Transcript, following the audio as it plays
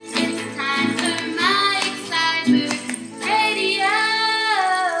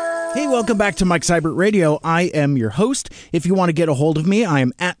Welcome back to Mike Seibert Radio. I am your host. If you want to get a hold of me, I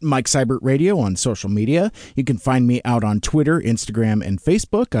am at Mike Seibert Radio on social media. You can find me out on Twitter, Instagram, and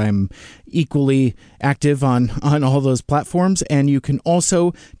Facebook. I'm equally active on all those platforms. And you can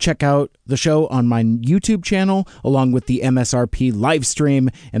also check out the show on my YouTube channel along with the MSRP live stream.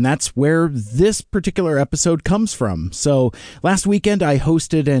 And that's where this particular episode comes from. So last weekend, I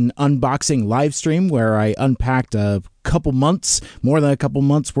hosted an unboxing live stream where I unpacked more than a couple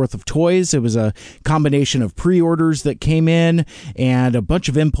months worth of toys. It was a combination of pre-orders that came in and a bunch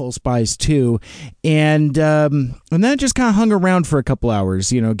of impulse buys too. And then it just kind of hung around for a couple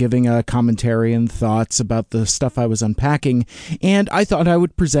hours, giving a commentary and thoughts about the stuff I was unpacking. And I thought I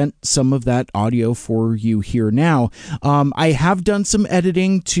would present some of that audio for you here now. I have done some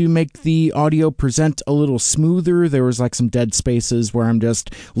editing to make the audio present a little smoother. There was like some dead spaces where I'm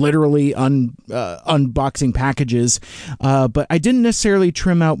just literally unboxing packages. But I didn't necessarily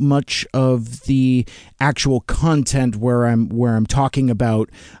trim out much of the actual content where I'm talking about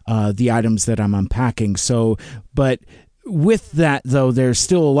the items that I'm unpacking. But with that, though, there's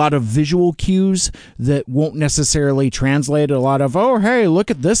still a lot of visual cues that won't necessarily translate. A lot of, oh, hey, look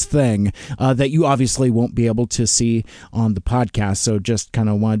at this thing that you obviously won't be able to see on the podcast. So just kind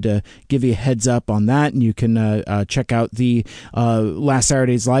of wanted to give you a heads up on that. And you can check out the last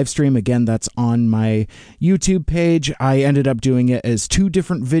Saturday's live stream. Again, that's on my YouTube page. I ended up doing it as 2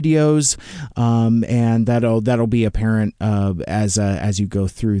 different videos, and that'll be apparent as you go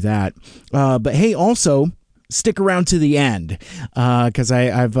through that. But hey, also, stick around to the end because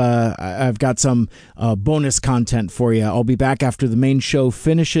I've got some bonus content for you. I'll be back after the main show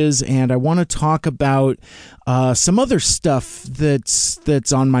finishes, and I want to talk about some other stuff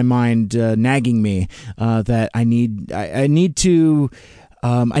that's on my mind, nagging me, that I need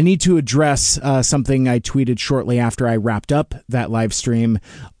to address something I tweeted shortly after I wrapped up that live stream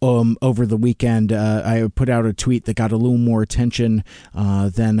over the weekend. I put out a tweet that got a little more attention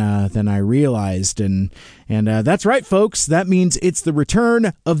than I realized, and that's right, folks. That means it's the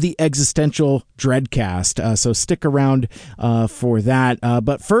return of the Existential Dreadcast. So stick around for that.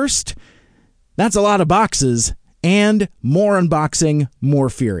 But first, that's a lot of boxes and more unboxing, more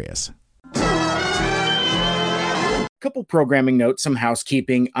furious. Couple programming notes, some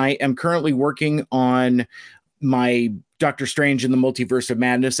housekeeping. I am currently working on my Doctor Strange in the Multiverse of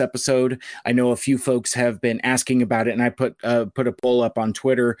Madness episode. I know a few folks have been asking about it, and I put a poll up on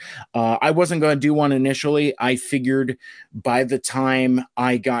Twitter. I wasn't going to do one initially. I figured by the time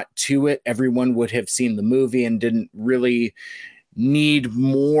I got to it, everyone would have seen the movie and didn't really need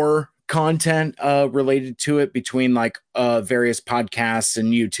more content related to it between like various podcasts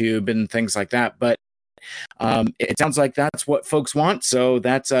and YouTube and things like that. But it sounds like that's what folks want, so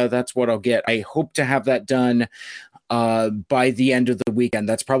that's what I'll get. I hope to have that done by the end of the weekend.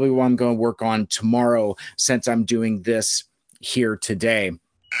 That's probably what I'm going to work on tomorrow, since I'm doing this here today.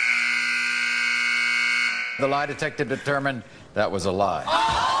 The lie detector determined that was a lie.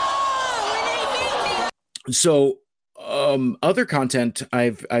 So, other content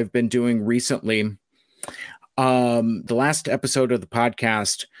I've been doing recently. The last episode of the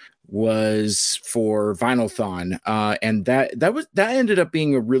podcast was for Vinylthon, and that ended up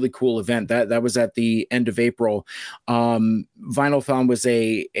being a really cool event. That was at the end of April. Vinylthon was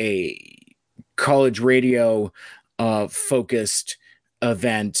a college radio focused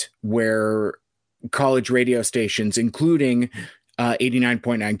event where college radio stations, including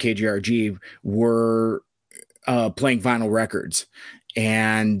 89.9 KGRG, were playing vinyl records.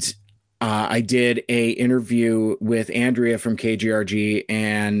 And I did a interview with Andrea from KGRG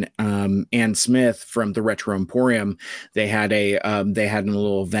and Ann Smith from the Retro Emporium. They had a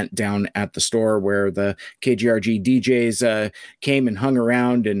little event down at the store where the KGRG DJs came and hung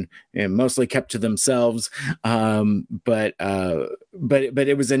around and mostly kept to themselves. But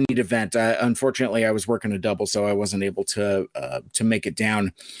it was a neat event. Unfortunately, I was working a double, so I wasn't able to make it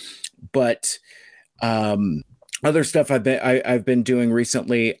down. But other stuff I've been doing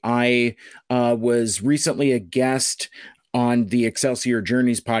recently. I was recently a guest on the Excelsior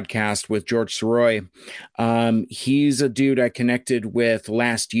Journeys podcast with George Soroy. He's a dude I connected with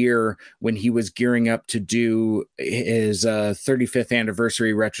last year when he was gearing up to do his 35th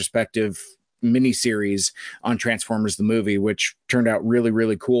anniversary retrospective miniseries on Transformers the movie, which turned out really,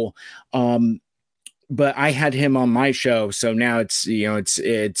 really cool. But I had him on my show, so now it's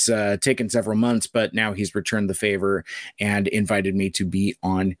taken several months, but now he's returned the favor and invited me to be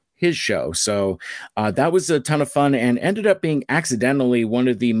on his show. So that was a ton of fun and ended up being accidentally one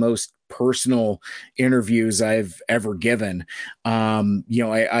of the most personal interviews I've ever given.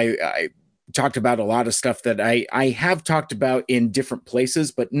 I talked about a lot of stuff that I have talked about in different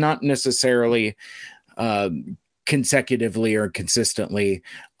places, but not necessarily consecutively or consistently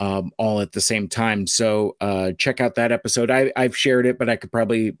all at the same time. So check out that episode. I've shared it, but I could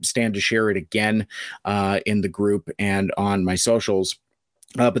probably stand to share it again in the group and on my socials.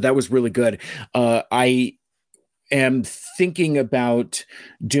 But that was really good. I am thinking about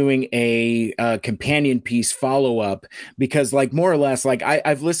doing a companion piece follow-up because like more or less like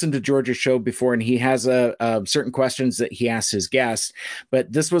I've listened to George's show before and he has a certain questions that he asks his guests,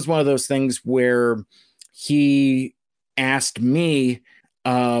 but this was one of those things where he asked me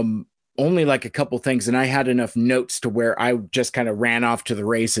only like a couple things and I had enough notes to where I just kind of ran off to the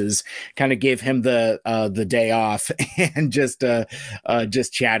races, kind of gave him the day off and just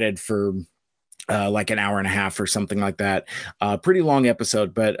chatted for like an hour and a half or something like that. Pretty long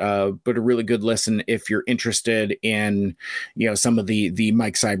episode, but a really good listen if you're interested in, some of the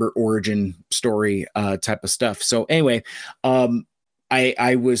Mike Seibert origin story type of stuff. So anyway,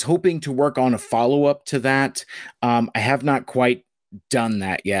 I was hoping to work on a follow-up to that. I have not quite done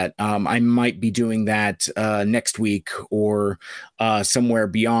that yet. I might be doing that next week or somewhere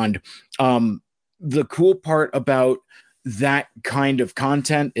beyond. The cool part about that kind of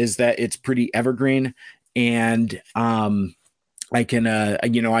content is that it's pretty evergreen and I can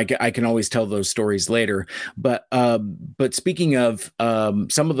I can always tell those stories later, but speaking of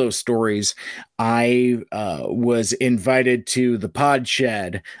some of those stories, I was invited to the Pod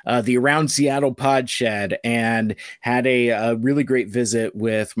Shed, the Around Seattle Pod Shed, and had a really great visit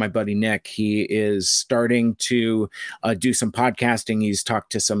with my buddy Nick. He is starting to do some podcasting. He's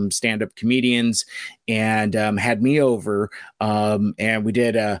talked to some stand-up comedians and had me over, and we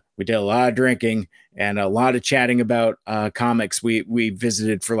did a lot of drinking and a lot of chatting about comics. We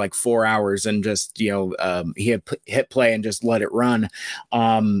visited for like 4 hours and just he had hit play and just let it run.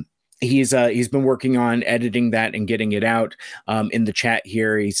 He's been working on editing that and getting it out. In the chat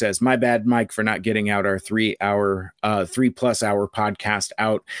here, he says, "My bad, Mike, for not getting out our 3+ hour podcast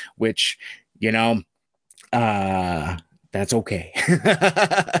out," which that's okay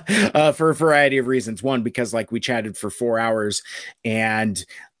for a variety of reasons. One, because like we chatted for 4 hours and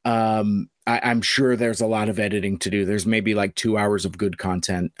I'm sure there's a lot of editing to do. There's maybe like 2 hours of good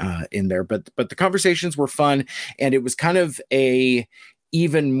content in there, but the conversations were fun, and it was kind of a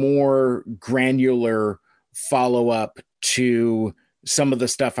even more granular follow-up to some of the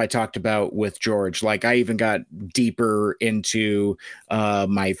stuff I talked about with George. Like I even got deeper into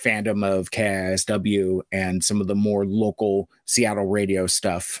my fandom of KISW and some of the more local Seattle radio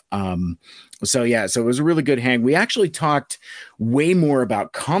stuff. So it was a really good hang. We actually talked way more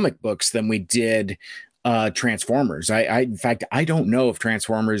about comic books than we did Transformers. In fact, I don't know if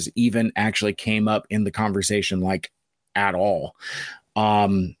Transformers even actually came up in the conversation like at all.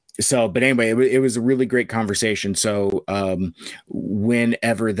 But anyway, it was a really great conversation. So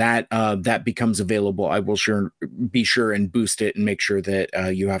whenever that becomes available, I will be sure and boost it and make sure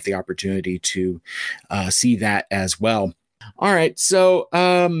that you have the opportunity to see that as well. All right. So,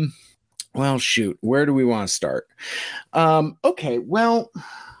 well, shoot, where do we want to start? Okay. Well,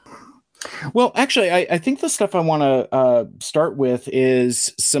 actually, I think the stuff I want to start with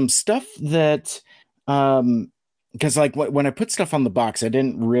is some stuff that because like when I put stuff on the box, I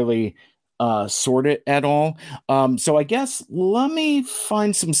didn't really sort it at all. So I guess let me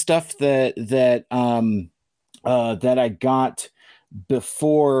find some stuff that I got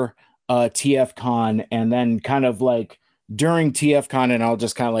before TFCon, and then kind of like during TFCon, and I'll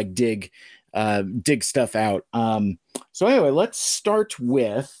just kind of like dig stuff out. So anyway, let's start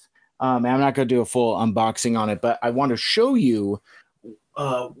with. I'm not going to do a full unboxing on it, but I want to show you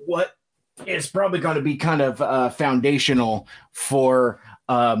what is probably going to be kind of foundational for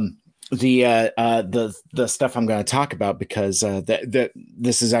the stuff I'm going to talk about, because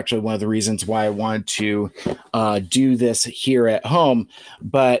this is actually one of the reasons why I wanted to do this here at home.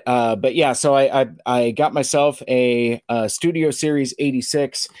 But yeah, so I got myself a Studio Series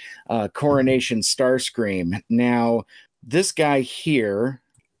 86 Coronation Starscream. Now, this guy here,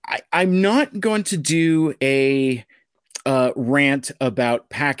 I'm not going to do a rant about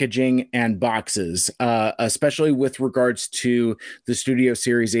packaging and boxes, especially with regards to the Studio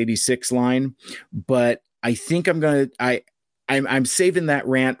Series 86 line. But I think I'm saving that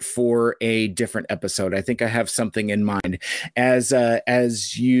rant for a different episode. I think I have something in mind.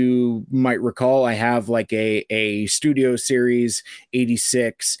 As you might recall, I have like a Studio Series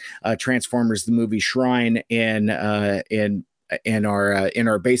 86 Transformers the movie Shrine in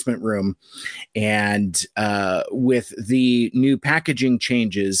our basement room, and with the new packaging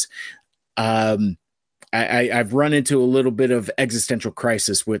changes, I've run into a little bit of existential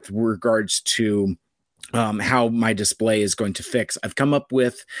crisis with regards to how my display is going to fix. I've come up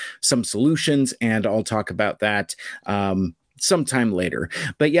with some solutions, and I'll talk about that sometime later.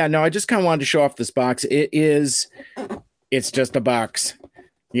 But yeah, no, I just kind of wanted to show off this box. It's just a box.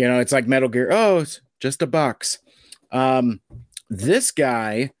 You know, it's like Metal Gear. Oh, it's just a box. This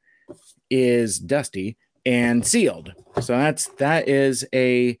guy is dusty and sealed. So that is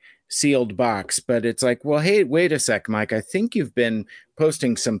a sealed box, but it's like, well, hey, wait a sec, Mike. I think you've been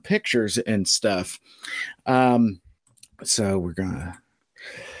posting some pictures and stuff. So we're gonna.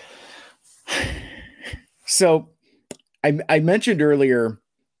 So I mentioned earlier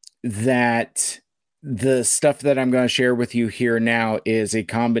that the stuff that I'm going to share with you here now is a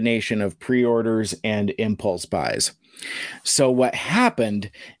combination of pre-orders and impulse buys. So what happened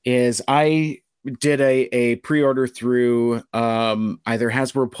is I did a pre-order through either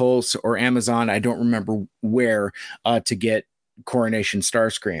Hasbro Pulse or Amazon. I don't remember where to get Coronation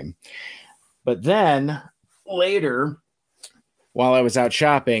Starscream. But then later, while I was out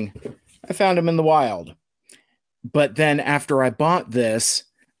shopping, I found him in the wild. But then after I bought this,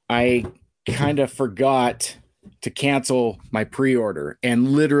 I kind of forgot to cancel my pre-order. And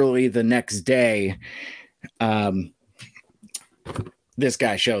literally the next day, this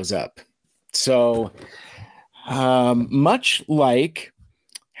guy shows up. So much like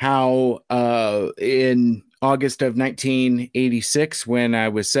how in August of 1986, when I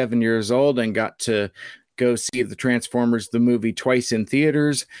was 7 years old and got to go see the Transformers the movie twice in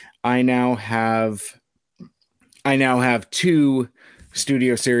theaters, I now have two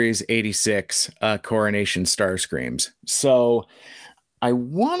Studio Series 86 Coronation Starscreams. So I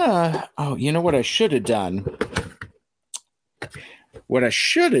wanna, you know what I should have done? What I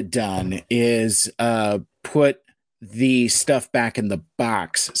should have done is put the stuff back in the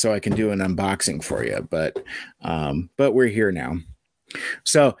box so I can do an unboxing for you. But we're here now.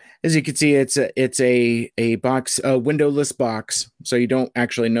 So as you can see, it's a box, a windowless box, so you don't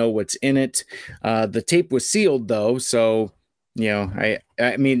actually know what's in it. The tape was sealed though, so you know,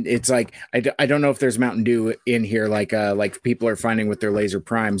 I mean, it's like I don't know if there's Mountain Dew in here like people are finding with their laser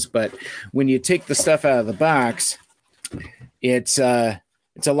primes, but when you take the stuff out of the box, it's a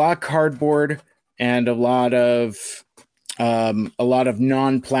lot of cardboard and a lot of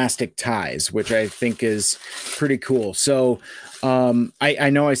non-plastic ties, which I think is pretty cool. So I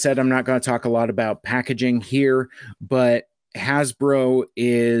know I said I'm not going to talk a lot about packaging here, but Hasbro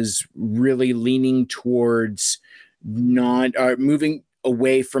is really leaning towards moving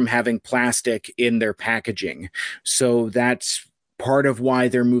away from having plastic in their packaging. So that's part of why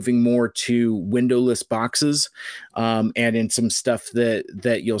they're moving more to windowless boxes, and in some stuff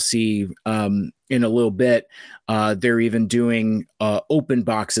that you'll see in a little bit, they're even doing open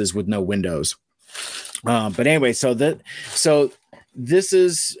boxes with no windows. But anyway, so this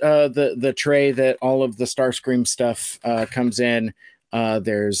is the tray that all of the Starscream stuff comes in.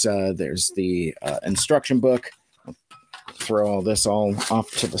 There's the instruction book. I'll throw all this all off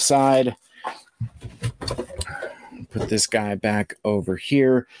to the side. Put this guy back over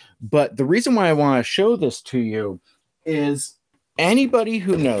here. But the reason why I want to show this to you is anybody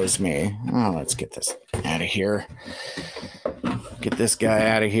who knows me. Oh, let's get this out of here. Get this guy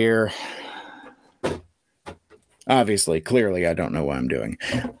out of here. Obviously, clearly, I don't know what I'm doing.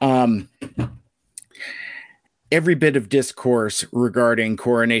 Every bit of discourse regarding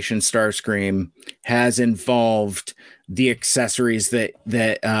Coronation Starscream has involved the accessories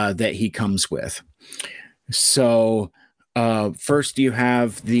that he comes with. So first you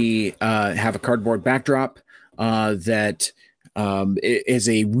have have a cardboard backdrop that is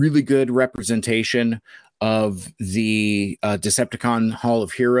a really good representation of the Decepticon Hall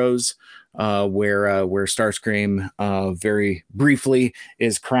of Heroes, where Starscream very briefly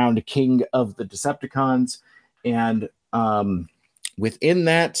is crowned king of the Decepticons. And within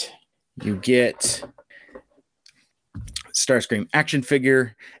that, you get Starscream action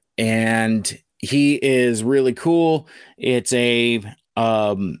figure, and he is really cool. It's a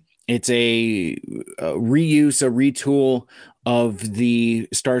reuse, a retool of the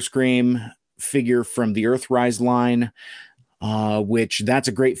Starscream figure from the Earthrise line, which that's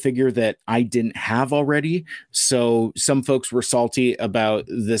a great figure that I didn't have already. So some folks were salty about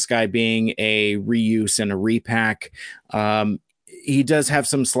this guy being a reuse and a repack. He does have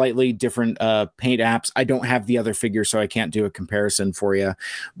some slightly different paint apps. I don't have the other figure, so I can't do a comparison for you,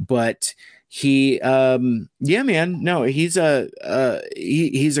 but he's a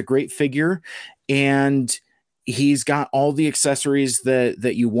great figure, and he's got all the accessories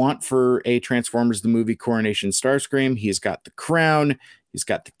that you want for a Transformers the movie Coronation Starscream. He's got the crown, he's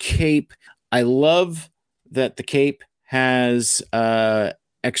got the cape. I love that the cape has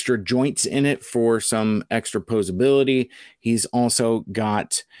extra joints in it for some extra posability. He's also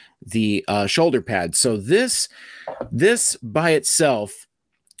got the shoulder pads. So this by itself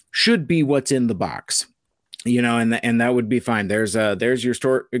should be what's in the box, and that would be fine. There's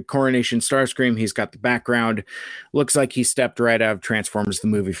your Coronation Starscream. He's got the background. Looks like he stepped right out of Transformers the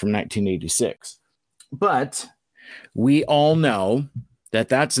movie from 1986. But we all know that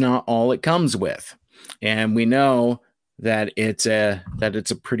that's not all it comes with, and we know that it's a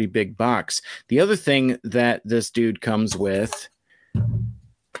pretty big box. The other thing that this dude comes with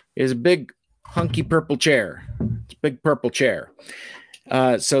is a big hunky purple chair. It's a big purple chair.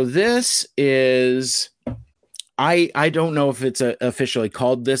 So this is, I don't know if it's officially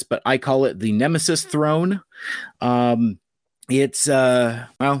called this, but I call it the Nemesis Throne. It's it's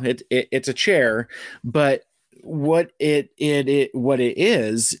a chair, but what it is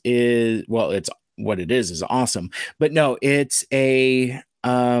awesome. But no, it's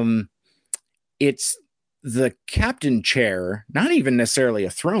it's the captain chair, not even necessarily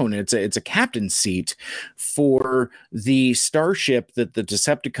a throne. It's a captain's seat for the starship that the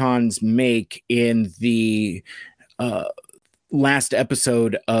Decepticons make in the last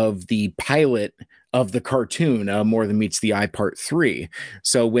episode of the pilot of the cartoon, More Than Meets the Eye Part 3.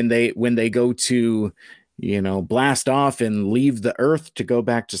 So when they go to, blast off and leave the Earth to go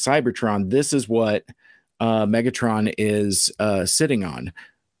back to Cybertron, this is what Megatron is sitting on.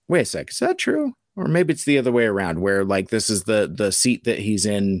 Wait a sec, is that true? Or maybe it's the other way around, where like this is the seat that he's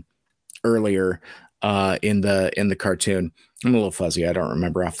in earlier in the cartoon. I'm a little fuzzy. I don't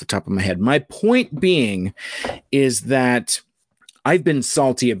remember off the top of my head. My point being is that I've been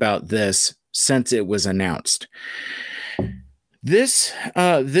salty about this since it was announced. This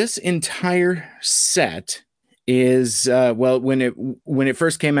entire set is when it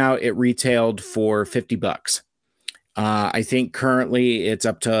first came out, it retailed for $50. I think currently it's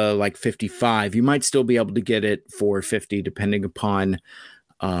up to like 55. You might still be able to get it for 50, depending upon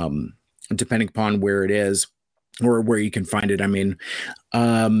where it is or where you can find it. I mean,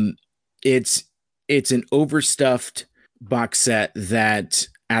 it's an overstuffed box set that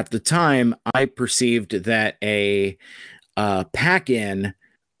at the time I perceived that a pack-in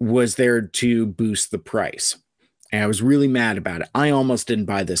was there to boost the price. And I was really mad about it. I almost didn't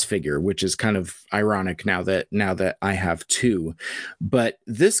buy this figure, which is kind of ironic now that I have two. But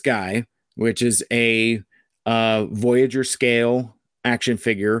this guy, which is a Voyager scale action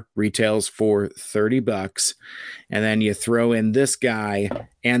figure, retails for $30. And then you throw in this guy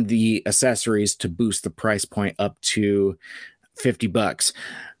and the accessories to boost the price point up to $50.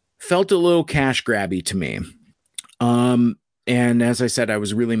 Felt a little cash grabby to me. And as I said, I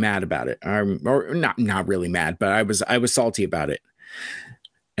was really mad about it. Or not really mad, but I was salty about it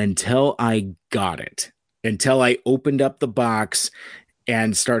until I got it. Until I opened up the box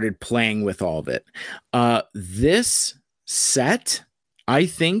and started playing with all of it. This set, I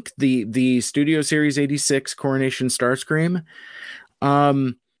think the Studio Series 86 Coronation Starscream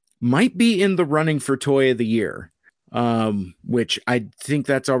might be in the running for Toy of the Year. Which I think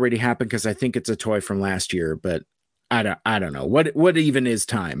that's already happened because I think it's a toy from last year, but I don't know what even is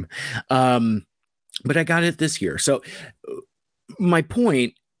time. But I got it this year. So my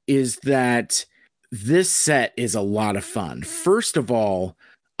point is that this set is a lot of fun. First of all,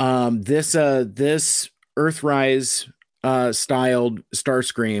 this Earthrise styled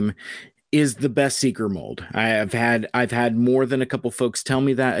Starscream is the best Seeker mold. I've had more than a couple folks tell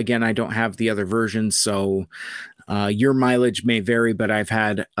me that. Again, I don't have the other versions, so your mileage may vary, but I've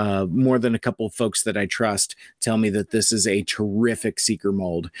had more than a couple of folks that I trust tell me that this is a terrific Seeker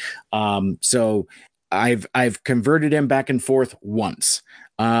mold. So I've converted him back and forth once.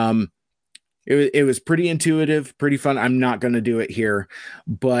 It was pretty intuitive, pretty fun. I'm not going to do it here,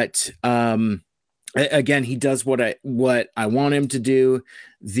 but again, he does what I want him to do.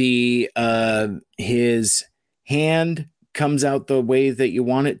 His hand comes out the way that you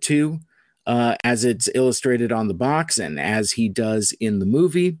want it to. As it's illustrated on the box and as he does in the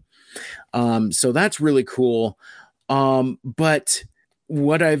movie. So that's really cool. But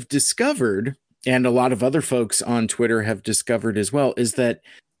what I've discovered, and a lot of other folks on Twitter have discovered as well, is that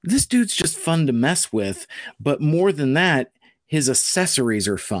this dude's just fun to mess with. But more than that, his accessories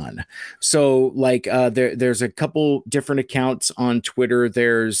are fun. So like there's a couple different accounts on Twitter.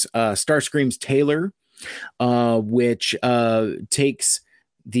 There's Starscream's Tailor, which takes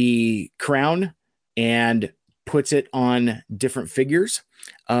the crown and puts it on different figures,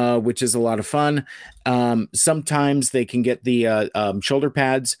 which is a lot of fun. Sometimes they can get the shoulder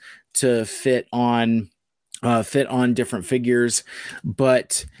pads to fit on different figures,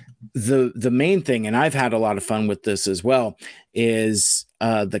 but the main thing, and I've had a lot of fun with this as well, is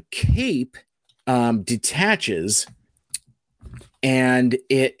the cape detaches, and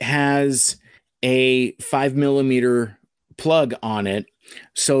it has a 5 millimeter plug on it,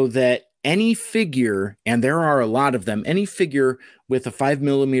 so that any figure, and there are a lot of them, any figure with a 5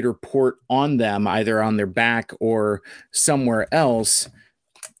 millimeter port on them, either on their back or somewhere else,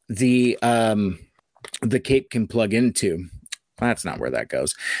 the cape can plug into. That's not where that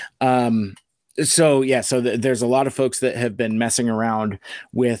goes. So yeah, so there's a lot of folks that have been messing around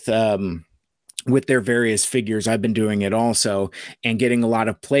with their various figures. I've been doing it also, and getting a lot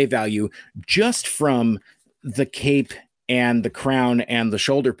of play value just from the cape and the crown and the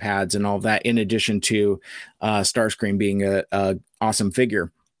shoulder pads and all that, in addition to Starscream being a awesome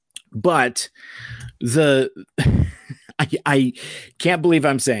figure. But the I can't believe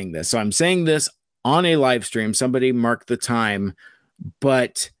I'm saying this. So I'm saying this on a live stream. Somebody mark the time,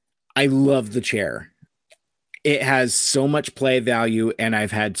 but I love the chair. It has so much play value, and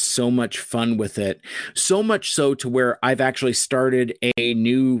I've had so much fun with it. So much so to where I've actually started a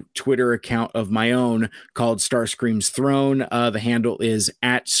new Twitter account of my own called Starscream's Throne. The handle is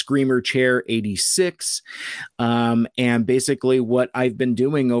at ScreamerChair86. And basically what I've been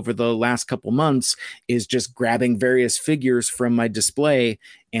doing over the last couple months is just grabbing various figures from my display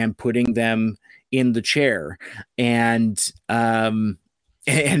and putting them in the chair. And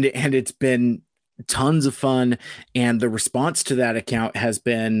it's been tons of fun, and the response to that account has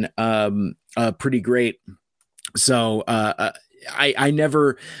been pretty great. So I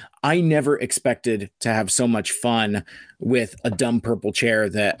never expected to have so much fun with a dumb purple chair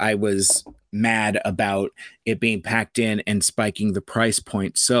that I was mad about it being packed in and spiking the price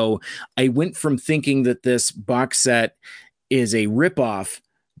point. So I went from thinking that this box set is a ripoff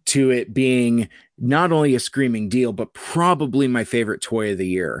to it being not only a screaming deal, but probably my favorite toy of the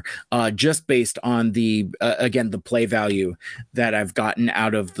year, just based on the play value that I've gotten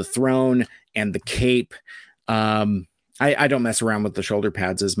out of the throne and the cape. I don't mess around with the shoulder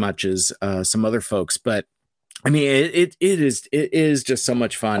pads as much as some other folks, but I mean, it is just so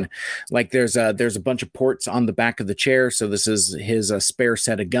much fun. Like there's a bunch of ports on the back of the chair. So this is his spare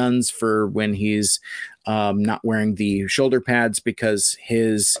set of guns for when he's not wearing the shoulder pads, because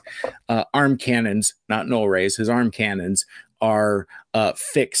his arm cannons, not null rays, his arm cannons are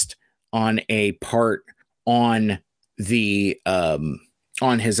fixed on a part on the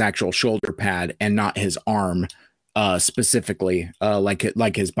on his actual shoulder pad, and not his arm specifically,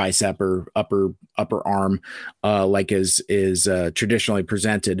 like his bicep or upper arm, like is traditionally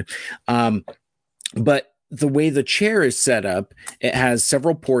presented. But the way the chair is set up, it has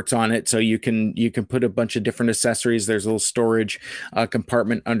several ports on it, so you can put a bunch of different accessories. There's a little storage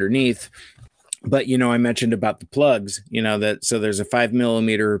compartment underneath. But I mentioned about the plugs, so there's a 5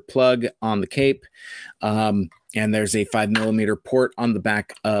 millimeter plug on the cape, and there's a 5 millimeter port on the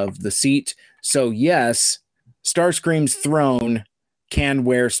back of the seat. So yes, Starscream's Throne can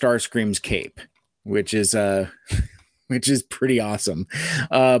wear Starscream's cape, which is pretty awesome.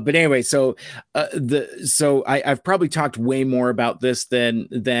 But anyway, so I've probably talked way more about this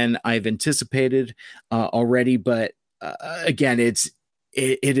than I've anticipated already. But again, it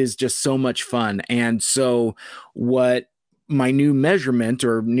is just so much fun. And so what my new measurement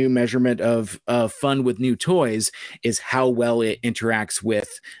of fun with new toys is how well it interacts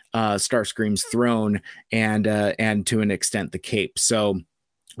with Starscream's Throne and to an extent the cape. So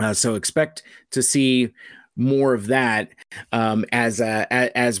expect to see more of that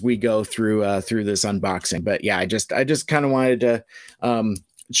as we go through this unboxing. But yeah, I just kind of wanted to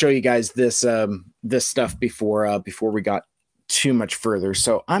show you guys this stuff before we got too much further.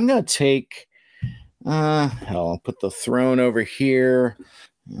 So I'm gonna take I'll put the throne over here,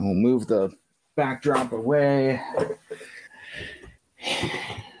 and we'll move the backdrop away.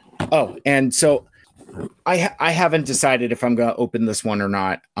 Oh, and so I haven't decided if I'm going to open this one or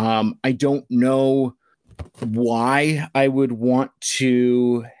not. I don't know why I would want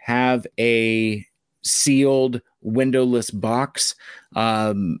to have a sealed windowless box.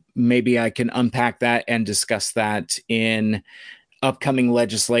 Maybe I can unpack that and discuss that in upcoming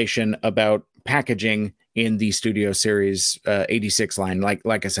legislation about packaging in the Studio Series 86 line.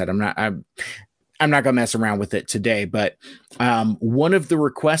 Like I said, I'm not gonna mess around with it today. But one of the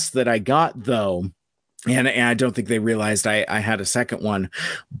requests that I got, though, and I don't think they realized I had a second one,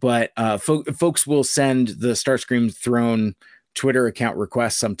 but folks will send the Starscream Throne Twitter account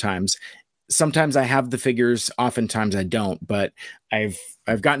requests sometimes. Sometimes I have the figures, oftentimes I don't, but I've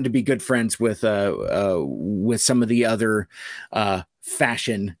gotten to be good friends with some of the other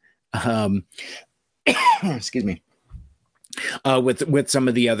fashion excuse me, with some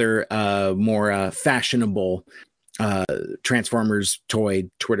of the other more fashionable Transformers toy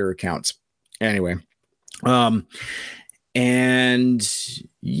Twitter accounts. Anyway, and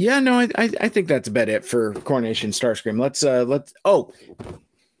yeah, no, I think that's about it for Coronation Starscream. Let's oh,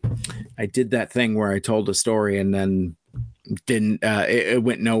 I did that thing where I told a story and then didn't it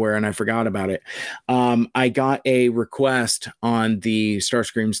went nowhere and I forgot about it. I got a request on the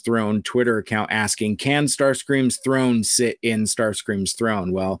Starscream's Throne Twitter account asking, can Starscream's throne sit in Starscream's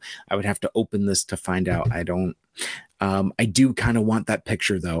throne? Well, I would have to open this to find out. I don't I do kind of want that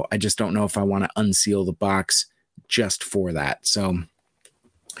picture though. I just don't know if I want to unseal the box just for that. So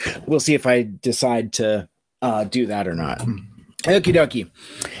we'll see if I decide to do that or not. Okie dokie.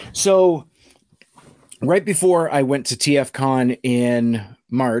 So right before I went to TFCon in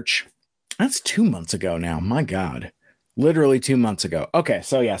March, that's 2 months ago now. My God, literally 2 months ago. Okay,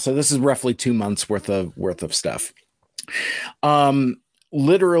 so yeah, so this is roughly 2 months worth of stuff.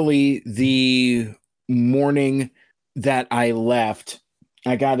 Literally the morning that I left,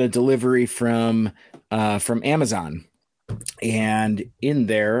 I got a delivery from Amazon, and in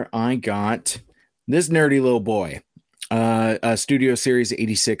there I got this nerdy little boy, a Studio Series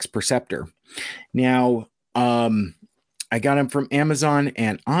 86 Perceptor. Now, I got him from Amazon,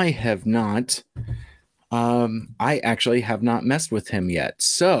 and I actually have not messed with him yet.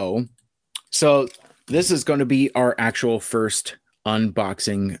 So this is going to be our actual first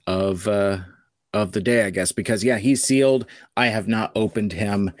unboxing of the day, I guess, because yeah, he's sealed. I have not opened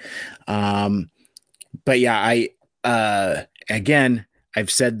him. But yeah, again,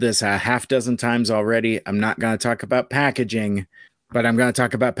 I've said this a half dozen times already. I'm not going to talk about packaging, but I'm going to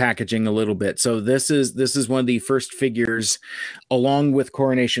talk about packaging a little bit. So this is one of the first figures, along with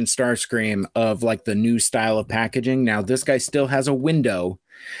Coronation Starscream, of like the new style of packaging. Now this guy still has a window.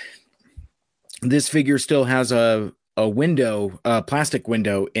 This figure still has a window, a plastic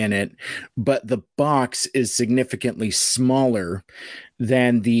window in it, but the box is significantly smaller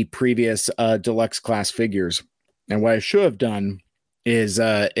than the previous deluxe class figures. And what I should have done is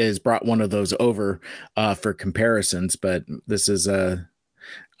brought one of those over for comparisons, but this is I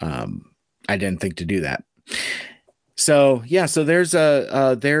didn't think to do that. So yeah, so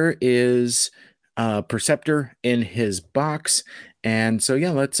there is a Perceptor in his box, and so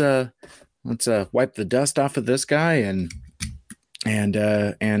yeah, let's wipe the dust off of this guy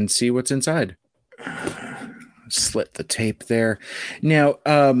and see what's inside. Slit the tape there. Now,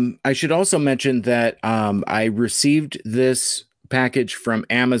 I should also mention that I received this package from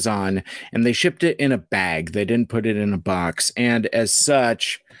Amazon, and they shipped it in a bag. They didn't put it in a box, and as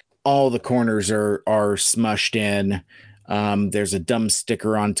such, all the corners are smushed in. There's a dumb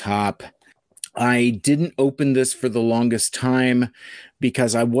sticker on top. I didn't open this for the longest time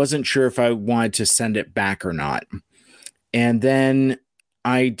because I wasn't sure if I wanted to send it back or not. And then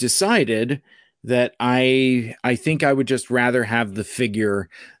I decided that I think I would just rather have the figure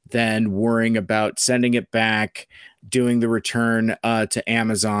than worrying about sending it back, doing the return to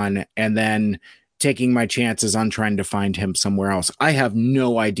Amazon, and then taking my chances on trying to find him somewhere else. I have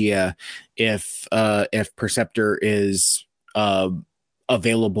no idea if Perceptor is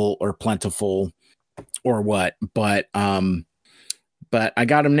available or plentiful or what, but I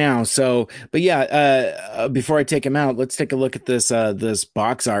got him now. So, but yeah, before I take him out, let's take a look at this this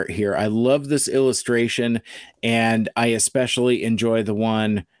box art here. I love this illustration, and I especially enjoy the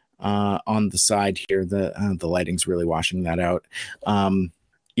one on the side here. The lighting's really washing that out.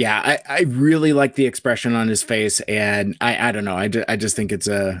 Yeah, I really like the expression on his face, and I don't know. I just think it's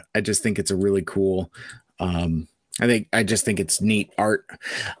a really cool. I just think it's neat art.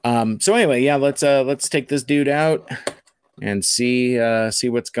 So anyway, yeah, let's take this dude out and see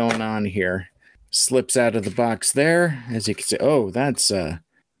what's going on here. Slips out of the box there, as you can see. Oh, that's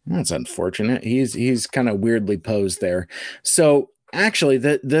unfortunate. He's kind of weirdly posed there. So actually,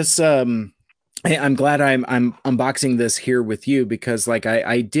 this I'm glad I'm unboxing this here with you, because like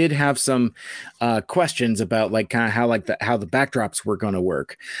I did have some questions about like kind of how the backdrops were going to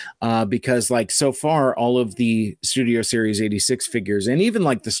work, because like so far all of the Studio Series 86 figures and even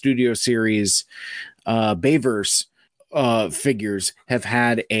like the Studio Series Bayverse figures have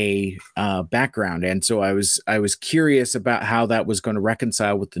had a background, and so I was curious about how that was going to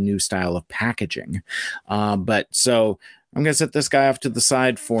reconcile with the new style of packaging. But so I'm going to set this guy off to the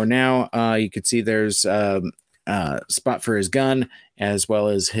side for now. You can see there's a spot for his gun as well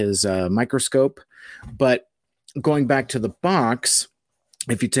as his microscope. But going back to the box,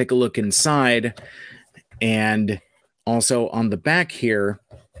 if you take a look inside and also on the back here,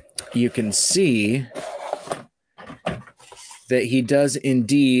 you can see that he does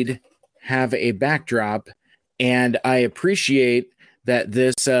indeed have a backdrop, And I appreciate that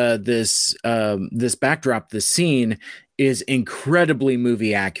this backdrop, this scene is incredibly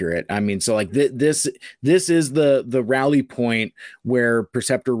movie accurate. I mean, so like this is the rally point where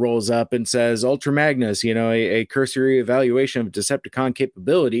Perceptor rolls up and says, Ultra Magnus, a cursory evaluation of Decepticon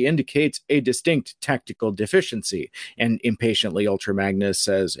capability indicates a distinct tactical deficiency. And impatiently, Ultra Magnus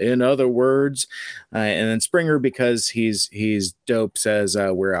says, in other words, and then Springer, because he's dope, says,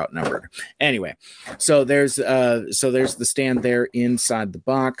 we're outnumbered. Anyway, so there's the stand there inside the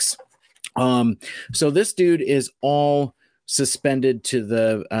box. So this dude is all suspended to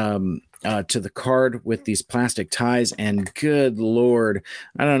the card with these plastic ties, and good Lord,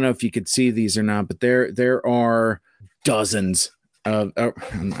 I don't know if you could see these or not, but there are dozens of,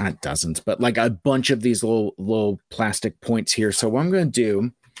 not dozens, but like a bunch of these little plastic points here. So what I'm going to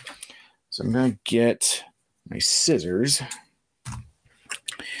do is I'm going to get my scissors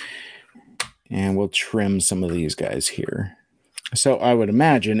and we'll trim some of these guys here. So I would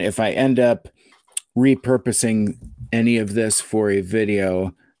imagine if I end up repurposing any of this for a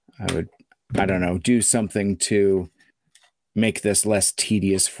video, I don't know, do something to make this less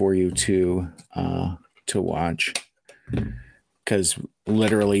tedious for you to watch. Because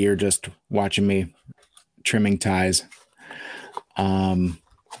literally you're just watching me trimming ties. I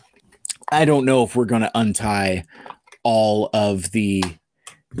don't know if we're going to untie all of the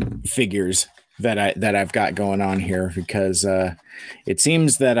figures that I've got going on here, because it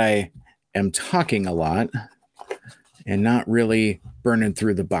seems that I am talking a lot and not really burning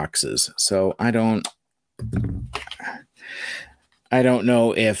through the boxes. So I don't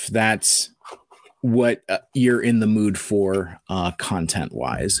know if that's what you're in the mood for content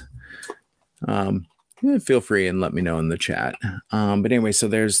wise. Feel free and let me know in the chat. But anyway, so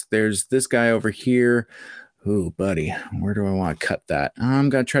there's this guy over here. Ooh, buddy, where do I want to cut that? I'm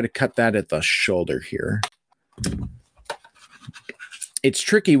going to try to cut that at the shoulder here. It's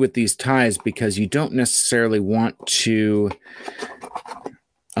tricky with these ties because you don't necessarily want to,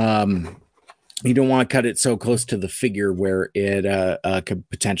 you don't want to cut it so close to the figure where it could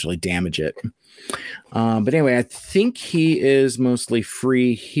potentially damage it. But anyway, I think he is mostly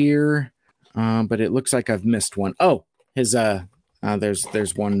free here, but it looks like I've missed one. Oh, his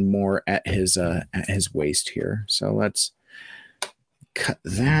there's one more at his waist here. So let's cut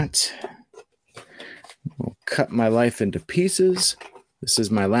that. We'll cut my life into pieces. This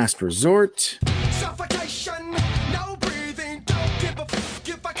is my last resort. Suffocation, no breathing, don't give a f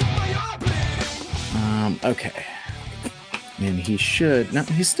if I cut my arm bleeding. Okay. And he should, no,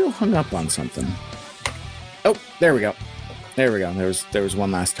 he's still hung up on something. Oh, there we go. There we go. There was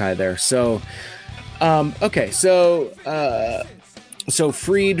one last tie there. So, okay. So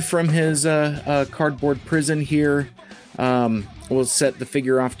freed from his cardboard prison here. We'll set the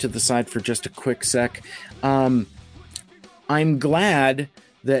figure off to the side for just a quick sec. I'm glad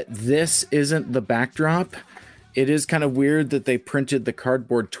that this isn't the backdrop. It is kind of weird that they printed the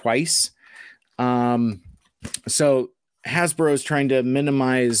cardboard twice. So Hasbro is trying to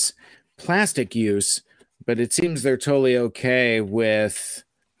minimize plastic use, but it seems they're totally okay with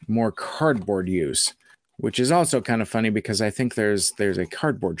more cardboard use, which is also kind of funny because I think there's a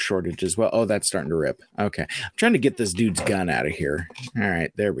cardboard shortage as well. Oh, that's starting to rip. Okay. I'm trying to get this dude's gun out of here. All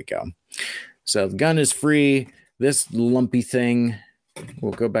right, there we go. So the gun is free. This lumpy thing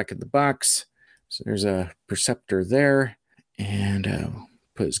will go back in the box. So there's a Perceptor there, and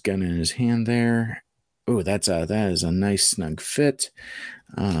put his gun in his hand there. Oh, that is a nice snug fit.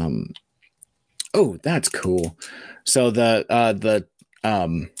 Oh, that's cool. So the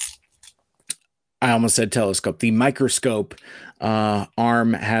I almost said telescope. The microscope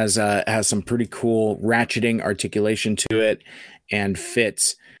arm has some pretty cool ratcheting articulation to it, and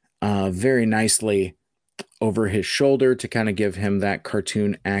fits very nicely over his shoulder to kind of give him that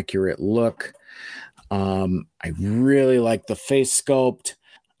cartoon accurate look. I really like the face sculpt.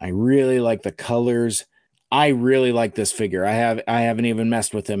 I really like the colors. I really like this figure. I haven't even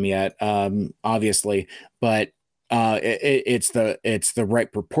messed with him yet, obviously, but it's the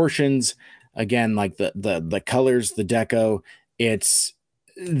right proportions. Again, like the colors, the deco.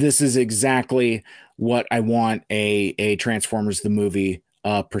 This is exactly what I want a Transformers the movie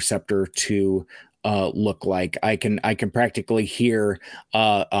Perceptor to look like. I can practically hear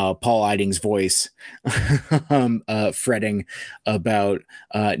Paul Eiding's voice fretting about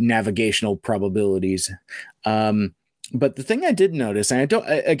navigational probabilities. But the thing I did notice, and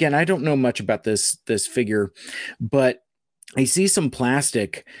I don't know much about this figure, but I see some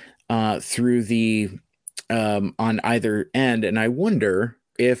plastic through the on either end, and I wonder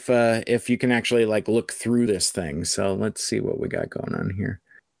if you can actually like look through this thing. So let's see what we got going on here.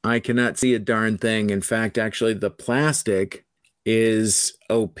 I cannot see a darn thing. In fact, actually, the plastic is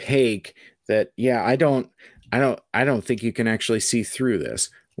opaque. That yeah, I don't think you can actually see through this.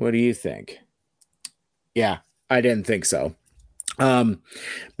 What do you think? Yeah, I didn't think so. Um,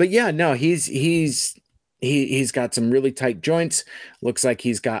 but yeah, no, he's got some really tight joints. Looks like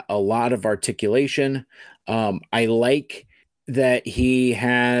he's got a lot of articulation. I like that he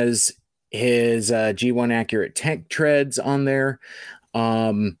has his G1 accurate tank treads on there.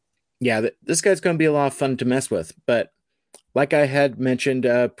 Yeah, this guy's going to be a lot of fun to mess with. But like I had mentioned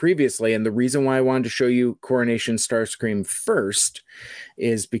previously, and the reason why I wanted to show you Coronation Starscream first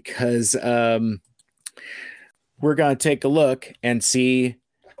is because we're going to take a look and see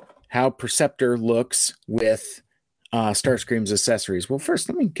how Perceptor looks with Starscream's accessories. Well, first,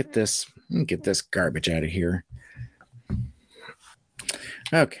 let me get this garbage out of here.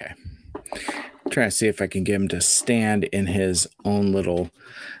 Okay. Trying to see if I can get him to stand in his own little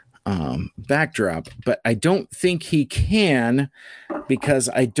backdrop, but I don't think he can, because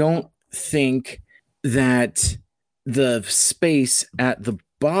I don't think that the space at the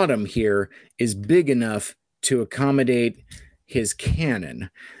bottom here is big enough to accommodate his cannon.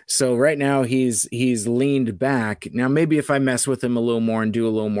 So right now he's leaned back. Now maybe if I mess with him a little more and do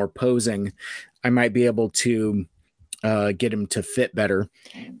a little more posing, I might be able to get him to fit better.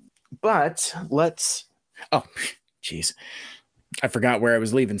 But let's geez, I forgot where I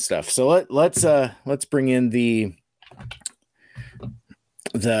was leaving stuff. So let's bring in the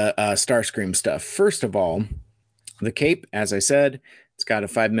Starscream stuff. First of all, the cape, as I said, it's got a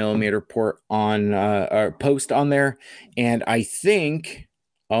 5mm port on or post on there, and I think,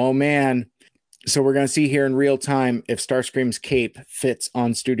 oh man, so we're gonna see here in real time if Starscream's cape fits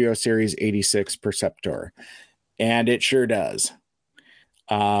on Studio Series 86 Perceptor, and it sure does.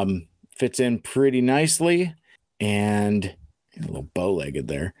 Fits in pretty nicely, and a little bow-legged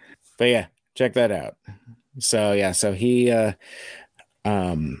there, but yeah, check that out. So yeah, so he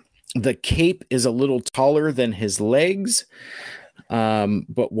the cape is a little taller than his legs,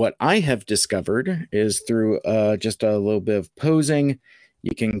 but what I have discovered is through just a little bit of posing,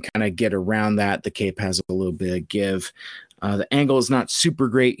 you can kind of get around that. The cape has a little bit of give. The angle is not super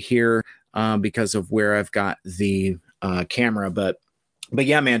great here because of where I've got the camera, but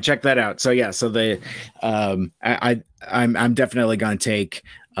yeah, man, check that out. So yeah, so the I'm definitely going to take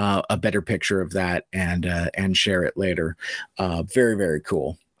a better picture of that and share it later. Very, very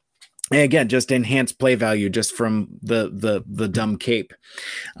cool. And again, just enhanced play value just from the dumb cape.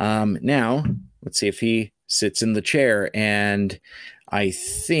 Now let's see if he sits in the chair, and I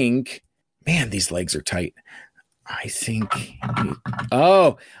think, man, these legs are tight. I think.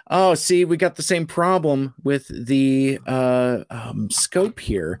 See, we got the same problem with the scope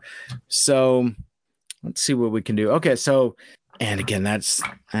here. So let's see what we can do. Okay, so, and again,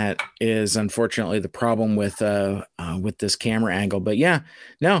 that is unfortunately the problem with this camera angle. But yeah,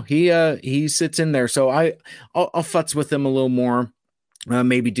 no, he sits in there. So I'll futz with him a little more,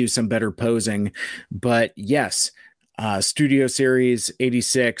 maybe do some better posing. But yes, Studio Series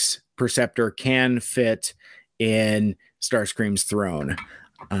 86 Perceptor can fit in Starscream's throne.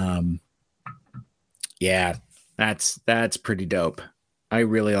 Yeah, that's pretty dope. I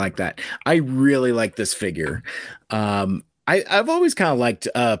really like that. I really like this figure. I've always kind of liked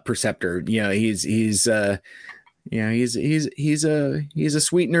Perceptor. You know, he's a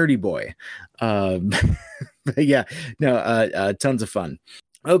sweet nerdy boy. But yeah, no, tons of fun.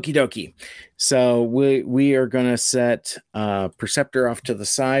 Okie dokie. So we are gonna set Perceptor off to the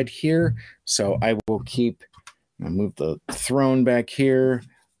side here. So I will move the throne back here,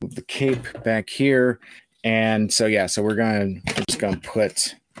 move the cape back here. And so, yeah, so we're just going to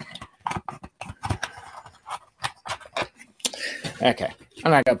put, okay, I'm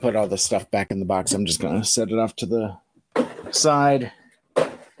not going to put all this stuff back in the box. I'm just going to set it off to the side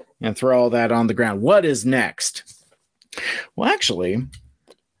and throw all that on the ground. What is next? Well, actually,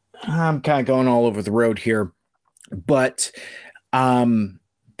 I'm kind of going all over the road here, but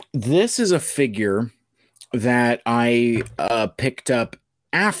this is a figure that I picked up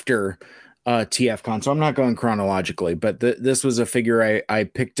after TFCon, so I'm not going chronologically, but this was a figure I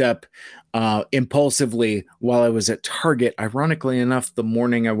picked up impulsively while I was at Target. Ironically enough, the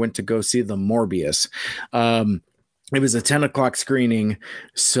morning I went to go see the Morbius. It was a 10 o'clock screening,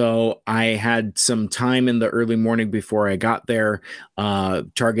 so I had some time in the early morning before I got there.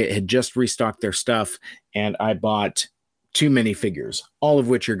 Target had just restocked their stuff, and I bought too many figures, all of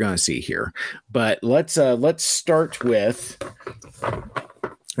which you're going to see here. But let's start with,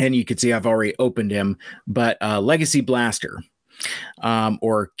 and you can see I've already opened him, but Legacy Blaster,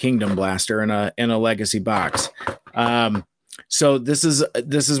 or Kingdom Blaster in a Legacy box. So this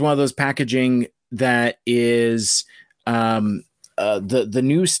is one of those packaging that is the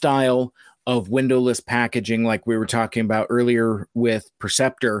new style of windowless packaging, like we were talking about earlier with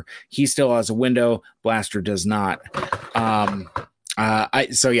Perceptor. He still has a window, Blaster does not. So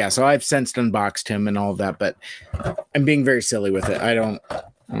I've since unboxed him and all of that, but I'm being very silly with it. I don't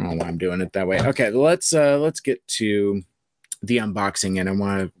know why I'm doing it that way. Okay, let's get to the unboxing, and I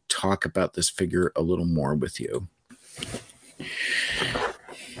want to talk about this figure a little more with you.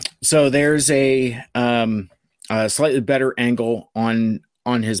 So there's a slightly better angle on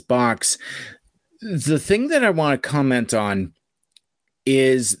his box. The thing that I want to comment on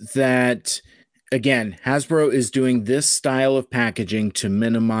is that, again, Hasbro is doing this style of packaging to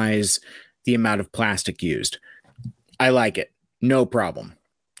minimize the amount of plastic used. I like it, no problem.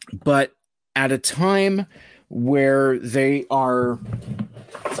 But at a time where they are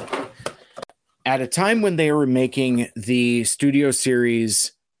when they were making the Studio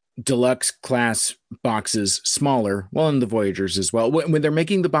Series deluxe class boxes smaller, well, and the Voyagers as well, when they're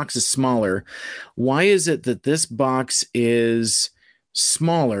making the boxes smaller, why is it that this box is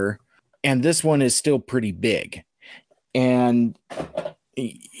smaller and this one is still pretty big? And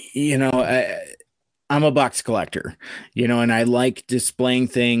I'm a box collector, and I like displaying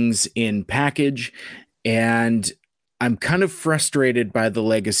things in package, and I'm kind of frustrated by the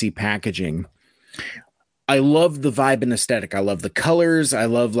legacy packaging. I love the vibe and aesthetic. I love the colors. I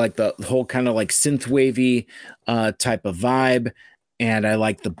love like the whole kind of like synth wavy type of vibe. And I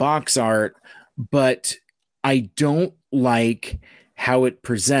like the box art, but I don't like how it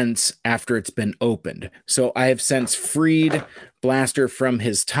presents after it's been opened. So I have since freed Blaster from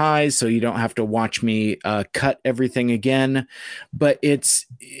his ties, so you don't have to watch me cut everything again. But it's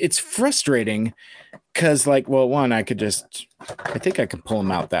frustrating because, like, well, one, I think I could pull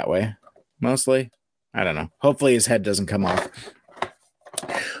him out that way. Mostly. I don't know. Hopefully his head doesn't come off.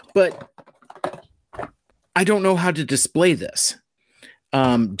 But I don't know how to display this.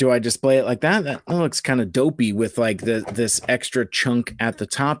 Do I display it like that? That looks kind of dopey with like this extra chunk at the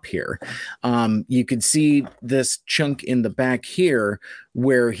top here. You can see this chunk in the back here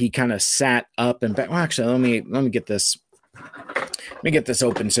where he kind of sat up and back. Well, actually, let me get this. Let me get this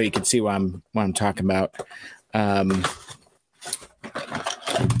open so you can see what I'm talking about.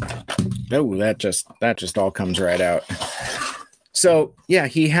 Oh, that just all comes right out. So yeah,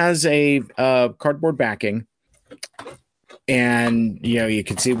 he has a cardboard backing, and you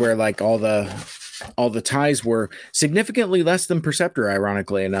can see where like all the ties were significantly less than Perceptor,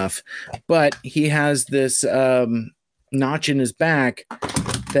 ironically enough, but he has this notch in his back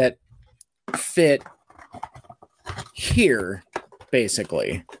that fit here,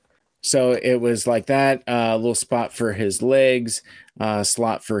 basically. So it was like that, a little spot for his legs,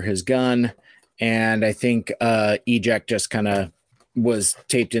 slot for his gun, and I think eject just kind of was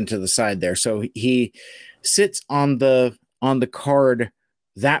taped into the side there. So he sits on the card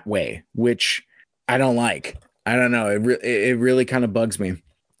that way, which I don't like. I don't know. It really kind of bugs me.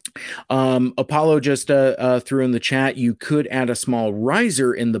 Apollo just threw in the chat, you could add a small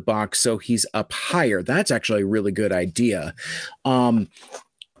riser in the box so he's up higher. That's actually a really good idea.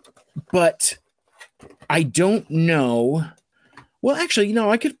 But I don't know. Well, actually,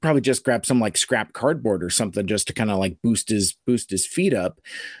 I could probably just grab some like scrap cardboard or something just to kind of like boost his feet up.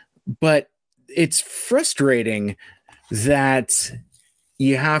 But it's frustrating that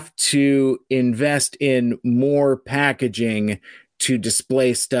you have to invest in more packaging to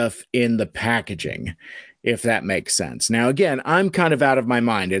display stuff in the packaging, if that makes sense. Now, again, I'm kind of out of my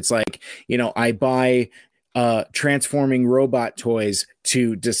mind. It's like, I buy transforming robot toys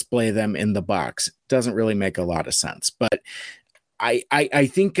to display them in the box. Doesn't really make a lot of sense. But I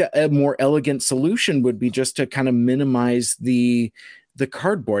think a more elegant solution would be just to kind of minimize the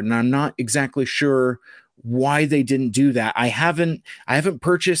cardboard. And I'm not exactly sure why they didn't do that. I haven't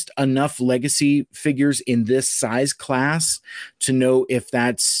purchased enough legacy figures in this size class to know if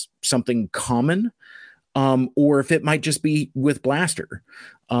that's something common, or if it might just be with Blaster,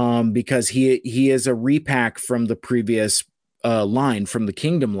 because he is a repack from the previous line, from the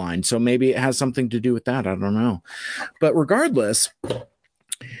Kingdom line. So maybe it has something to do with that. I don't know. But regardless,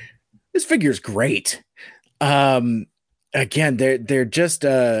 this figure is great. Again, they're just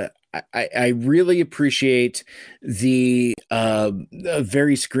I really appreciate the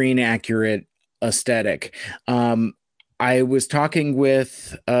very screen accurate aesthetic. I was talking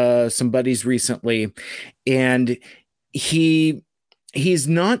with some buddies recently, and he's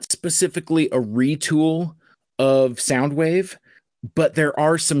not specifically a retool of Soundwave, but there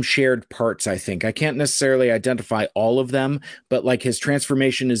are some shared parts, I think. I can't necessarily identify all of them, but like his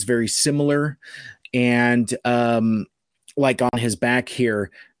transformation is very similar. And like on his back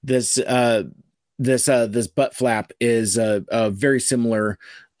here, this this butt flap is very similar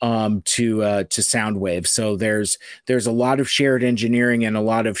to Soundwave. So there's a lot of shared engineering and a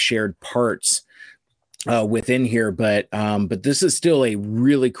lot of shared parts within here, but this is still a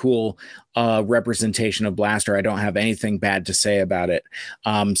really cool representation of Blaster. I don't have anything bad to say about it.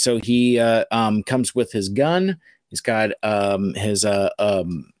 So he comes with his gun. He's got his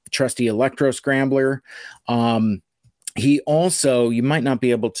trusty electro scrambler. He also, you might not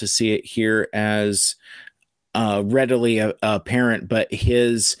be able to see it here as readily apparent, but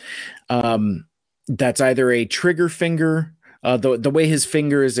his that's either a trigger finger. The way his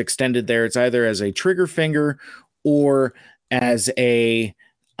finger is extended there, it's either as a trigger finger or as a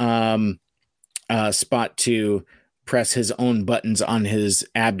spot to press his own buttons on his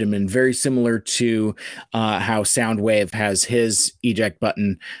abdomen, very similar to how Soundwave has his eject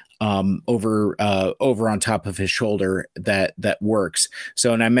button over on top of his shoulder that works.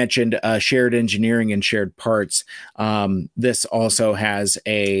 So, and I mentioned shared engineering and shared parts. This also has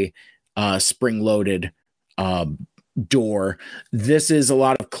a spring-loaded door. This is a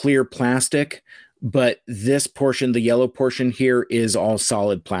lot of clear plastic, but this portion, the yellow portion here, is all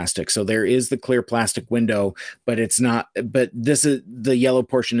solid plastic. So there is the clear plastic window, but it's not, but this is, the yellow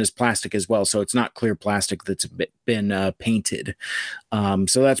portion is plastic as well. So it's not clear plastic that's been painted.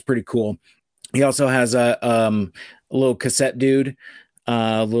 So that's pretty cool. He also has a little cassette dude,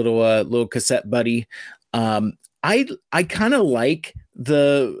 little cassette buddy. I kind of like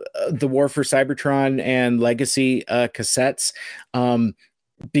the War for Cybertron and Legacy cassettes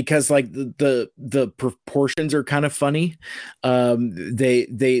because like the proportions are kind of funny.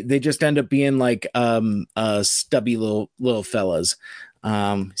 They just end up being like stubby little fellas.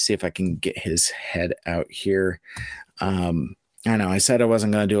 See if I can get his head out here. I know I said I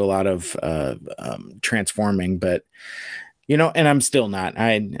wasn't going to do a lot of transforming, but you know, and I'm still not.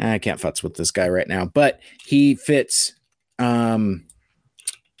 I can't futz with this guy right now, but he fits.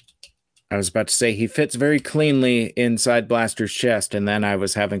 I was about to say he fits very cleanly inside Blaster's chest, and then I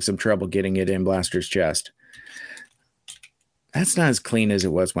was having some trouble getting it in Blaster's chest. That's not as clean as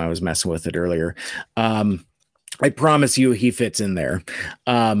it was when I was messing with it earlier. I promise you he fits in there.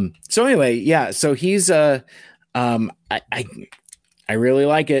 So anyway, yeah, so he's I really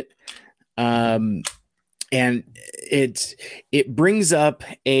like it. And it brings up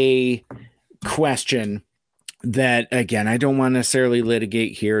a question that, again, I don't want to necessarily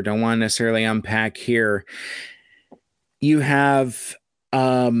litigate here, don't want to necessarily unpack here. You have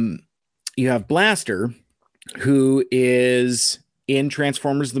Blaster, who is in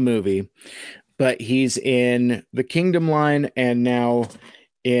Transformers the movie, but he's in the Kingdom line and now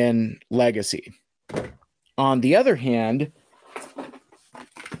in Legacy. On the other hand,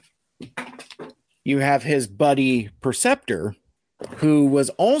 you have his buddy Perceptor, who was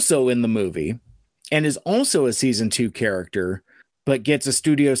also in the movie and is also a season 2 character, but gets a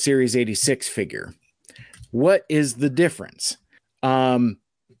Studio Series 86 figure. What is the difference? I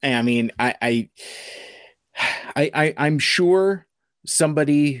mean, I'm sure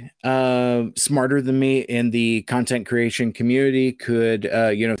somebody smarter than me in the content creation community could,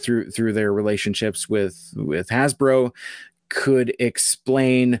 through their relationships with Hasbro, could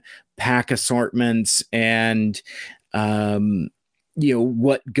explain pack assortments and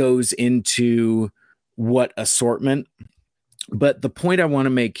what goes into what assortment. But the point I want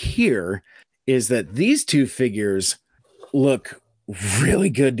to make here is that these two figures look really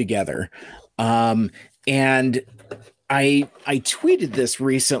good together. And I tweeted this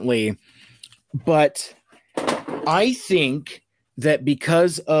recently, but I think that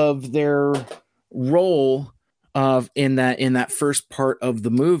because of their role in that first part of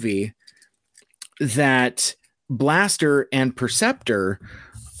the movie, that Blaster and Perceptor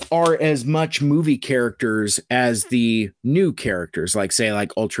are as much movie characters as the new characters, like say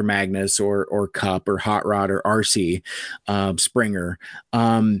like Ultra Magnus or Cup or Hot Rod or RC Springer.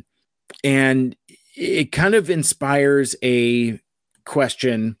 And it kind of inspires a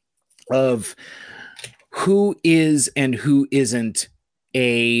question of who is and who isn't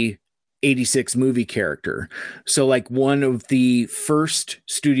a 86 movie character. So like one of the first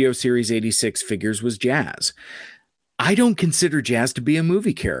Studio Series 86 figures was Jazz. I don't consider Jazz to be a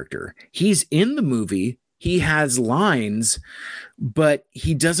movie character. He's in the movie, he has lines, but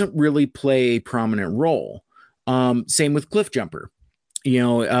he doesn't really play a prominent role. Same with Cliffjumper.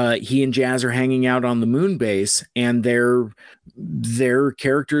 He and Jazz are hanging out on the moon base, and they're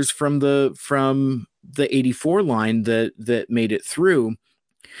characters from the 84 line that made it through.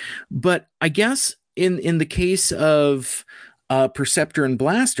 But I guess in the case of Perceptor and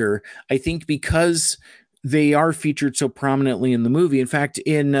Blaster, I think because they are featured so prominently in the movie. In fact,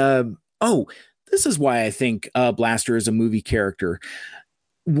 this is why I think Blaster is a movie character.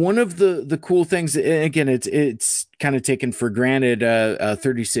 One of the cool things, again, it's kind of taken for granted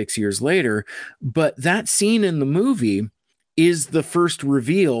 36 years later, but that scene in the movie is the first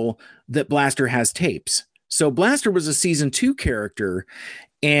reveal that Blaster has tapes. So Blaster was a season 2 character,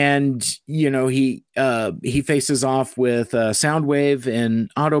 and he faces off with Soundwave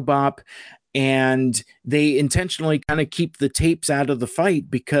and Autobop, and they intentionally kind of keep the tapes out of the fight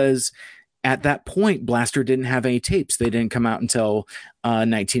because at that point Blaster didn't have any tapes. They didn't come out until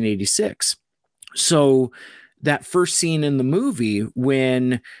 1986. So that first scene in the movie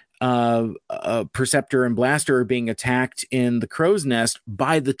when Perceptor and Blaster are being attacked in the crow's nest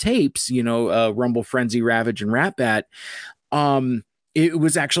by the tapes, Rumble, Frenzy, Ravage, and Ratbat, it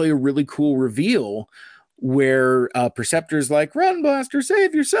was actually a really cool reveal where Perceptor's like, "Run, Blaster,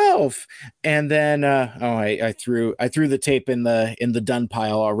 save yourself!" And then I threw the tape in the done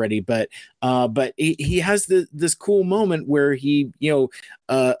pile already, but he has this cool moment where he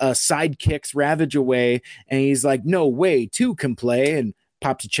sidekicks Ravage away, and he's like, "No way, 2 can play," and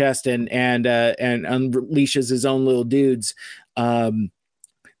pops a chest and unleashes his own little dudes.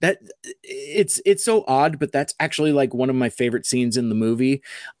 That it's so odd, but that's actually like one of my favorite scenes in the movie.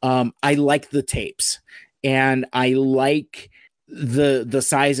 I like the tapes, and I like the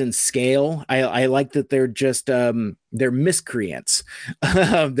size and scale. I like that they're just they're miscreants.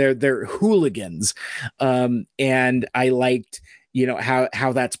 they're hooligans. And I liked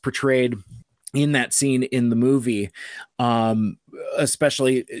how that's portrayed in that scene in the movie,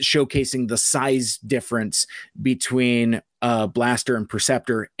 especially showcasing the size difference between Blaster and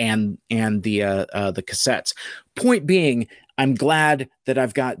Perceptor and the cassettes. Point being, I'm glad that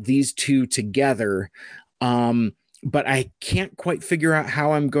I've got these two together, but I can't quite figure out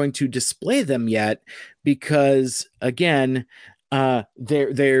how I'm going to display them yet because, again,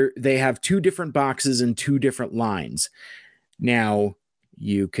 they have 2 different boxes and 2 different lines. Now,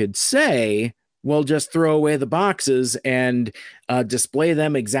 you could say, well, just throw away the boxes and display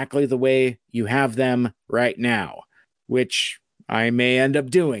them exactly the way you have them right now, which I may end up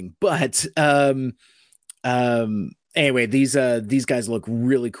doing. But anyway, these guys look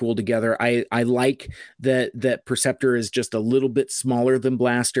really cool together. I like that Perceptor is just a little bit smaller than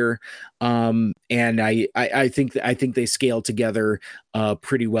Blaster, and I think they scale together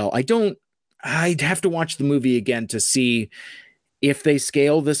pretty well. I'd have to watch the movie again to see if they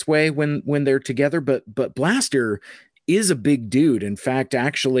scale this way when they're together, but Blaster is a big dude. In fact,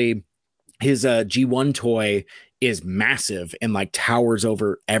 actually, his G1 toy is massive and like towers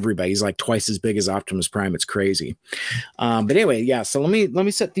over everybody. He's like twice as big as Optimus Prime. It's crazy. But anyway, yeah. So let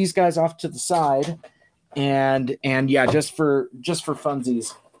me set these guys off to the side, and yeah, just for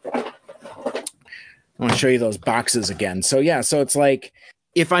funsies, I want to show you those boxes again. So yeah, so it's like,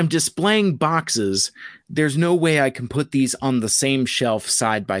 if I'm displaying boxes, there's no way I can put these on the same shelf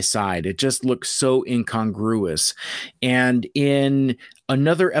side by side. It just looks so incongruous. And in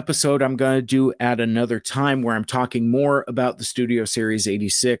another episode I'm going to do at another time where I'm talking more about the Studio Series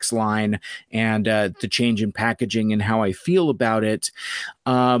 86 line and the change in packaging and how I feel about it,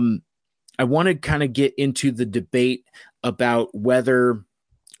 I want to kind of get into the debate about whether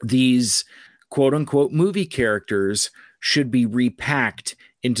these quote-unquote movie characters should be repacked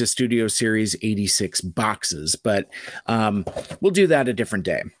into Studio Series 86 boxes, but we'll do that a different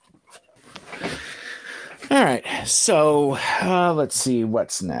day. All right, so let's see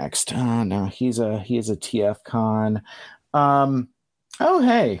what's next. No, he is a TF Con. Oh,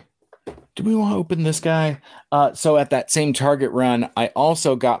 hey, do we want to open this guy? So at that same Target run, I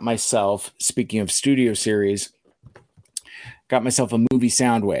also got myself, speaking of Studio Series, got myself a movie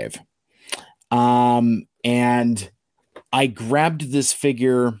Soundwave. And I grabbed this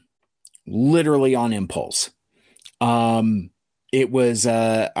figure literally on impulse. It was,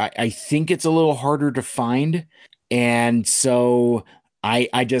 I think it's a little harder to find. And so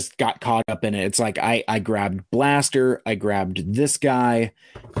I just got caught up in it. It's like I grabbed Blaster, I grabbed this guy,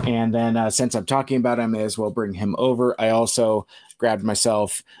 and then since I'm talking about it, I may as well bring him over. I also grabbed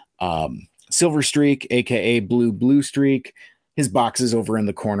myself Silver Streak, aka Blue Streak. His box is over in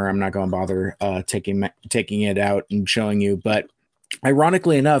the corner. I'm not going to bother taking it out and showing you. But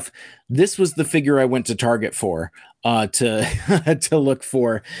ironically enough, this was the figure I went to Target for to look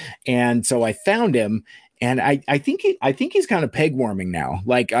for, and so I found him. And I think he's kind of peg warming now.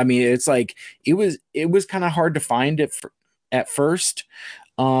 Like, I mean, it's like it was kind of hard to find it at first,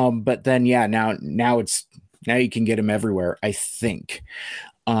 but then yeah, now you can get him everywhere, I think.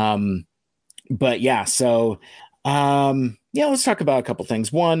 But yeah, so. Yeah, let's talk about a couple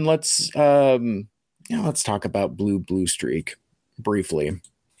things. One, let's Now let's talk about Blue Streak briefly.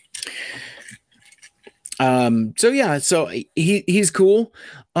 So he's cool.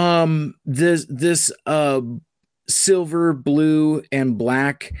 This silver, blue, and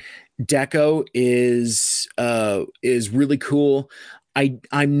black deco is really cool.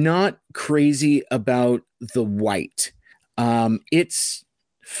 I'm not crazy about the white. It's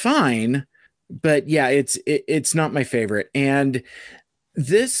fine, but yeah, it's not my favorite. And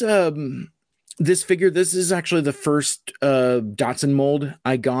this this figure, this is actually the first Dotson mold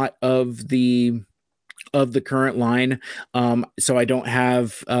I got of the current line. So I don't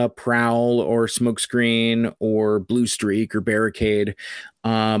have Prowl or Smokescreen or Blue Streak or Barricade.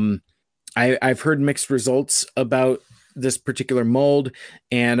 I've heard mixed results about this particular mold,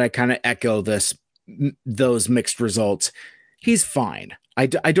 and I kind of echo those mixed results. He's fine. I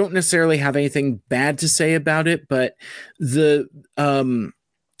don't necessarily have anything bad to say about it, but the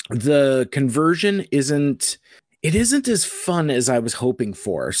conversion isn't as fun as I was hoping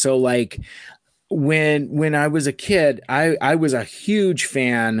for. So like when I was a kid, I was a huge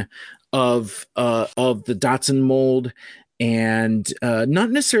fan of the Dotson mold, and not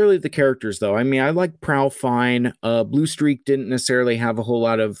necessarily the characters though. I mean, I like Prowl fine. Blue Streak didn't necessarily have a whole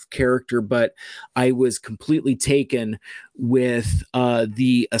lot of character, but I was completely taken with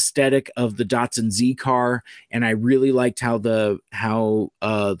the aesthetic of the Dotson Z car, and I really liked how the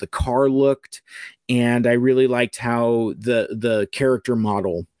car looked, and I really liked how the character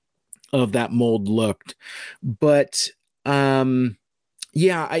model of that mold looked. But yeah,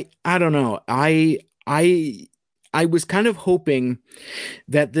 I don't know. I was kind of hoping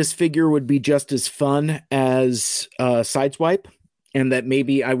that this figure would be just as fun as Sideswipe, and that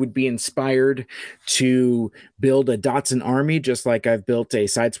maybe I would be inspired to build a Dotson army just like I've built a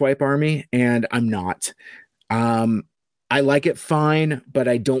Sideswipe army, and I'm not. I like it fine, but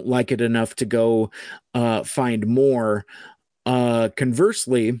I don't like it enough to go find more.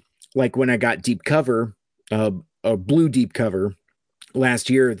 Conversely, like when I got deep cover, a blue deep cover last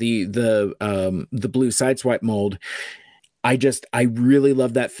year, the blue Sideswipe mold, I really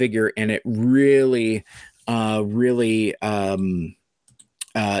love that figure, and it really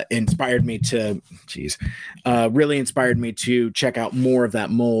inspired me to really inspired me to check out more of that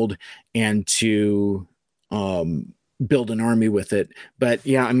mold and to build an army with it. But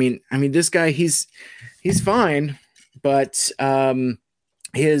yeah, I mean this guy, he's fine, but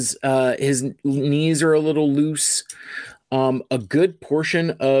his knees are a little loose. A good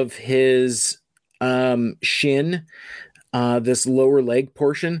portion of his shin, this lower leg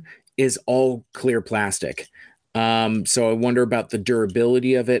portion, is all clear plastic. So I wonder about the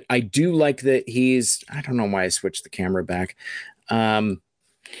durability of it. I do like that I don't know why I switched the camera back. I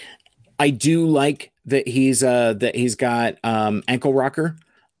do like that he's got ankle rocker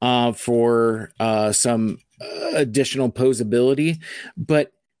for some additional posability,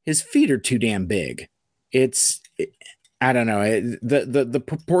 but his feet are too damn big. I don't know. The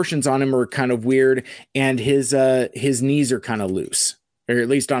proportions on him are kind of weird, and his knees are kind of loose, or at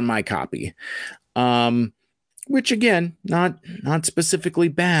least on my copy. Which again, not specifically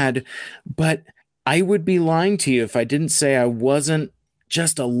bad, but I would be lying to you if I didn't say I wasn't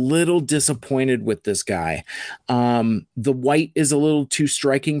just a little disappointed with this guy. The white is a little too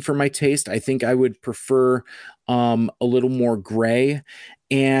striking for my taste. I think I would prefer a little more gray,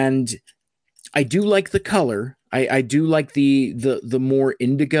 and I do like the color. I do like the more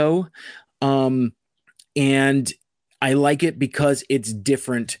indigo, and I like it because it's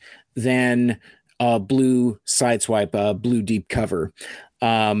different than blue Sideswipe, blue deep cover.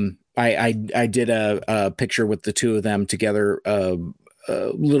 I did a picture with the two of them together a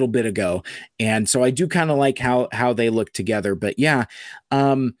little bit ago, and so I do kind of like how they look together. But yeah,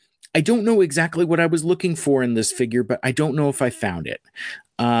 I don't know exactly what I was looking for in this figure, but I don't know if I found it.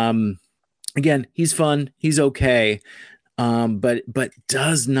 Again, he's fun, he's okay, but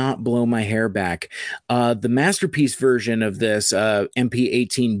does not blow my hair back. The masterpiece version of this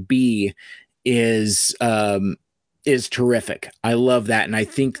MP18B is terrific. I love that, and I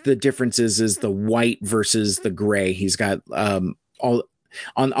think the difference is the white versus the gray. He's got all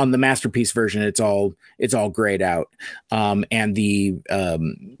on the masterpiece version. It's all grayed out, and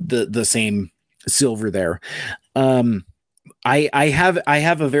the same silver there. I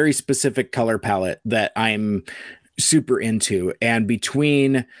have a very specific color palette that I'm super into, and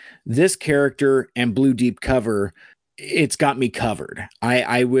between this character and blue deep cover, it's got me covered.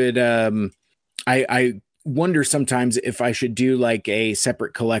 I would I wonder sometimes if I should do like a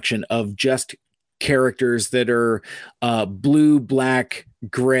separate collection of just characters that are blue, black,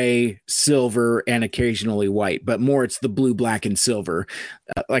 gray, silver, and occasionally white, but more it's the blue, black, and silver.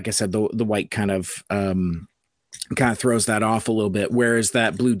 Like I said, the white kind of throws that off a little bit. Whereas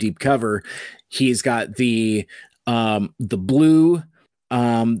that blue deep cover, he's got the blue,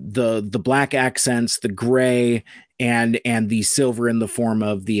 the black accents, the gray, and the silver in the form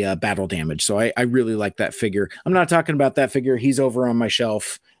of the battle damage. So I really like that figure. I'm not talking about that figure. He's over on my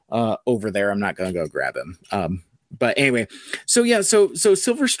shelf over there. I'm not going to go grab him. But anyway, so yeah, so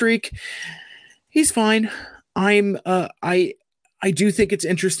Silver Streak, he's fine. I do think it's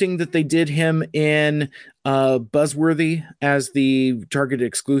interesting that they did him in Buzzworthy as the Target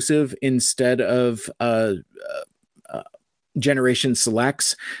exclusive instead of Generation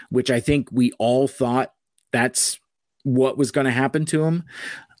Selects, which I think we all thought that's what was going to happen to him.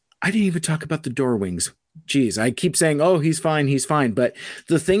 I didn't even talk about the door wings. Jeez, I keep saying, oh, he's fine. But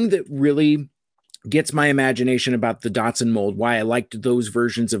the thing that really gets my imagination about the Dotson mold, why I liked those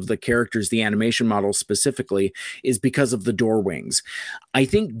versions of the characters, the animation models specifically, is because of the door wings. I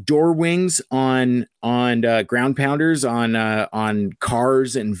think door wings on ground pounders, on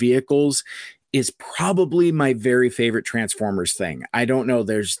cars and vehicles, is probably my very favorite Transformers thing. I don't know.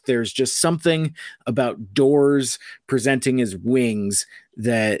 There's just something about doors presenting as wings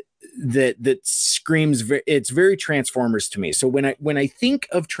that screams. It's very Transformers to me. So when I think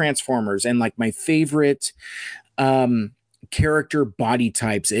of Transformers and like my favorite character body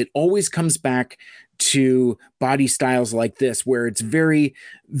types, it always comes back to body styles like this, where it's very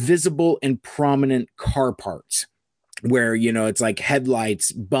visible and prominent car parts, where, you know, it's like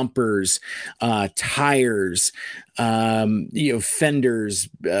headlights, bumpers, tires, fenders,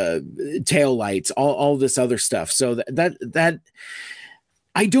 tail lights, all this other stuff. So that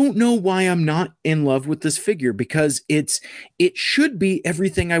I don't know why I'm not in love with this figure, because it should be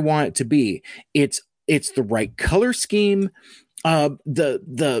everything I want it to be. It's the right color scheme.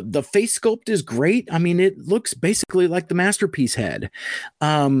 The face sculpt is great. I mean, it looks basically like the Masterpiece head.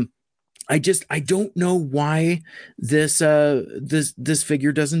 I don't know why this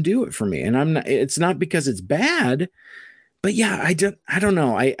figure doesn't do it for me. And it's not because it's bad, but yeah, I don't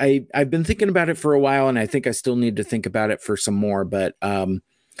know. I've been thinking about it for a while, and I think I still need to think about it for some more, but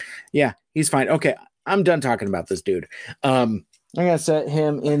yeah, he's fine. Okay. I'm done talking about this dude. I'm going to set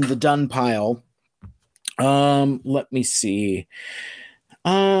him in the done pile. Let me see.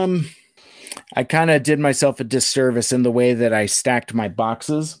 I kind of did myself a disservice in the way that I stacked my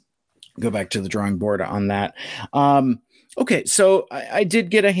boxes. Go back to the drawing board on that. Okay, so I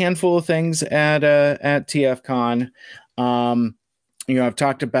did get a handful of things at TFCon. I've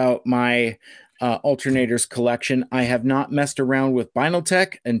talked about my alternators collection. I have not messed around with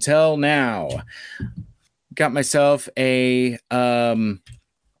Binaltech until now. Got myself a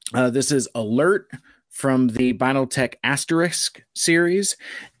this is Alert from the Binaltech Asterisk series,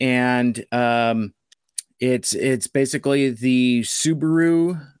 and it's basically the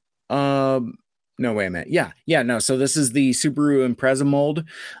Subaru. No, wait a minute. Yeah, no. So this is the Subaru Impreza mold,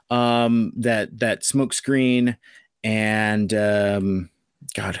 that smokescreen, and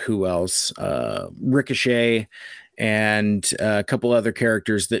God, who else? Ricochet, and a couple other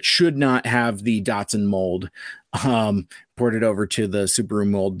characters that should not have the Dotson mold ported over to the Subaru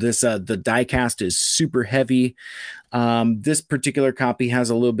mold. This the die cast is super heavy. This particular copy has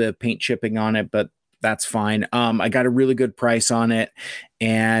a little bit of paint chipping on it, but that's fine. I got a really good price on it,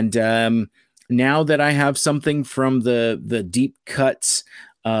 and now that I have something from the Deep Cuts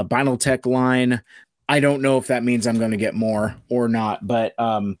Binaltech line, I don't know if that means I'm going to get more or not, but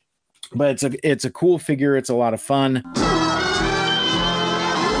it's a cool figure. It's a lot of fun.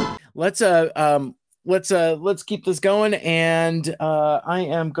 Let's keep this going, and I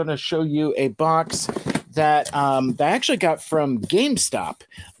am going to show you a box that I actually got from GameStop,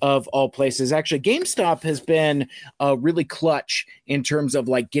 of all places. Actually, GameStop has been really clutch in terms of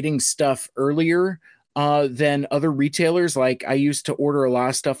like getting stuff earlier than other retailers. Like, I used to order a lot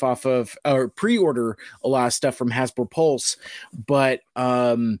of stuff off of, or pre-order a lot of stuff from Hasbro Pulse, but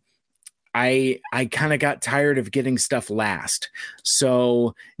I kind of got tired of getting stuff last.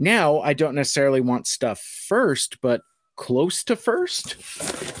 So now I don't necessarily want stuff first, but close to first.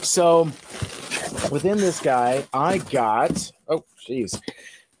 So within this guy, I got, oh, jeez.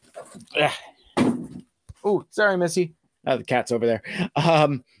 Oh, sorry, Missy. The cat's over there.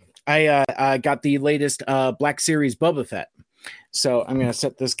 I got the latest Black Series Boba Fett. So I'm going to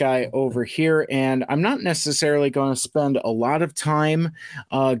set this guy over here, and I'm not necessarily going to spend a lot of time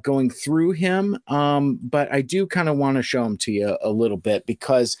going through him, but I do kind of want to show him to you a little bit,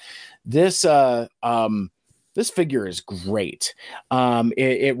 because this this figure is great.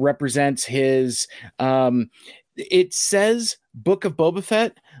 It represents his. It says Book of Boba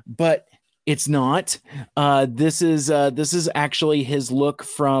Fett, but it's not. This is actually his look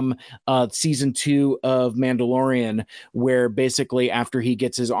from season 2 of Mandalorian, where basically after he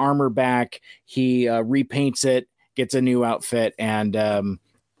gets his armor back, he repaints it, gets a new outfit, and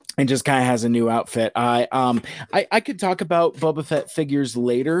just kind of has a new outfit. I could talk about Boba Fett figures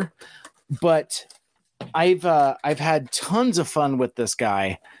later, but I've had tons of fun with this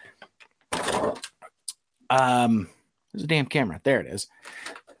guy. There's a damn camera. There it is.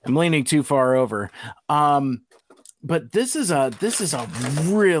 I'm leaning too far over. But this is a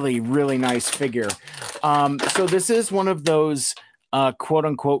really, really nice figure. So this is one of those quote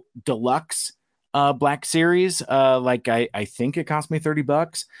unquote deluxe Black Series. Like I think it cost me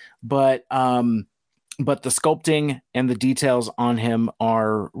 $30, but the sculpting and the details on him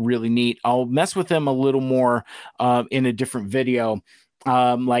are really neat. I'll mess with him a little more in a different video.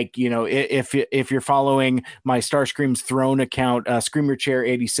 Like, you know, if you're following my Starscream's Throne account, Screamer Chair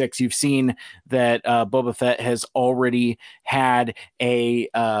 86, you've seen that Boba Fett has already had a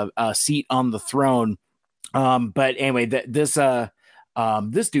seat on the throne. But anyway, this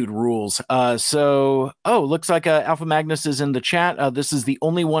dude rules. Looks like Alpha Magnus is in the chat. This is the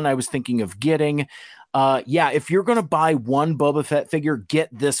only one I was thinking of getting. Yeah, if you're gonna buy one Boba Fett figure, get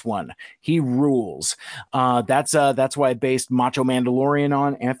this one. He rules. That's why I based Macho Mandalorian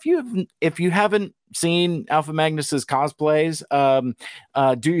on. And if you haven't seen Alpha Magnus's cosplays,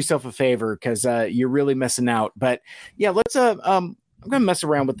 do yourself a favor, because you're really missing out. But yeah, let's I'm gonna mess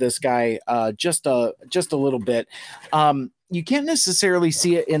around with this guy just a little bit. You can't necessarily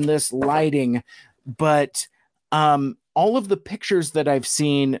see it in this lighting, but all of the pictures that I've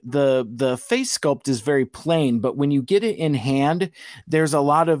seen, the face sculpt is very plain, but when you get it in hand, there's a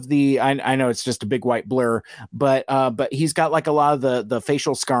lot of I know it's just a big white blur, but he's got like a lot of the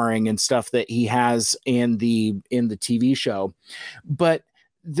facial scarring and stuff that he has in the TV show. But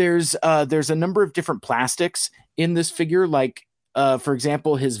there's a number of different plastics in this figure. Like for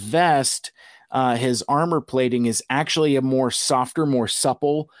example, his vest, his armor plating is actually a more softer, more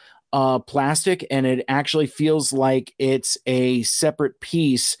supple plastic, and it actually feels like it's a separate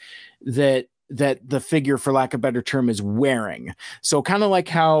piece that the figure, for lack of a better term, is wearing. So kind of like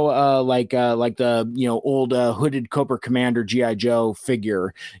how like the, you know, old hooded Cobra Commander GI Joe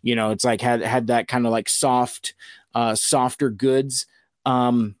figure, you know, it's like had that kind of like softer goods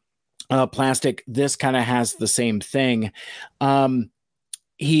plastic. This kind of has the same thing.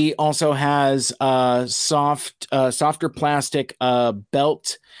 He also has softer plastic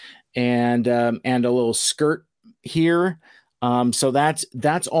belt and a little skirt here. So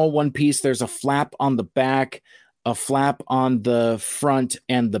that's all one piece. There's a flap on the back, a flap on the front,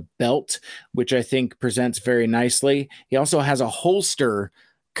 and the belt, which I think presents very nicely. He also has a holster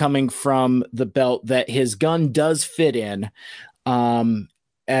coming from the belt that his gun does fit in,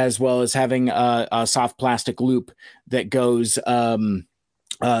 as well as having a soft plastic loop that goes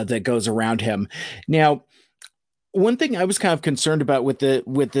around him. Now, one thing I was kind of concerned about with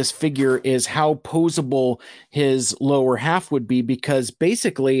this figure is how posable his lower half would be, because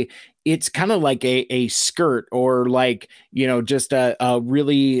basically it's kind of like a skirt, or like, you know, just a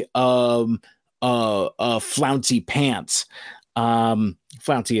really flouncy pants.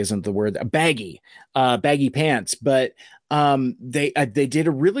 Flouncy isn't the word. Baggy pants, but they did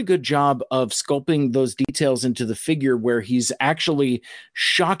a really good job of sculpting those details into the figure, where he's actually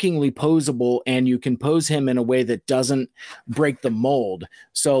shockingly posable, and you can pose him in a way that doesn't break the mold.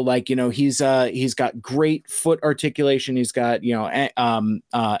 So, like, you know, he's got great foot articulation. He's got, you know,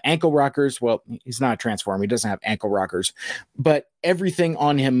 ankle rockers. Well, he's not a transformer. He doesn't have ankle rockers, but everything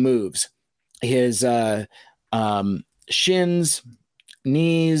on him moves. His shins,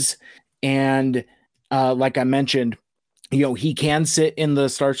 knees, and like I mentioned, you know, he can sit in the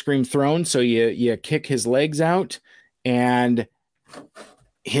Starscream throne. So you kick his legs out, and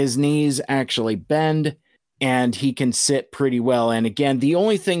his knees actually bend, and he can sit pretty well. And again, the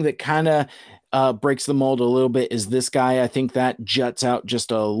only thing that kind of breaks the mold a little bit is this guy. I think that juts out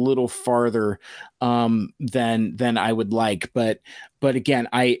just a little farther than I would like. But again,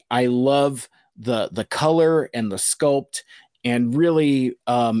 I love the color and the sculpt, and really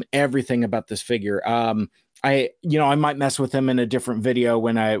everything about this figure. I might mess with him in a different video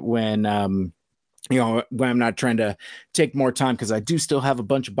when when I'm not trying to take more time, because I do still have a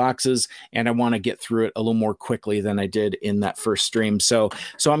bunch of boxes and I want to get through it a little more quickly than I did in that first stream. So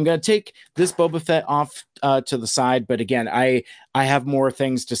I'm going to take this Boba Fett off to the side. But again, I have more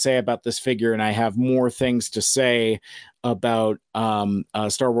things to say about this figure, and I have more things to say about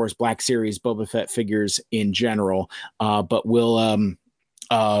Star Wars Black Series Boba Fett figures in general. But we'll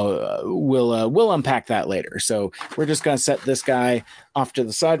unpack that later. So we're just going to set this guy off to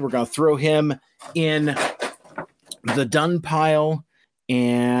the side. We're going to throw him in the done pile.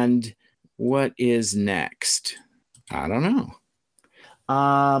 And what is next? I don't know.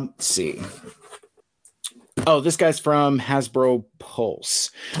 Let's see. Oh, this guy's from Hasbro Pulse.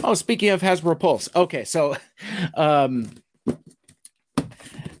 Oh, speaking of Hasbro Pulse. Okay, so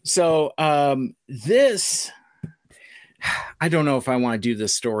this, I don't know if I want to do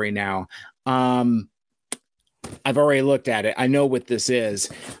this story now. I've already looked at it. I know what this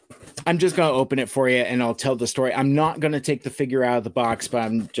is. I'm just going to open it for you and I'll tell the story. I'm not going to take the figure out of the box, but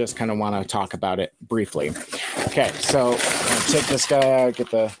I'm just kind of want to talk about it briefly. Okay, so I'll take this guy out,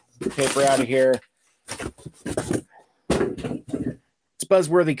 get the paper out of here. It's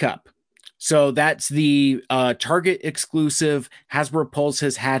Buzzworthy Cup. So that's the Target exclusive. Hasbro Pulse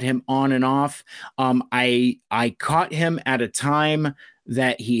has had him on and off. I caught him at a time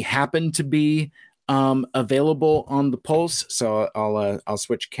that he happened to be available on the Pulse. So I'll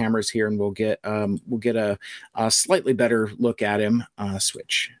switch cameras here and we'll get a slightly better look at him.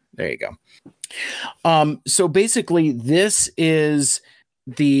 Switch. There you go. So basically, this is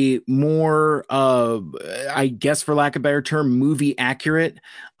the more, I guess, for lack of a better term, movie accurate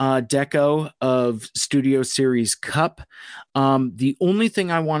deco of Studio Series Cup. The only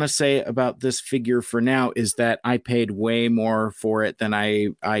thing I want to say about this figure for now is that I paid way more for it than I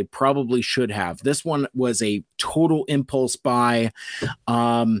probably should have. This one was a total impulse buy.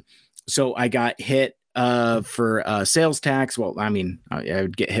 So I got hit for sales tax. Well, I mean, I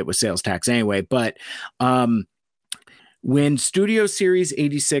would get hit with sales tax anyway, but when Studio Series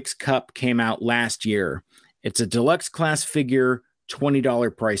 86 Cup came out last year, it's a deluxe class figure,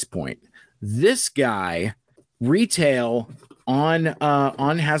 $20 price point. This guy retail on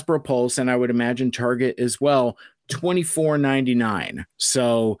Hasbro Pulse, and I would imagine Target as well, $24.99.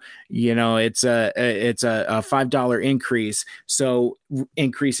 So it's a $5 increase. So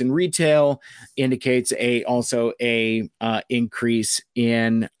increase in retail indicates also a increase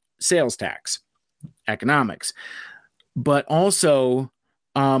in sales tax economics. But also,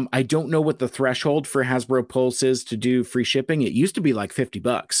 I don't know what the threshold for Hasbro Pulse is to do free shipping. It used to be like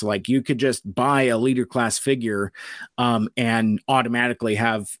 $50. Like you could just buy a leader class figure and automatically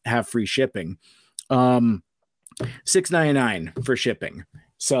have free shipping. $6.99 for shipping.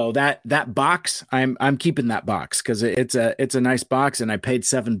 So that box, I'm keeping that box because it's a nice box and I paid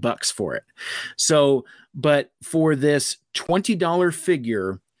 $7 for it. So, but for this $20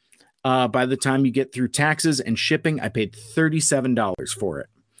 figure, by the time you get through taxes and shipping, I paid $37 for it.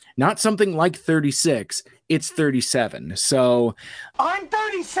 Not something like 36, it's 37. So I'm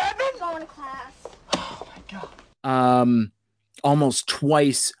 37 going to class. Oh my god. Almost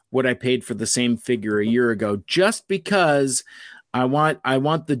twice what I paid for the same figure a year ago, just because I want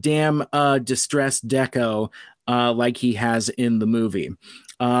the damn distressed deco like he has in the movie.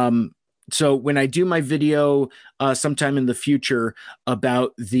 So when I do my video sometime in the future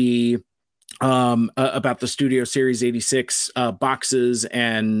about the Studio Series 86 boxes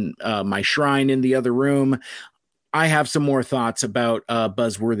and my shrine in the other room, I have some more thoughts about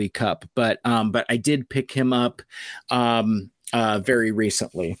Buzzworthy Cup, but I did pick him up very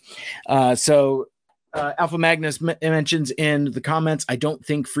recently. So Alpha Magnus mentions in the comments, I don't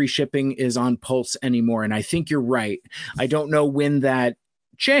think free shipping is on Pulse anymore, and I think you're right. I don't know when that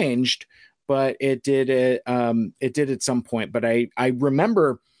changed, but it did at some point. But I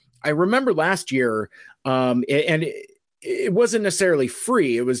remember last year, it wasn't necessarily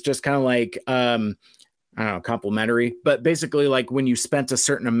free. It was just kind of like I don't know, complimentary. But basically, like when you spent a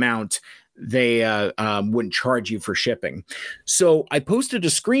certain amount, they wouldn't charge you for shipping. So I posted a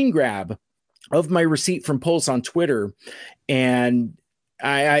screen grab of my receipt from Pulse on Twitter, and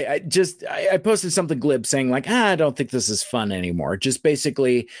I posted something glib saying like, I don't think this is fun anymore. Just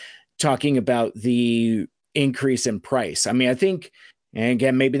basically talking about the increase in price. I mean, I think, and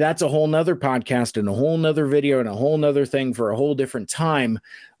again, maybe that's a whole nother podcast and a whole nother video and a whole nother thing for a whole different time.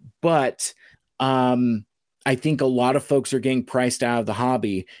 But I think a lot of folks are getting priced out of the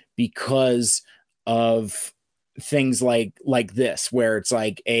hobby because of things like this, where it's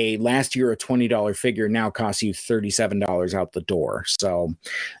like last year a $20 figure now costs you $37 out the door. So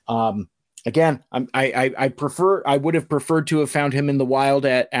Again, I would have preferred to have found him in the wild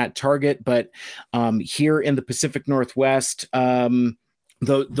at Target, but here in the Pacific Northwest,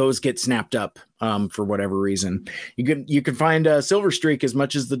 those get snapped up for whatever reason. You can find Silver Streak as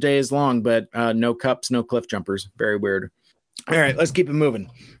much as the day is long, but no cups, no cliff jumpers. Very weird. All right, let's keep it moving.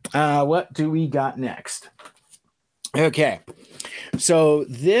 What do we got next? Okay, so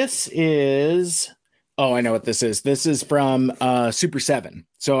this is. Oh, I know what this is. This is from Super 7.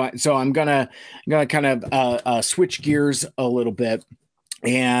 So I'm gonna kind of switch gears a little bit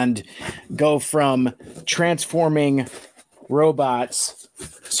and go from transforming robots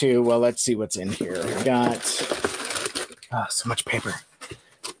to, well, let's see what's in here. We got so much paper.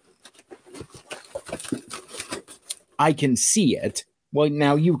 I can see it. Well,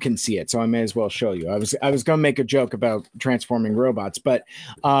 now you can see it, so I may as well show you. I was going to make a joke about transforming robots, but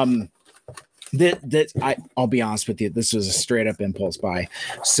I'll be honest with you, this was a straight up impulse buy.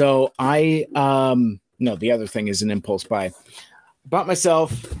 So no, the other thing is an impulse buy. Bought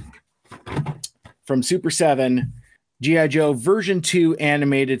myself from Super 7 G.I. Joe version 2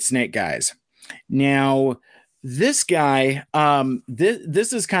 animated Snake Guys. Now, this guy,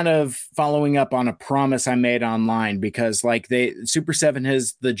 this is kind of following up on a promise I made online, because like Super 7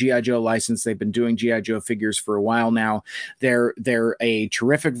 has the G.I. Joe license. They've been doing G.I. Joe figures for a while now. They're a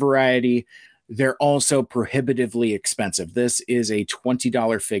terrific variety. They're also prohibitively expensive. This is a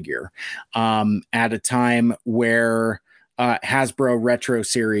 $20 figure at a time where Hasbro Retro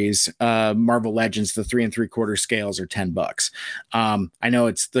Series Marvel Legends, the 3 3/4 scales are $10. I know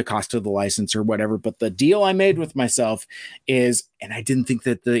it's the cost of the license or whatever, but the deal I made with myself is, and I didn't think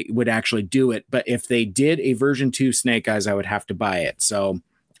that they would actually do it, but if they did a version 2 Snake Eyes, I would have to buy it. So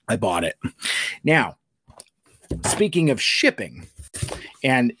I bought it. Now, speaking of shipping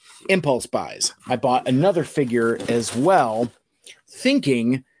and impulse buys, I bought another figure as well,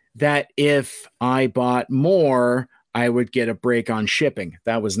 thinking that if I bought more, I would get a break on shipping.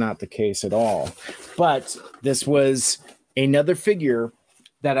 That was not the case at all. But this was another figure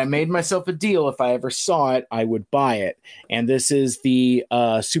that I made myself a deal. If I ever saw it, I would buy it. And this is the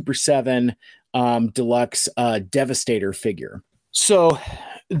Super 7 Deluxe Devastator figure. So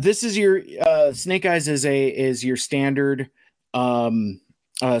this is your Snake Eyes is your standard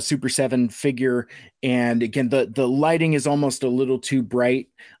Super 7 figure. And again, the lighting is almost a little too bright.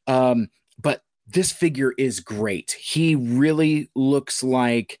 But this figure is great. He really looks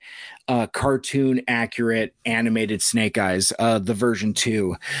like cartoon accurate animated Snake Eyes, the version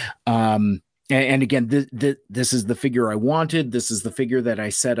 2. And again, this is the figure I wanted. This is the figure that I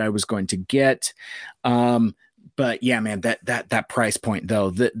said I was going to get. But yeah, man, that price point though,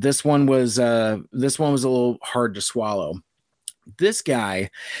 this one was a little hard to swallow. This guy,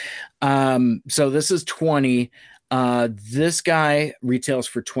 so this is 20. This guy retails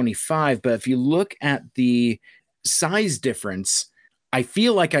for 25, but if you look at the size difference, I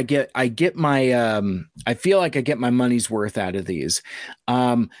feel like I get my money's worth out of these.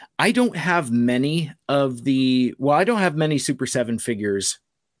 I don't have many Super 7 figures,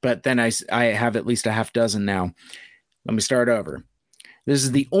 but then I have at least a half dozen now. Let me start over. This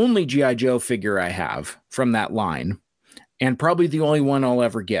is the only G.I. Joe figure I have from that line, and probably the only one I'll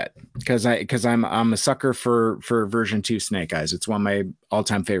ever get, because I'm a sucker for version 2 Snake Eyes. It's one of my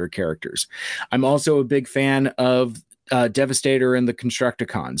all-time favorite characters. I'm also a big fan of Devastator and the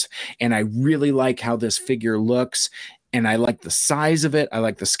Constructicons, and I really like how this figure looks, and I like the size of it. I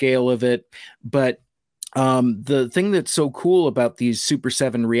like the scale of it, but the thing that's so cool about these Super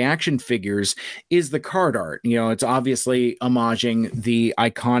 7 reaction figures is the card art. You know, it's obviously homaging the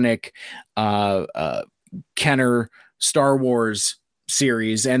iconic Kenner Star Wars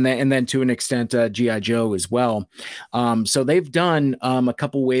series, and then to an extent G.I. Joe as well. So they've done a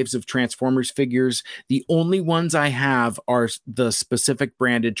couple waves of Transformers figures. The only ones I have are the specific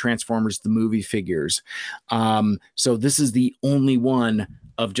branded Transformers the movie figures. So this is the only one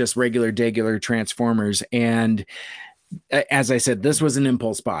of just regular Transformers. And as I said, this was an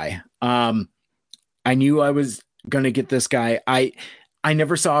impulse buy. I knew I was going to get this guy. I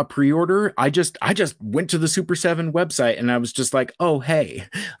never saw a pre-order. I just went to the Super 7 website and I was just like, oh, hey,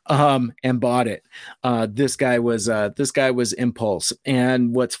 and bought it. This guy was impulse.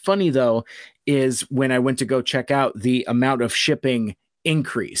 And what's funny though, is when I went to go check out, the amount of shipping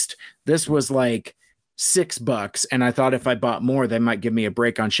increased. This was like $6. And I thought if I bought more, they might give me a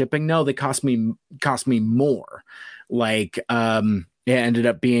break on shipping. No, they cost me more. Like, it ended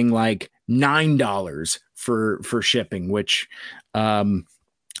up being like $9 for shipping, which, again,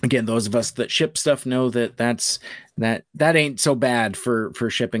 those of us that ship stuff know that ain't so bad for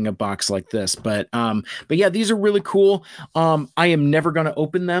shipping a box like this. But yeah, these are really cool. I am never going to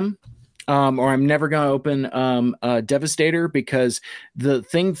open them. or I'm never going to open Devastator, because the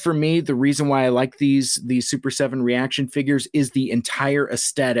thing for me, the reason why I like these Super 7 reaction figures is the entire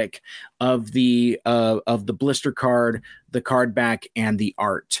aesthetic of the blister card, the card back, and the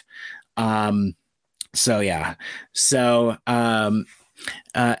art. So yeah. So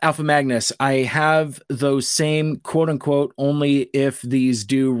Alpha Magnus, I have those same quote unquote only if these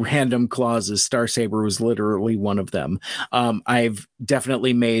do random clauses. Star Saber was literally one of them. I've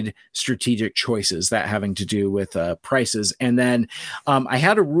definitely made strategic choices that having to do with prices. And then I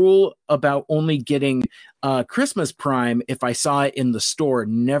had a rule about only getting Christmas Prime if I saw it in the store.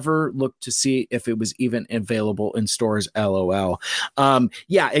 Never looked to see if it was even available in stores. LOL.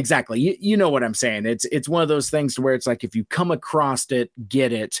 Yeah, exactly. You know what I'm saying. It's one of those things where it's like if you come across it,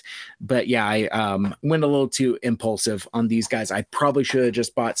 get it. But yeah, I went a little too impulsive on these guys. I probably should have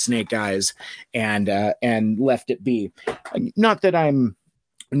just bought Snake Eyes and left it be. Not that I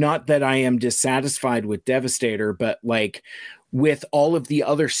am dissatisfied with Devastator, but like with all of the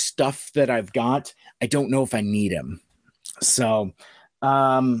other stuff that I've got, I don't know if I need him. So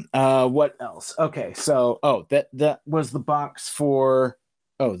what else? Okay, so that was the box for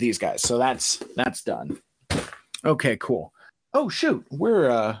these guys. So that's done. Okay, cool. Oh shoot,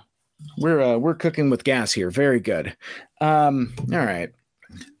 we're cooking with gas here. Very good. All right.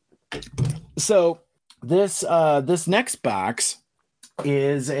 So this next box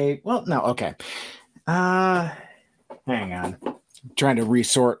is okay. Hang on. I'm trying to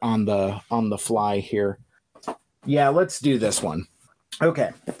resort on the fly here. Yeah, let's do this one.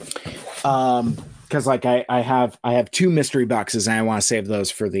 Okay. Because like I have two mystery boxes and I want to save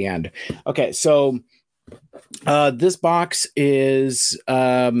those for the end. Okay, so this box is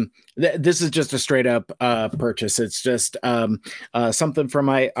this is just a straight up purchase. It's just something from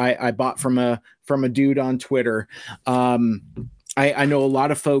I bought from a dude on Twitter. I know a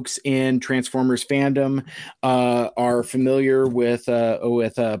lot of folks in Transformers fandom are familiar with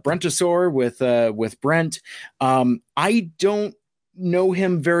Brentosaur, with Brent. I don't know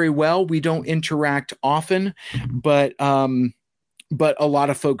him very well. We don't interact often, but a lot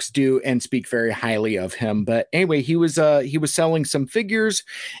of folks do and speak very highly of him. But anyway, he was selling some figures,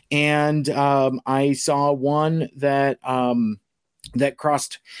 and I saw one that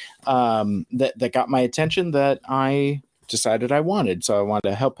crossed that got my attention that I decided I wanted. So I wanted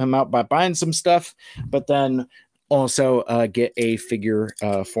to help him out by buying some stuff, but then also get a figure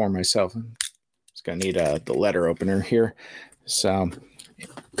for myself. Just gonna need the letter opener here. So,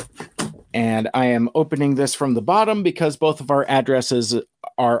 and I am opening this from the bottom because both of our addresses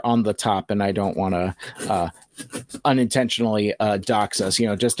are on the top, and I don't want to unintentionally dox us,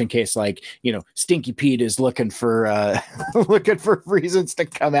 just in case, like, Stinky Pete is looking for looking for reasons to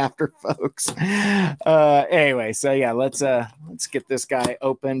come after folks. Anyway, so yeah, let's get this guy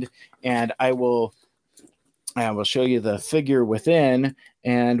opened, and I will show you the figure within,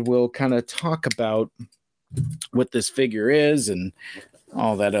 and we'll kind of talk about what this figure is and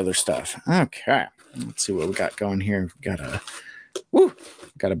all that other stuff. Okay, let's see what we got going here. Got a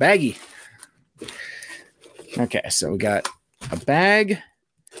baggie. Okay, so we got a bag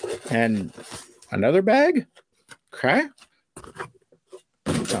and another bag. Okay,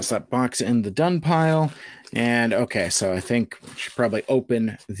 toss that box in the done pile. And okay, so I think we should probably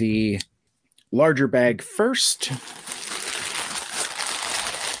open the larger bag first.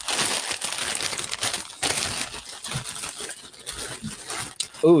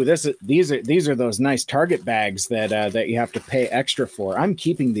 Oh, these are those nice Target bags that you have to pay extra for. I'm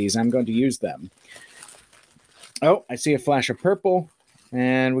keeping these. I'm going to use them. Oh, I see a flash of purple,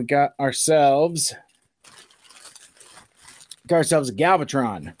 and we got ourselves a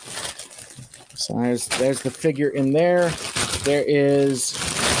Galvatron. So there's the figure in there. There is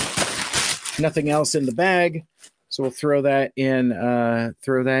nothing else in the bag, so we'll throw that in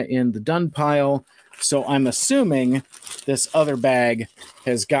the done pile. So I'm assuming this other bag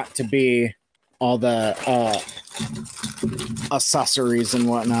has got to be all the accessories and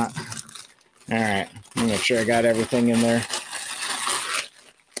whatnot. All right, let me make sure I got everything in there.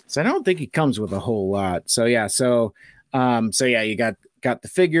 So I don't think it comes with a whole lot. So yeah, you got the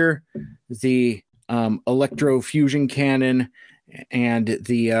figure, the electro fusion cannon, and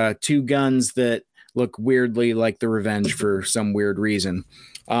the two guns that look weirdly like the Revenge for some weird reason.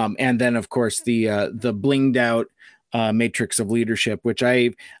 And then, of course, the blinged out Matrix of Leadership, which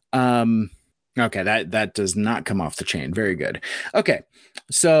okay, that does not come off the chain. Very good. Okay,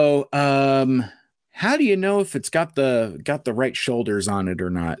 so how do you know if it's got the right shoulders on it or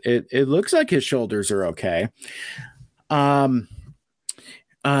not? It looks like his shoulders are okay.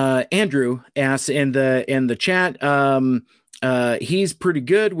 Andrew asks in the chat, He's pretty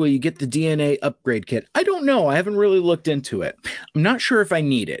good. Will you get the DNA upgrade kit? I don't know. I haven't really looked into it. I'm not sure if I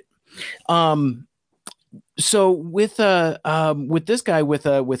need it. So with this guy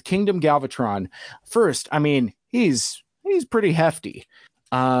with Kingdom Galvatron, first, I mean, he's pretty hefty.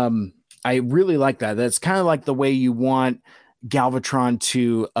 I really like that. That's kind of like the way you want Galvatron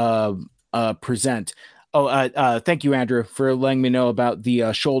to present. Oh, thank you, Andrew, for letting me know about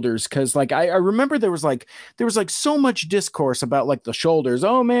the shoulders. Because like I remember there was like so much discourse about like the shoulders.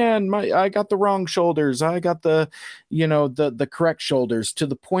 Oh man, I got the wrong shoulders. I got the the correct shoulders, to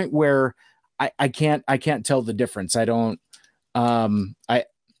the point where I can't tell the difference. I don't want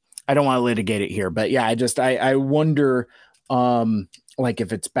to litigate it here, but yeah, I wonder like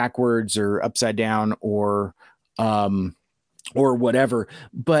if it's backwards or upside down or whatever.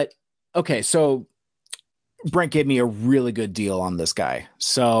 But okay, so Brent gave me a really good deal on this guy.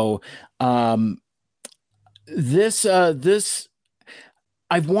 So this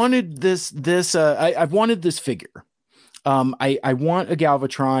I've wanted I've wanted this figure. I want a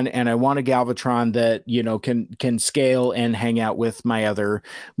Galvatron, and I want a Galvatron that, can scale and hang out with my other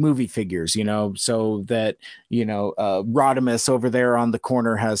movie figures, so that, Rodimus over there on the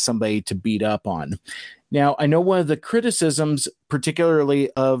corner has somebody to beat up on. Now, I know one of the criticisms,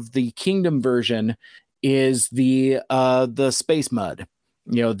 particularly of the Kingdom version, is the space mud,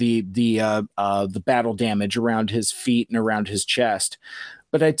 the battle damage around his feet and around his chest.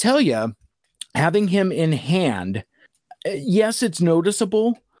 But I tell you, having him in hand, yes, it's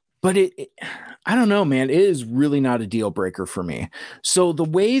noticeable, but I don't know, man, it is really not a deal breaker for me. So the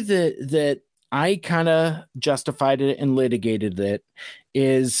way that I kind of justified it and litigated it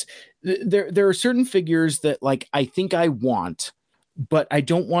is there are certain figures that like I think I want, but I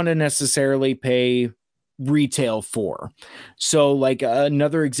don't want to necessarily pay retail for. So like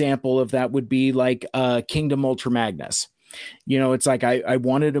another example of that would be like Kingdom Ultra Magnus. It's like I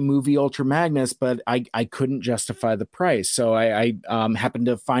wanted a movie Ultra Magnus, but I couldn't justify the price. So I happened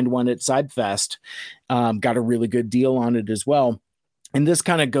to find one at Sidefest, got a really good deal on it as well. And this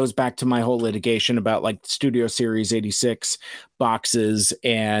kind of goes back to my whole litigation about like Studio Series 86 boxes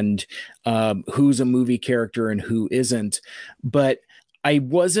and who's a movie character and who isn't. But I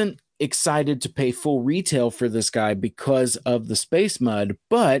wasn't excited to pay full retail for this guy because of the space mud.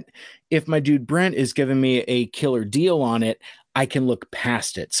 But if my dude Brent is giving me a killer deal on it, I can look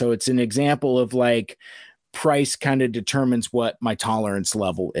past it. So it's an example of like price kind of determines what my tolerance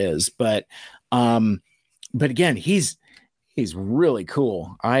level is. But again, he's really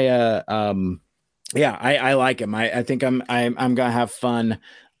cool. I like him. I think I'm gonna have fun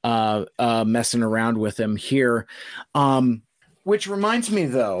messing around with him here. Which reminds me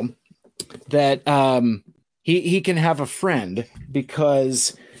though that he can have a friend,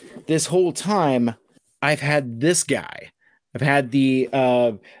 because this whole time I've had this guy. I've had the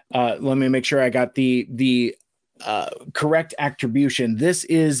let me make sure I got the correct attribution. This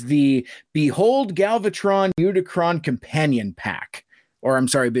is the Behold Galvatron Unicron Companion Pack. Or I'm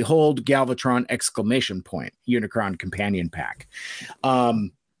sorry, Behold Galvatron ! Unicron Companion Pack.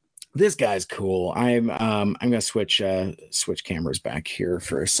 This guy's cool. I'm gonna switch cameras back here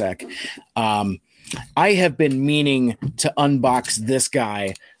for a sec. I have been meaning to unbox this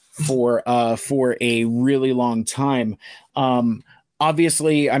guy for a really long time.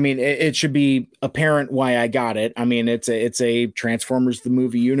 Obviously, I mean, it should be apparent why I got it. I mean, it's a Transformers the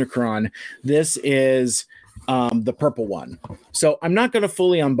movie Unicron. This is the purple one. So I'm not going to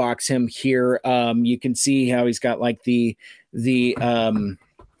fully unbox him here. You can see how he's got like the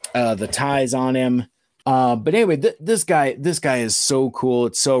ties on him. But anyway, this guy is so cool.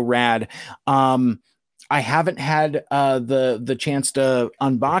 It's so rad. I haven't had the chance to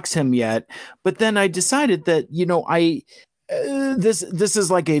unbox him yet, but then I decided that, this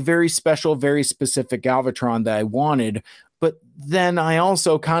is like a very special, very specific Galvatron that I wanted. But then I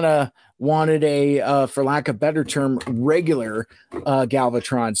also kind of wanted a, for lack of a better term, regular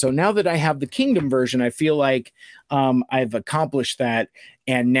Galvatron. So now that I have the Kingdom version, I feel like I've accomplished that,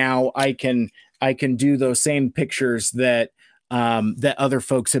 and now I can do those same pictures that that other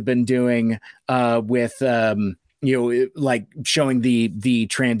folks have been doing with like showing the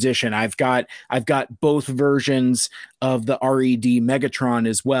transition. I've got both versions of the RED Megatron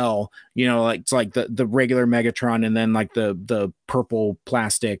as well. Like it's like the regular Megatron, and then like the purple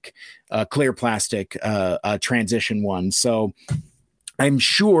plastic, clear plastic transition one. So I'm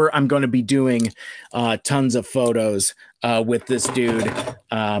sure I'm going to be doing tons of photos with this dude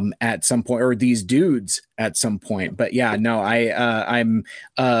at some point, or these dudes at some point. But yeah, no, I'm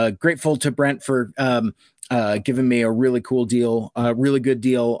grateful to Brent for giving me a really cool deal, a really good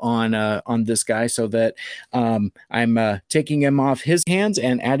deal on this guy, so that I'm taking him off his hands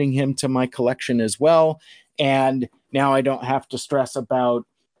and adding him to my collection as well. And now I don't have to stress about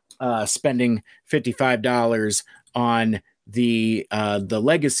spending $55 on the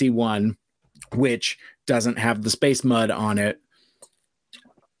legacy one, which doesn't have the space mud on it,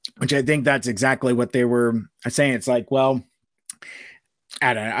 which I think that's exactly what they were saying. It's like, well,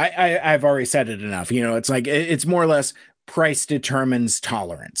 I don't know. I've already said it enough. It's like, it's more or less price determines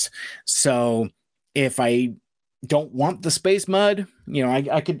tolerance. So if I don't want the space mud,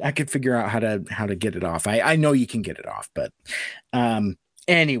 I could figure out how to get it off. I know you can get it off, but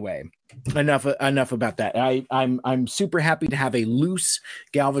anyway, enough about that. I'm super happy to have a loose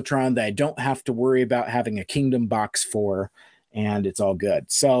Galvatron that I don't have to worry about having a Kingdom box for, and it's all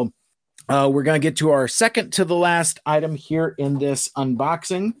good. So we're going to get to our second to the last item here in this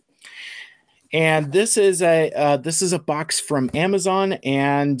unboxing. And this is a box from Amazon,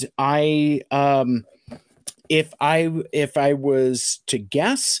 and if I was to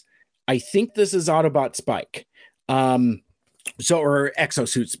guess, I think this is Autobot Spike. Or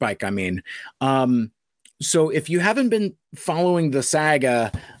Exosuit Spike, I mean. So if you haven't been following the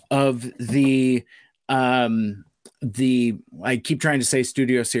saga of the I keep trying to say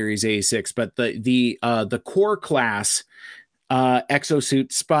Studio Series 86, but the core class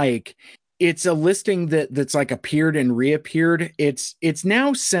Exosuit Spike, it's a listing that's like appeared and reappeared. It's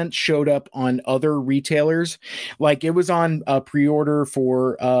now since showed up on other retailers. Like it was on a pre-order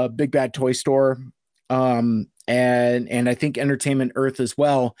for Big Bad Toy Store, and I think Entertainment Earth as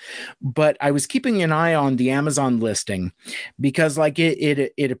well. But I was keeping an eye on the Amazon listing because like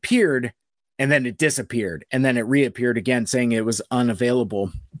it appeared and then it disappeared and then it reappeared again saying it was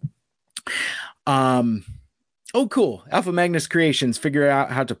unavailable. Oh, cool. Alpha Magnus Creations figure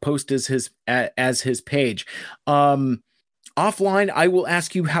out how to post as his page. Offline, I will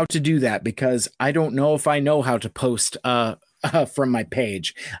ask you how to do that because I don't know if I know how to post from my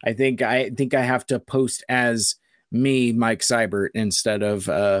page. I think I have to post as me, Mike Seibert, instead of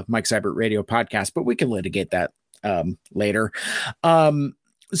Mike Seibert Radio Podcast, but we can litigate that later.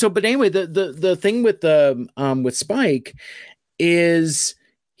 But anyway, the thing with Spike is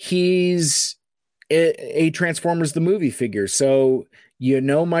he's a Transformers the movie figure. So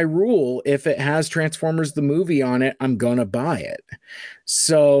my rule, if it has Transformers the movie on it, I'm gonna buy it.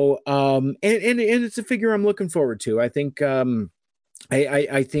 So and it's a figure I'm looking forward to. I think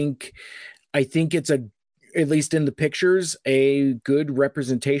I think it's at least in the pictures, a good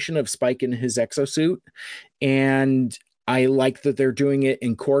representation of Spike in his exosuit. And I like that they're doing it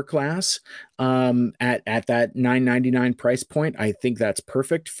in core class at that $9.99 price point. I think that's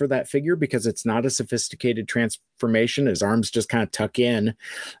perfect for that figure because it's not a sophisticated transformation. His arms just kind of tuck in.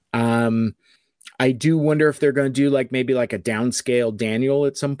 I do wonder if they're going to do maybe a downscale Daniel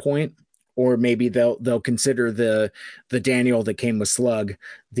at some point, or maybe they'll consider the Daniel that came with Slug.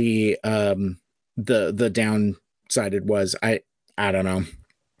 The downside was I don't know.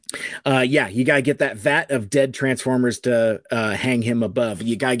 Yeah, you gotta get that vat of dead Transformers to hang him above.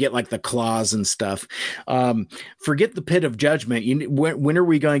 You gotta get the claws and stuff. Forget the Pit of Judgment. When are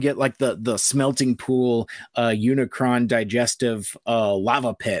we gonna get the smelting pool Unicron digestive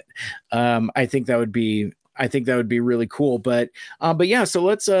lava pit? I think that would be really cool. But yeah, so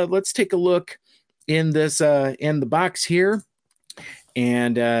let's take a look in this in the box here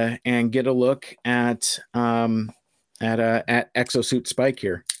and get a look at Exosuit Spike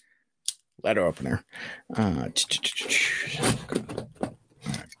here. Letter opener.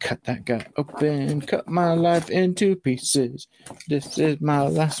 Cut that guy open. Cut my life into pieces. This is my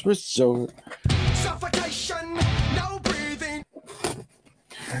last resort. Suffocation, no breathing.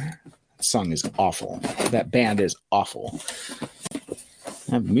 That song is awful. That band is awful.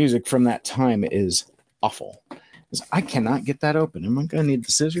 That music from that time is awful. I cannot get that open. Am I gonna need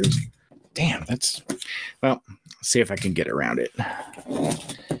the scissors? Damn, well, let's see if I can get around it.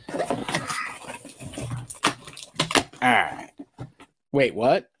 All right. Wait,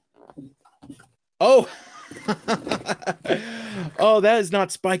 what? Oh. Oh, that is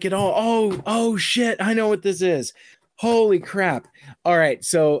not Spike at all. Oh shit. I know what this is. Holy crap. All right.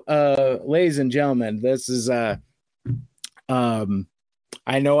 So, ladies and gentlemen, this is I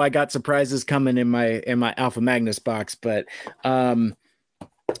know I got surprises coming in my Alpha Magnus box, but that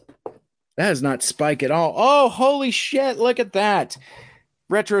is not Spike at all. Oh, holy shit. Look at that.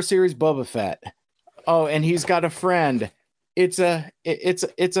 Retro Series Boba Fett. Oh, and he's got a friend.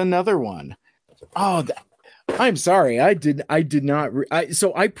 it's another one. Oh, I'm sorry. I did not.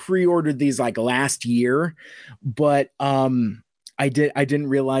 So I pre-ordered these like last year, but I didn't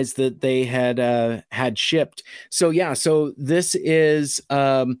realize that they had shipped. So yeah, so this is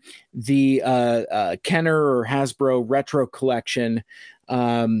the Kenner or Hasbro Retro Collection,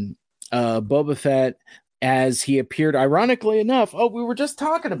 Boba Fett as he appeared. Ironically enough, we were just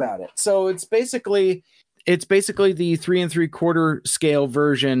talking about it. So it's basically the 3 3/4 scale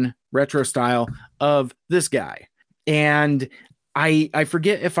version, retro style, of this guy. And I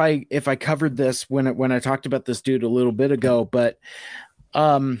forget if I covered this when I talked about this dude a little bit ago, but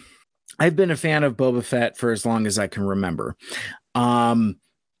I've been a fan of Boba Fett for as long as I can remember.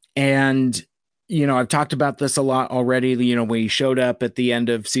 And I've talked about this a lot already. When he showed up at the end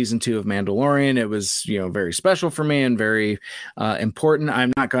of season 2 of Mandalorian, it was, very special for me and very important.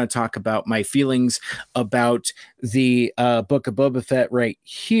 I'm not going to talk about my feelings about the Book of Boba Fett right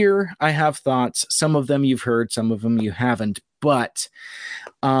here. I have thoughts. Some of them you've heard, some of them you haven't. But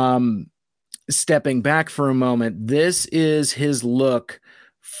stepping back for a moment, this is his look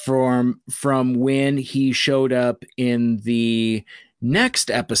from when he showed up in the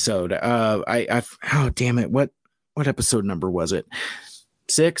next episode. Oh damn it, what episode number was it?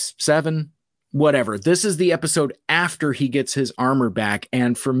 6, 7, whatever. This is the episode after he gets his armor back,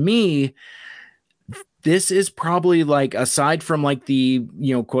 and for me, this is probably, like, aside from like the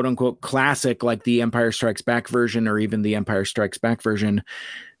quote unquote classic, like the Empire Strikes Back version or even the Empire Strikes Back version,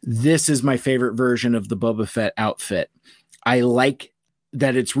 this is my favorite version of the Boba Fett outfit. I like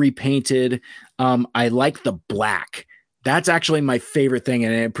that it's repainted. I like the black. That's actually my favorite thing,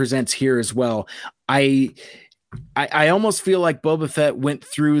 and it presents here as well. I almost feel like Boba Fett went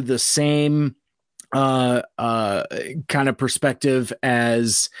through the same kind of perspective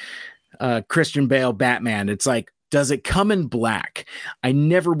as Christian Bale Batman. It's like, does it come in black? I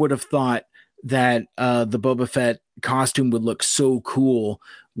never would have thought that the Boba Fett costume would look so cool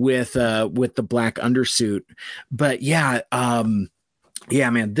with the black undersuit. But yeah,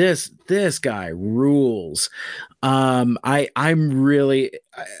 man, this guy rules. I'm really,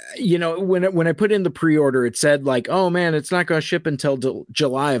 when I put in the pre-order, it said like, oh man, it's not going to ship until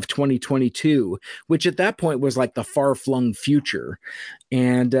July of 2022, which at that point was like the far-flung future.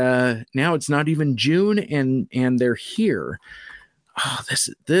 And now it's not even June, and they're here. Oh,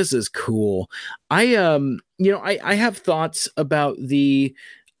 this is cool. I have thoughts about the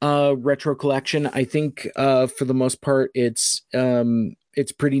retro collection. I think for the most part it's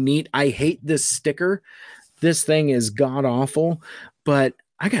pretty neat. I hate this sticker. This thing is god awful, but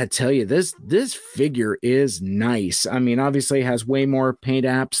I gotta tell you, this figure is nice. I mean, obviously it has way more paint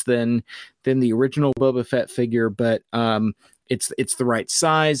apps than the original Boba Fett figure, but it's the right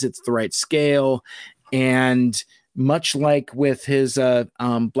size, it's the right scale, and much like with his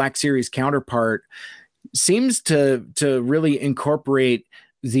Black Series counterpart, seems to really incorporate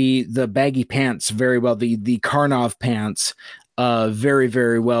the baggy pants very well, the Karnov pants very,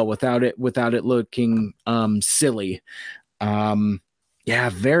 very well without it looking silly.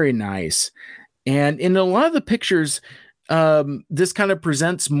 Yeah, very nice. And in a lot of the pictures, this kind of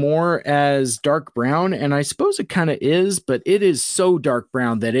presents more as dark brown, and I suppose it kind of is, but it is so dark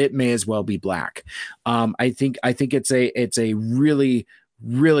brown that it may as well be black. I think it's a really,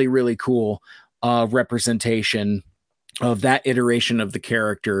 really, really cool representation of that iteration of the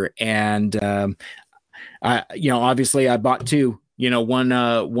character. And obviously I bought two, one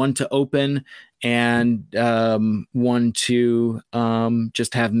to open and one to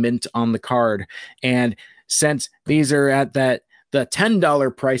just have mint on the card. And since these are at the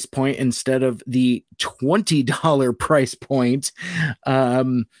 $10 price point instead of the $20 price point,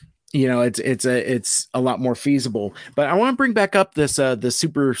 it's a lot more feasible. But I want to bring back up this the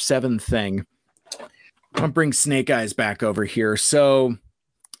Super 7 thing. I'll bring Snake Eyes back over here. So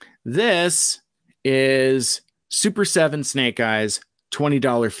this is Super 7 Snake Eyes,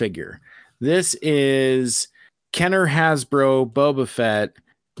 $20 figure. This is Kenner Hasbro Boba Fett,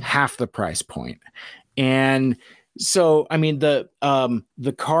 half the price point. And so, I mean, the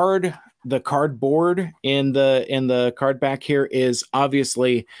cardboard in the card back here is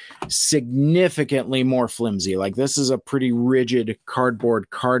obviously significantly more flimsy. Like, this is a pretty rigid cardboard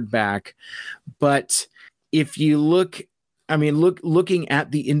card back. But if you looking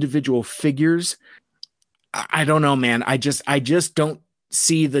at the individual figures, I don't know, man. I just don't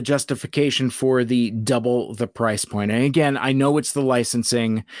see the justification for the double the price point. And again, I know it's the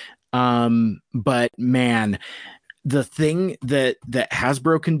licensing, but man, the thing that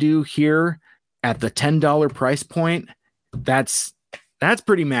Hasbro can do here at the $10 price point, that's That's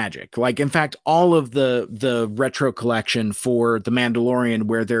pretty magic. Like, in fact, all of the retro collection for The Mandalorian,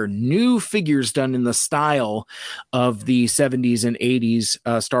 where there are new figures done in the style of the 70s and 80s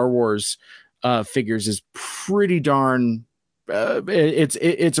Star Wars figures, is pretty darn.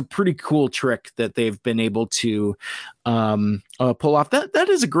 It's a pretty cool trick that they've been able to pull off. That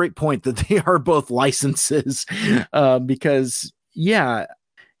is a great point that they are both licenses, because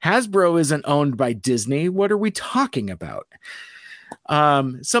Hasbro isn't owned by Disney. What are we talking about?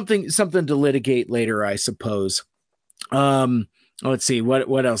 Something to litigate later, I suppose. Let's see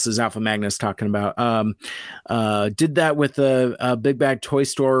what else is Alpha Magnus talking about. Did that with a big bag toy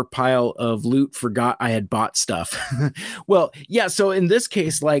store pile of loot, forgot I had bought stuff. Well, yeah, so in this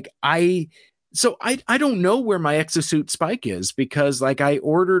case, like I don't know where my Exosuit Spike is, because like I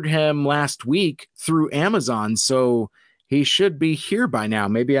ordered him last week through Amazon, so he should be here by now.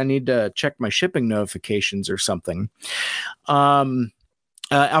 Maybe I need to check my shipping notifications or something.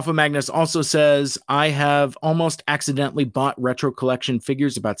 Alpha Magnus also says, I have almost accidentally bought retro collection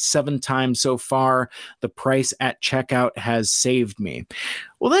figures about 7 times so far. The price at checkout has saved me.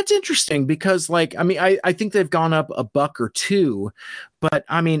 Well, that's interesting, because like, I mean, I think they've gone up $1 or $2, but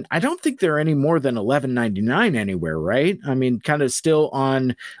I mean, I don't think they're any more than $11.99 anywhere, right? I mean, kind of still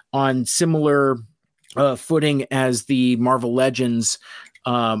on similar footing as the Marvel Legends.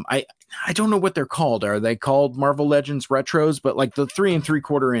 I don't know what they're called. Are they called Marvel Legends Retros? But like the 3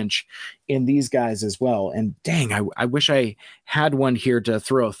 3/4 inch in these guys as well. And dang, I wish I had one here to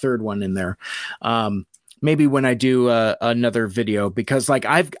throw a third one in there. Maybe when I do another video, because like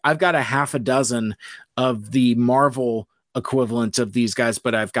I've got a half a dozen of the Marvel equivalents of these guys,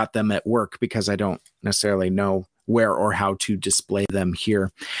 but I've got them at work because I don't necessarily know where or how to display them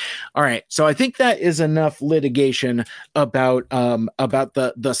here. All right, so I think that is enough litigation about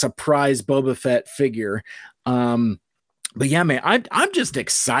the surprise Boba Fett figure. But yeah, man, I'm just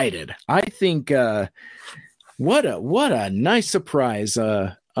excited. I think what a nice surprise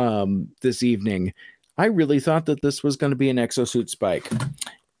this evening. I really thought that this was going to be an Exosuit Spike.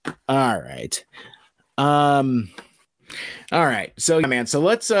 All right. All right, so yeah, man. So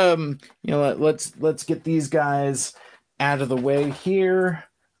let's let's get these guys out of the way here.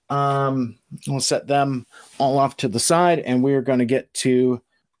 We'll set them all off to the side, and we're going to get to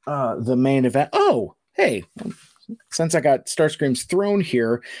the main event. Oh, hey, since I got Starscream's throne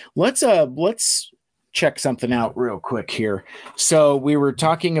here, let's check something out real quick here. So we were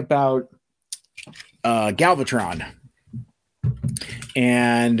talking about Galvatron.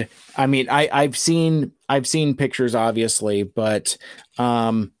 And I mean, I've seen pictures, obviously, but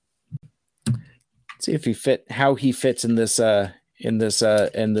let's see if how he fits in this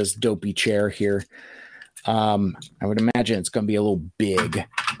dopey chair here. I would imagine it's going to be a little big.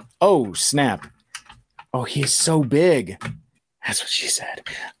 Oh, snap. Oh, he is so big. That's what she said.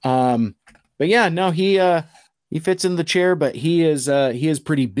 But yeah, no, he fits in the chair, but he is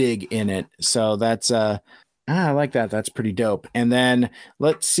pretty big in it. So that's I like that. That's pretty dope. And then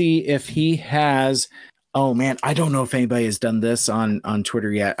let's see if he has. Oh man, I don't know if anybody has done this on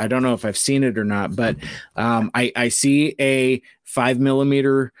Twitter yet. I don't know if I've seen it or not, but I see a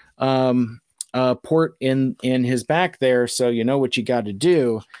 5mm port in his back there. So you know what you got to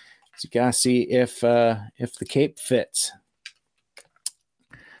do. You gotta see if the cape fits.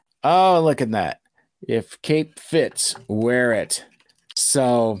 Oh, look at that. If cape fits, wear it.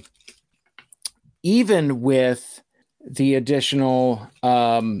 So even with the additional,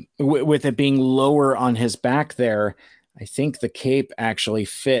 with it being lower on his back there, I think the cape actually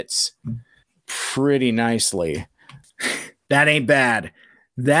fits pretty nicely. That ain't bad.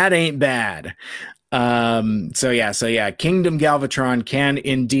 That ain't bad. So yeah, Kingdom Galvatron can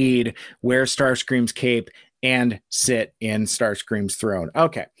indeed wear Starscream's cape and sit in Starscream's throne.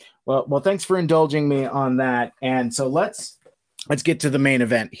 Okay. Well, thanks for indulging me on that. And so let's get to the main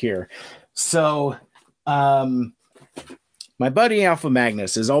event here. So, my buddy Alpha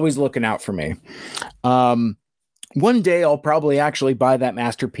Magnus is always looking out for me. One day I'll probably actually buy that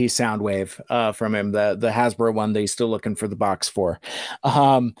Masterpiece Soundwave from him, the Hasbro one that he's still looking for the box for.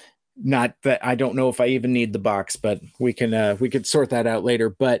 Not that I don't know if I even need the box, but we could sort that out later.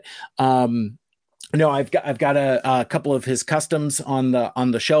 But no, I've got a couple of his customs on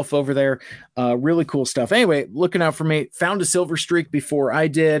the shelf over there. Really cool stuff. Anyway, looking out for me. Found a Silver Streak before I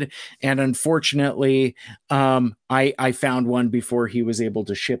did, and unfortunately, I found one before he was able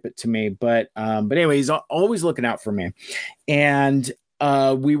to ship it to me. But anyway, he's always looking out for me. And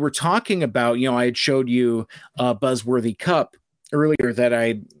we were talking about, I had showed you a Buzzworthy Cup earlier that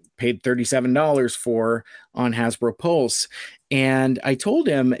I paid $37 for on Hasbro Pulse. And I told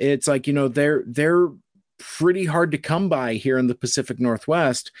him, it's like, they're pretty hard to come by here in the Pacific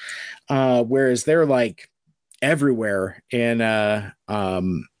Northwest, whereas they're like everywhere in other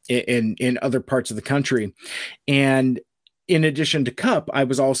parts of the country. And in addition to cup, I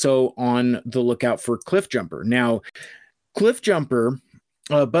was also on the lookout for cliff jumper. Now, cliff jumper,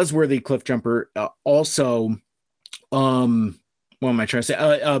 buzzworthy cliff jumper, also, what am I trying to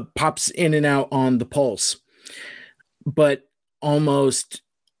say? Pops in and out on the pulse, but almost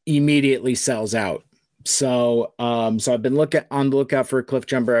immediately sells out. So I've been on the lookout for a cliff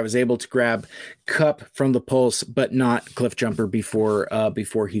jumper. I was able to grab cup from the pulse, but not cliff jumper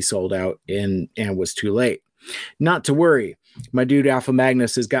before he sold out and was too late. Not to worry. My dude Alpha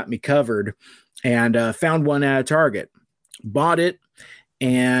Magnus has got me covered, and found one at a Target, bought it,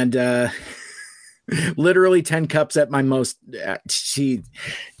 and literally 10 cups at my most.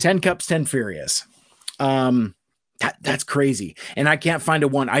 10 cups, 10 furious. That's crazy. And I can't find a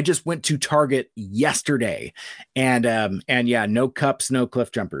one. I just went to Target yesterday, and yeah, no cups, no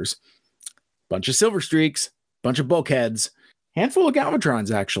cliff jumpers, bunch of silver streaks, bunch of bulkheads, handful of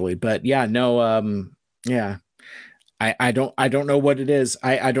Galvatrons actually. But yeah, no, yeah, I don't know what it is.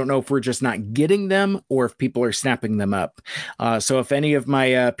 I don't know if we're just not getting them or if people are snapping them up. So if any of my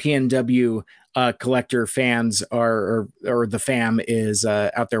PNW collector fans or the fam is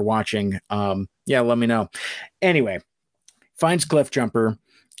out there watching, yeah, let me know. Anyway, finds cliff jumper,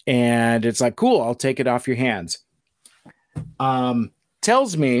 and it's like, cool, I'll take it off your hands.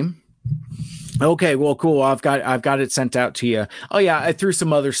 Tells me, okay, well, cool, I've got it sent out to you. Oh yeah, I threw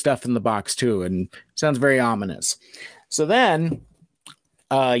some other stuff in the box too, and sounds very ominous. So then,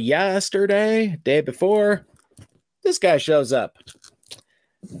 yesterday, day before, this guy shows up.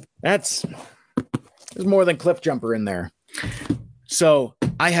 There's more than cliff jumper in there. So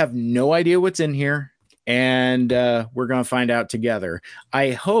I have no idea what's in here, and we're going to find out together.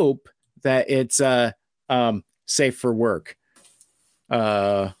 I hope that it's safe for work.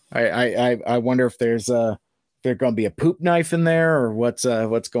 I wonder if there's going to be a poop knife in there, or what's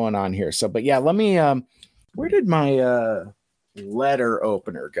going on here. So, but yeah, let me, where did my letter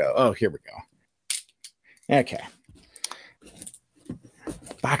opener go? Oh, here we go. Okay.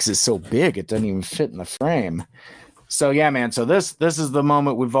 Box is so big it doesn't even fit in the frame. So yeah, man. So this is the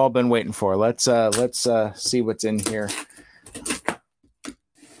moment we've all been waiting for. Let's see what's in here.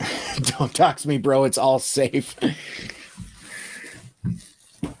 Don't dox me, bro. It's all safe.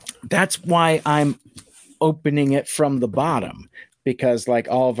 That's why I'm opening it from the bottom, because like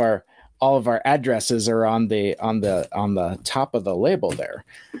all of our addresses are on the top of the label there.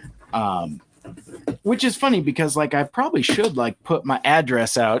 Which is funny because like I probably should like put my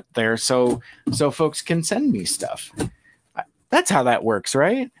address out there so folks can send me stuff. That's how that works,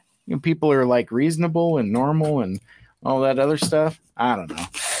 right? You know, people are like reasonable and normal and all that other stuff. I don't know.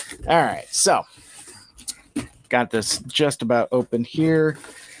 All right, so got this just about open here.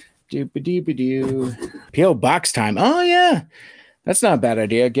 Doop-a-doop-a-doo. P.O. box time. Oh yeah, that's not a bad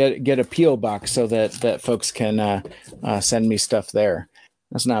idea. Get a P.O. box so that folks can send me stuff there.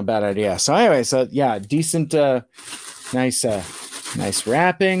 That's not a bad idea. So anyway, so yeah, decent, nice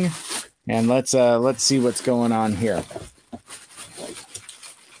wrapping, and let's see what's going on here.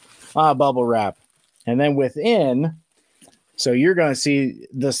 Bubble wrap, and then within, so you're gonna see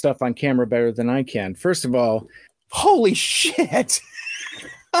the stuff on camera better than I can. First of all, holy shit!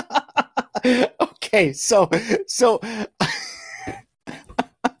 Okay, so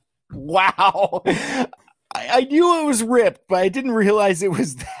wow. I knew it was ripped, but I didn't realize it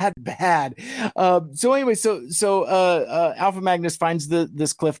was that bad. So anyway, so Alpha Magnus finds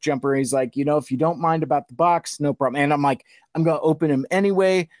this cliff jumper. He's like, if you don't mind about the box, no problem. And I'm like, I'm going to open him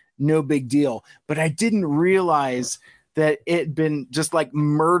anyway. No big deal. But I didn't realize that it'd been just like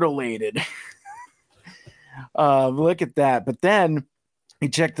myrtleated. Look at that. But then you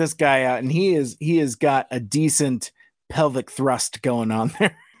check this guy out, and he has got a decent pelvic thrust going on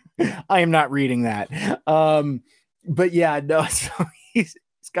there. I am not reading that. But yeah, no, so he's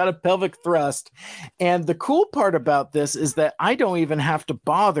got a pelvic thrust. And the cool part about this is that I don't even have to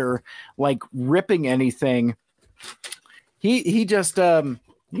bother like ripping anything. He just comes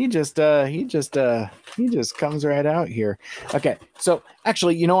right out here. Okay. So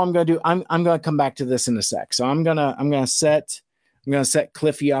actually, what I'm going to do? I'm going to come back to this in a sec. So I'm going to set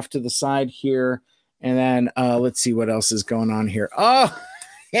Cliffy off to the side here. And then let's see what else is going on here. Oh,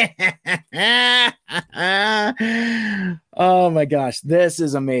 oh my gosh, this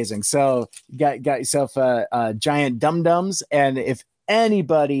is amazing. So got yourself a giant dum-dums, and if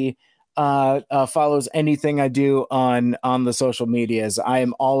anybody follows anything I do on the social medias. I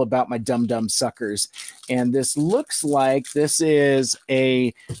am all about my dumb suckers, and this looks like this is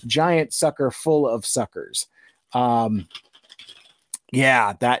a giant sucker full of suckers.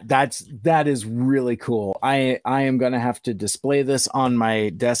 Yeah, that is really cool. I am gonna have to display this on my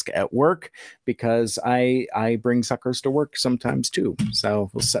desk at work because I bring suckers to work sometimes too. So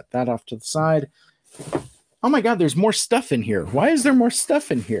we'll set that off to the side. Oh my God, there's more stuff in here. Why is there more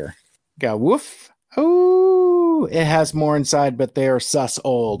stuff in here? Got woof. Oh, it has more inside, but they are sus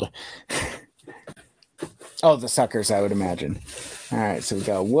old. Oh, the suckers, I would imagine. All right, so we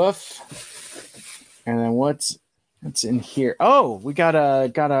got woof. And then what's in here? Oh, we got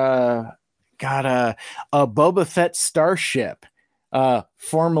a Boba Fett starship.